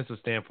defensive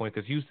standpoint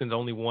because Houston's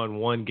only won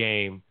one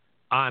game,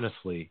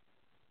 honestly,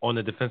 on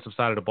the defensive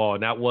side of the ball,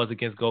 and that was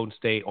against Golden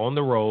State on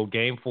the road,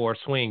 Game 4,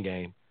 swing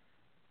game.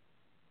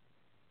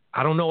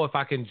 I don't know if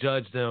I can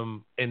judge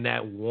them in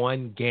that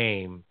one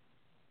game.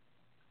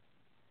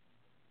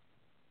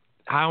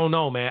 I don't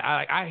know, man.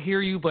 I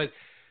hear you, but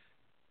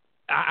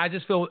I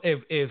just feel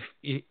if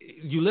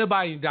you live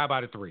by it, you die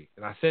by the three.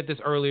 And I said this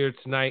earlier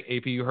tonight,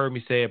 AP, you heard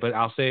me say it, but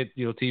I'll say it,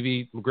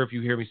 TV, McGriff,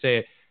 you hear me say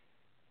it.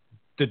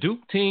 The Duke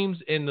teams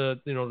in the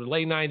the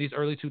late 90s,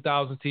 early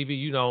 2000s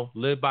TV,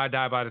 live by,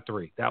 die by the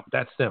three.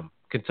 That's them.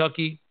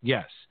 Kentucky,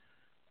 yes.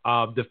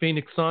 The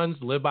Phoenix Suns,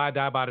 live by,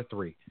 die by the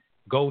three.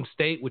 Golden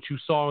State, which you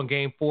saw in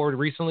Game 4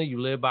 recently,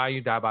 you live by,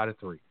 you die by the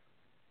three.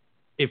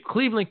 If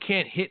Cleveland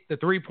can't hit the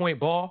three-point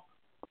ball,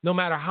 no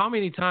matter how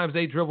many times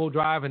they dribble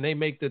drive and they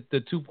make the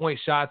 2-point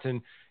shots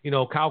and,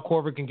 Kyle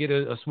Korver can get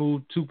a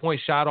smooth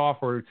 2-point shot off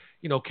or,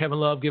 Kevin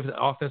Love gives an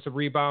offensive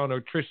rebound or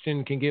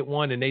Tristan can get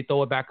one and they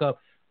throw it back up.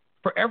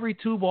 For every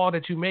 2 ball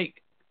that you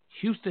make,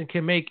 Houston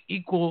can make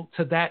equal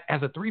to that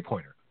as a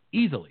three-pointer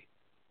easily.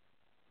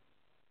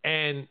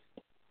 And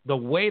the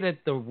way that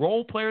the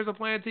role players are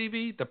playing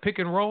TV, the pick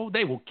and roll,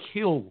 they will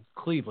kill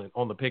Cleveland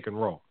on the pick and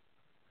roll.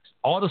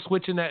 All the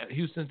switching that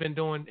Houston's been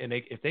doing, and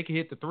if they can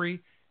hit the three,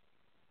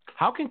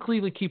 how can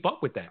Cleveland keep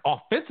up with that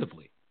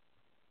offensively?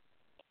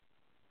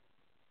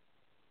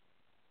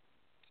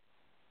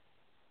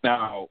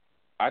 Now,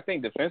 I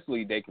think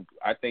defensively they can.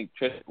 I think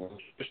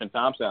Tristan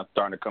Thompson is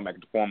starting to come back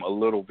into form a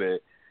little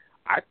bit.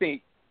 I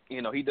think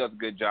he does a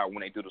good job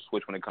when they do the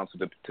switch when it comes to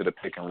the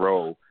pick and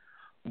roll.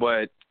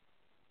 But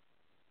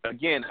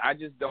again, I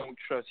just don't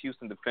trust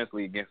Houston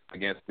defensively against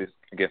the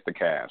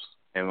Cavs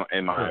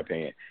in my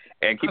opinion.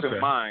 And keep in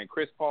mind,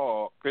 Chris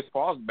Paul's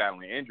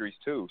battling injuries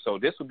too. So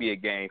this would be a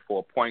game for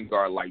a point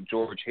guard like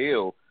George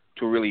Hill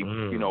to really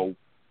to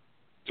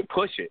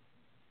push it.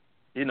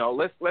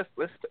 Let's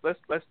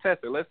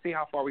test it. Let's see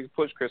how far we can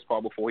push Chris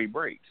Paul before he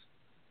breaks.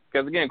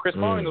 Because again, Chris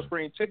Paul ain't no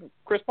spring chicken.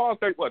 Chris Paul's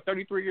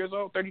 33 years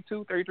old,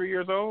 32, 33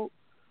 years old.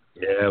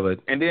 Yeah, but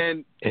and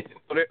then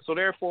so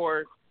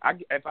therefore,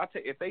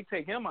 if they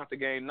take him out the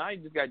game, now you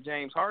just got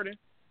James Harden.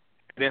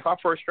 And if I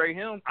first straight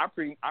him, I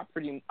pretty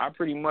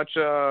much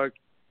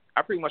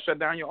shut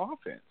down your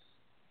offense.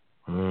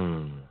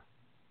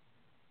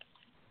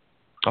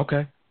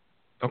 Okay.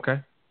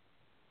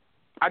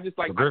 I just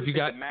think the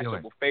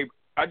matchup will favor.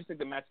 I just think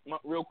the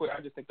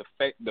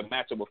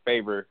matchup will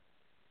favor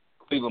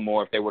Cleveland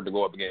more if they were to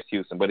go up against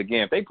Houston. But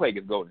again, if they play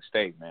against Golden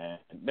State, man,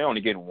 they'll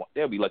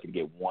be lucky to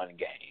get one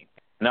game.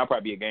 And that'll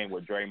probably be a game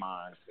where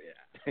Draymond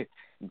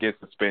gets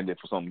suspended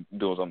for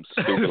doing something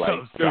stupid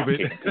like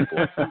kicking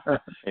people.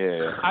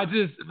 Yeah.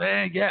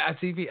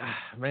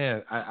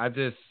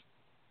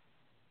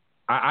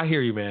 I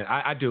hear you, man.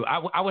 I do.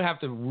 I would have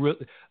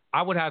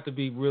to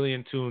be really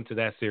in tune to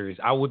that series.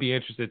 I would be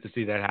interested to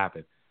see that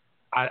happen.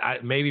 I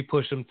maybe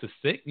push them to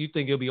 6. You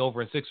think it'll be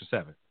over in 6 or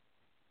 7?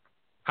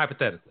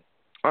 Hypothetically.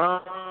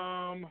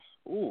 I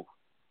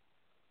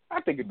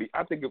think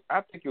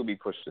it'll be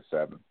pushed to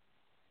 7.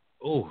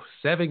 Oh,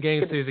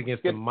 7-game series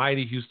against the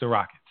mighty Houston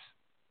Rockets.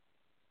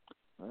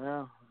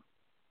 Well,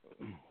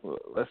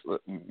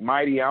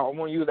 mighty. I don't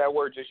want to use that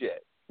word just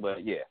yet,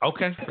 but yeah.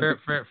 Okay, fair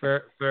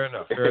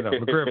enough.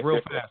 McGriff,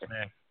 real fast,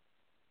 man.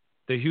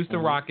 The Houston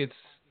Rockets.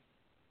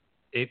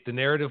 The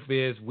narrative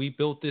is we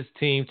built this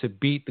team to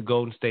beat the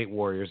Golden State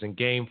Warriors. In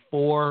Game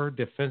 4,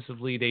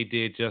 defensively, they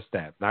did just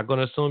that. Not going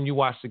to assume you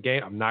watched the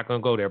game. I'm not going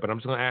to go there, but I'm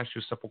just going to ask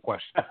you a simple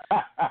question.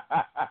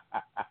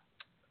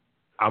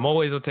 I'm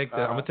always going to take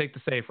I'm going to take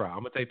the safe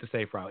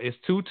route. It's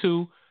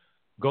 2-2.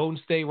 Golden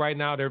State right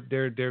now, they're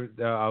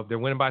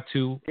winning by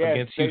 2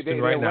 against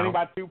Houston right now. They're winning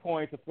by 2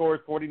 points. The score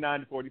is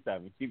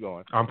 49-47. Keep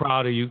going. I'm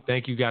proud of you.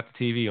 Thank you. Got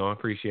the TV on.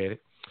 Appreciate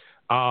it.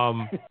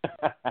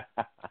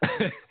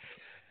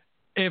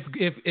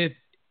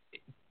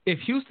 If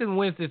Houston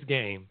wins this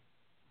game,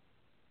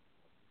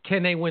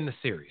 can they win the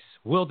series?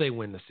 Will they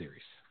win the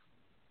series?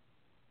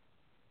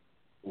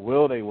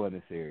 Will they win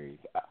the series?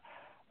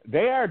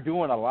 They are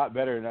doing a lot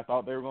better than I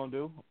thought they were going to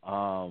do.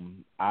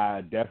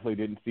 I definitely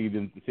didn't see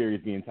the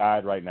series being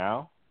tied right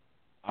now.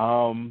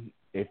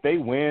 If they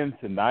win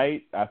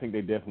tonight, I think they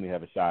definitely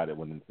have a shot at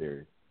winning the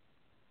series.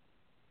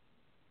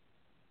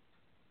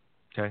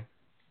 Okay.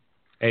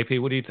 AP,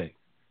 what do you think?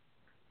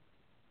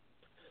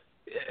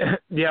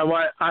 Yeah,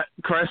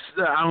 Chris,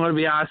 I'm going to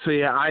be honest with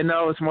you. I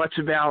know as much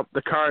about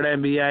the current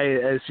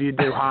NBA as you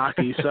do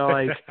hockey. So,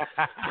 I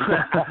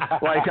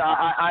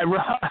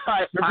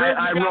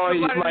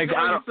really like.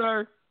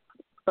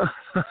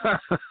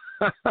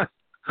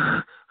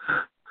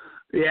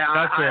 Yeah,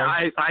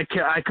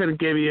 I couldn't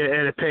give you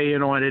an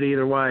opinion on it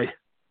either way.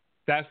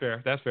 That's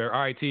fair.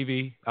 All right,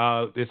 TV.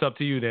 It's up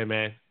to you then,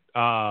 man.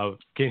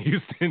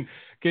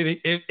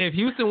 If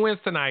Houston wins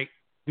tonight,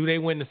 do they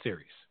win the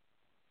series?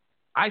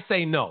 I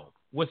say no.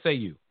 What say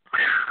you?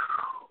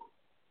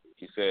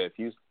 He said,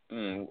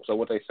 so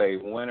what they say,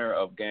 winner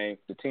of the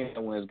team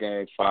that wins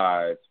Game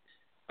 5,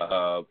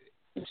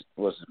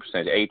 what's the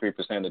percentage?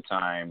 83% of the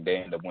time they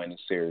end up winning the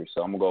series.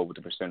 So I'm going to go with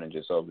the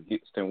percentages. So if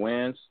Houston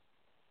wins,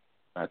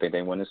 I think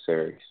they win the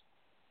series.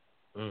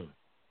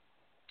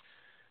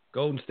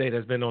 Golden State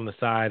has been on the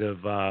side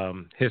of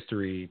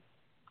history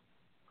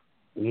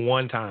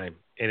one time,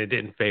 and it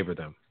didn't favor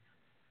them.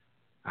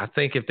 I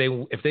think if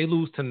they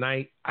lose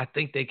tonight, I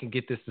think they can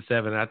get this to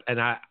 7.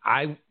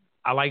 I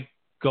like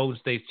Golden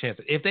State's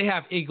chances. If they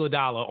have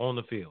Iguodala on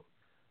the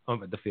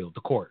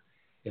court,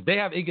 if they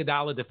have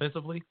Iguodala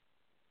defensively,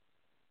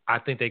 I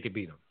think they could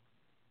beat them.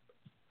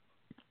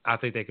 I'm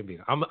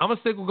gonna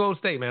stick with Golden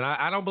State, man.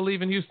 I don't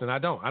believe in Houston. I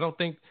don't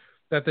think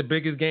that the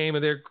biggest game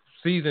of their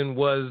season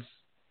was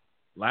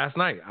last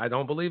night. I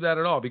don't believe that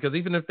at all, because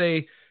even if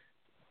they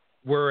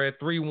were at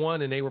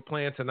 3-1 and they were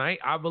playing tonight,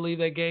 I believe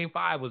that Game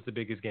 5 was the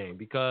biggest game,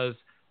 because,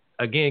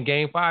 again,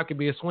 Game 5 could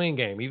be a swing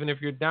game. Even if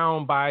you're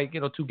down by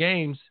 2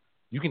 games,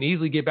 you can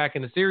easily get back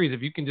in the series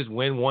if you can just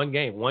win one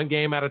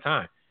game at a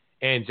time.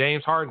 And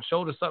James Harden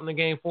showed us something in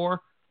Game 4.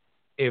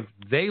 If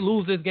they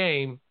lose this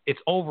game,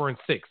 it's over in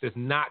 6. It's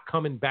not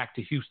coming back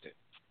to Houston.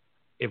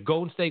 If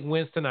Golden State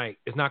wins tonight,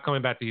 it's not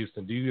coming back to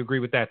Houston. Do you agree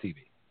with that, TV?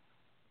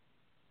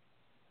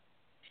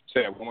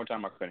 Say that one more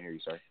time. I couldn't hear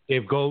you, sir.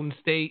 If Golden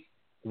State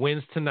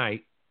wins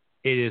tonight,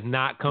 it is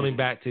not coming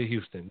back to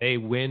Houston. They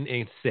win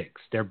in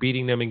 6. They're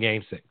beating them in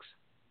Game 6.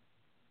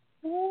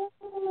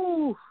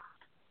 Ooh.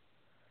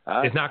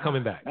 It's not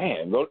coming back.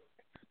 Man,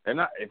 they're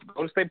not. If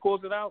Golden State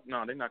pulls it out,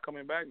 no, they're not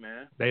coming back,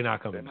 man. They're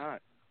not coming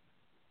back.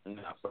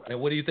 No, And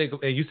what do you think?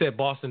 And you said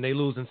Boston, they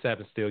lose in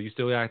 7 still. You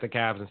still got the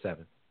Cavs in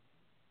 7.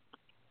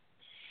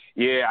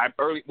 Yeah,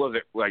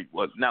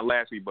 not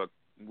last week, but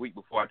week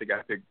before. I think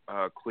I picked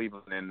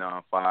Cleveland in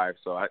 5.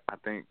 So I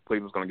think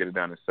Cleveland's going to get it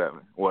down to 7.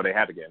 Well, they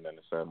had to get it down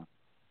to 7.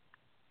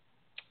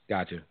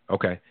 Gotcha.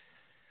 Okay.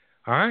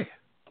 All right,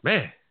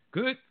 man.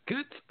 Good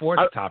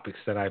sports topics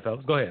tonight,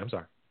 fellas. Go ahead. I'm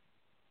sorry.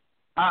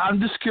 I'm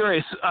just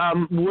curious.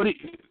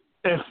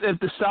 If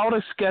the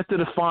Celtics get to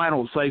the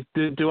finals, like,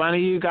 do any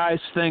of you guys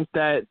think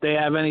that they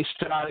have any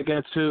shot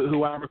against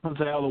whoever comes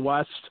out of the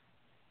West?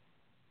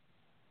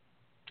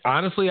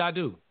 Honestly, I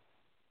do.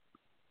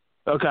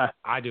 Okay.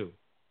 I do.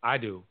 I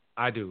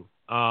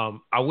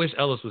wish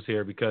Ellis was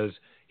here because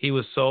he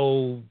was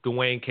so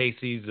Dwayne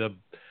Casey's,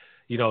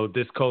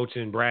 this coach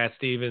and Brad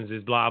Stevens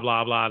is blah,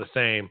 blah, blah, the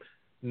same.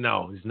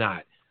 No, he's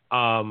not.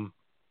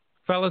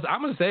 Fellas,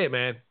 I'm going to say it,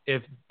 man.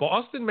 If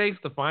Boston makes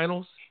the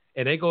finals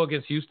and they go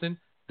against Houston,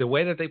 the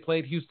way that they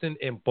played Houston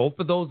in both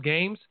of those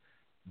games,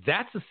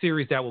 that's a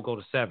series that will go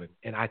to 7,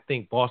 and I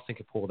think Boston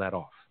can pull that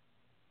off.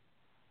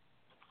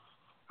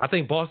 I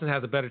think Boston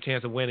has a better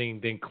chance of winning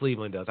than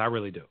Cleveland does. I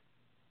really do.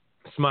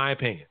 It's my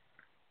opinion.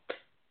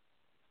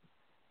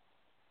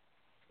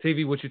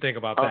 TV, what you think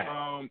about that?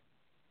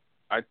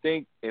 I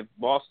think if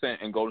Boston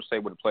and Golden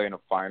State were to play in the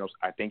finals,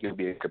 I think it would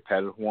be a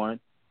competitive one.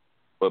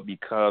 But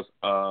because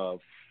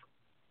of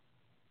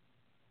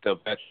the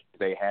veterans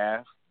they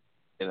have,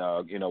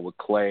 with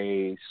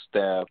Clay,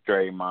 Steph,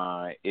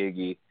 Draymond,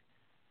 Iggy,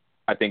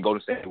 I think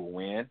Golden State will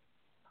win.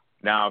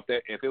 Now,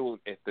 if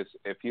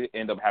you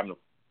end up having a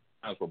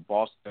finals with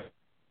Boston,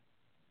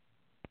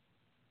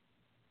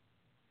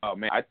 oh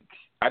man,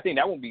 I think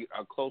that won't be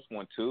a close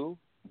one too.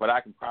 But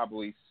I can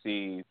probably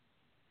see,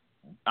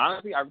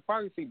 honestly, I could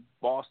probably see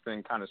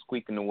Boston kind of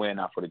squeaking the win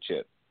out for the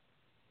chip.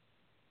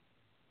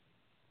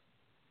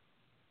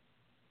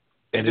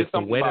 And it's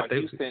the way that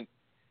Houston.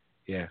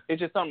 Yeah. It's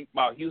just something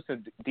about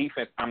Houston's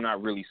defense. I'm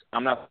not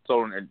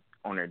sold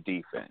on their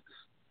defense.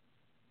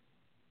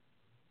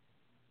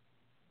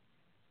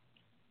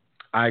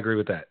 I agree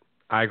with that.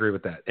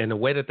 And the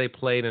way that they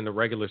played in the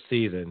regular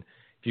season,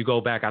 if you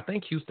go back, I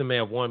think Houston may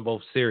have won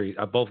both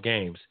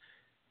games,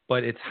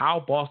 but it's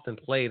how Boston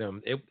played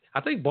them. I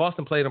think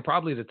Boston played them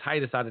probably the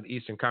tightest out of the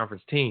Eastern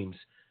Conference teams.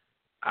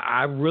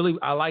 I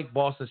like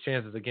Boston's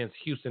chances against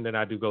Houston than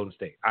I do Golden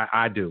State.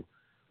 I do.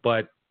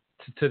 But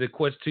to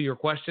your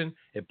question,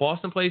 if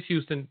Boston plays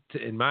Houston,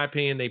 in my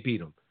opinion, they beat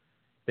them.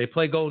 They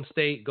play Golden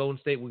State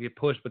will get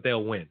pushed, but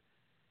they'll win.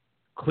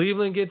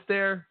 Cleveland gets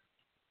there,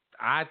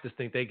 I just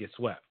think they get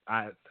swept.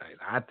 I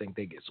think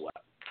they get swept.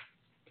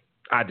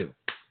 I do.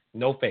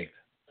 No faith.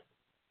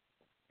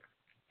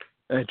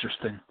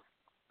 Interesting.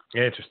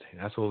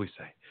 That's what we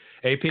say.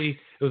 AP, it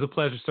was a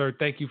pleasure, sir.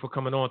 Thank you for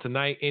coming on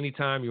tonight.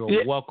 Anytime,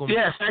 you're welcome.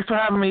 Yeah, thanks for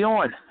having me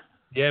on.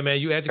 Yeah, man,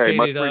 you educated. Hey,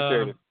 much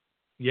appreciated.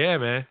 Yeah,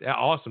 man.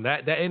 Awesome.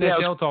 That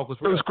NHL talk was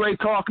real. It was great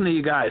talking to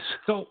you guys.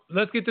 So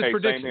let's get this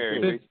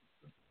prediction.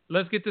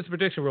 Let's get this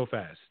prediction real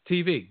fast.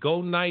 TV,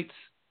 Golden Knights,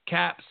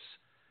 Caps.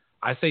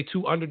 I say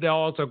 2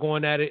 underdogs are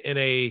going at it in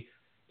a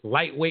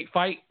lightweight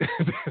fight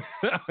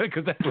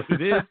because that's what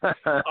it is.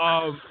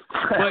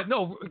 But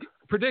no,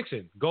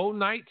 prediction, Golden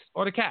Knights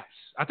or the Caps?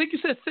 I think you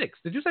said 6.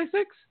 Did you say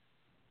 6?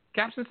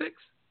 Caps and 6?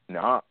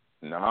 Nah,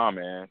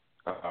 man.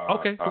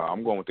 Okay.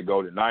 I'm going with the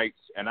Golden Knights,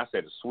 and I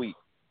said a sweep.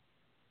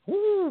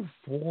 Ooh,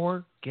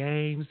 4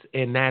 games,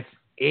 and that's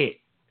it.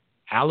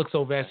 Alex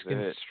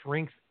Ovechkin's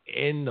strength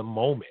in the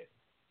moment.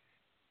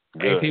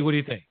 Good. AP, what do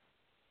you think?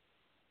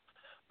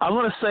 I'm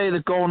going to say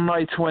the Golden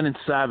Knights win in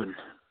 7.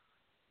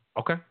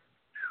 Okay.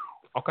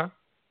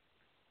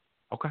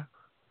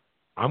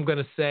 I'm going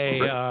to say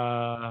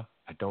I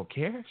don't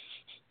care.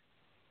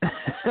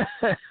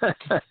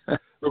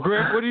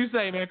 Greg, what do you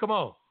say, man? Come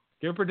on.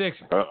 Give a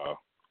prediction. Uh-oh.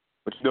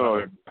 What you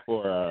doing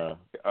for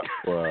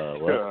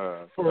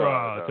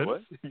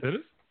tennis?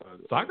 Tennis?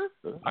 Soccer?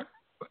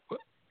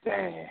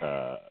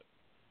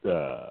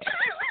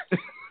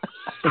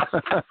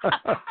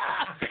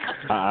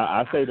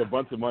 I saved a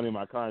bunch of money in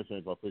my car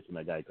insurance by pushing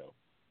that Geico.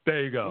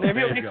 There you go.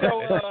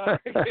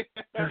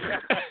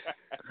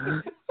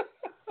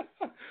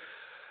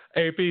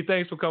 AP,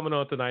 thanks for coming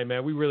on tonight,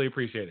 man. We really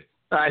appreciate it.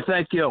 All right,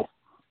 thank you.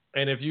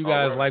 And if you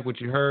guys like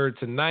what you heard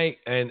tonight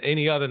and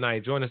any other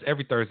night, join us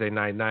every Thursday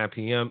night, 9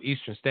 p.m.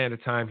 Eastern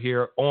Standard Time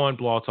here on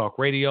Blog Talk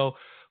Radio.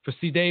 For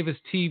C. Davis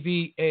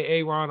TV,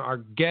 Aaron, our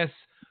guest,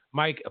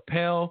 Mike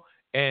Appel,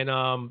 and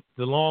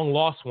the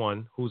long-lost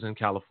one who's in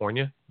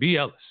California, B.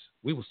 Ellis.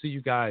 We will see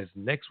you guys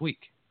next week.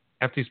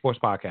 FT Sports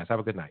Podcast. Have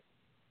a good night.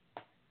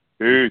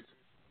 Peace.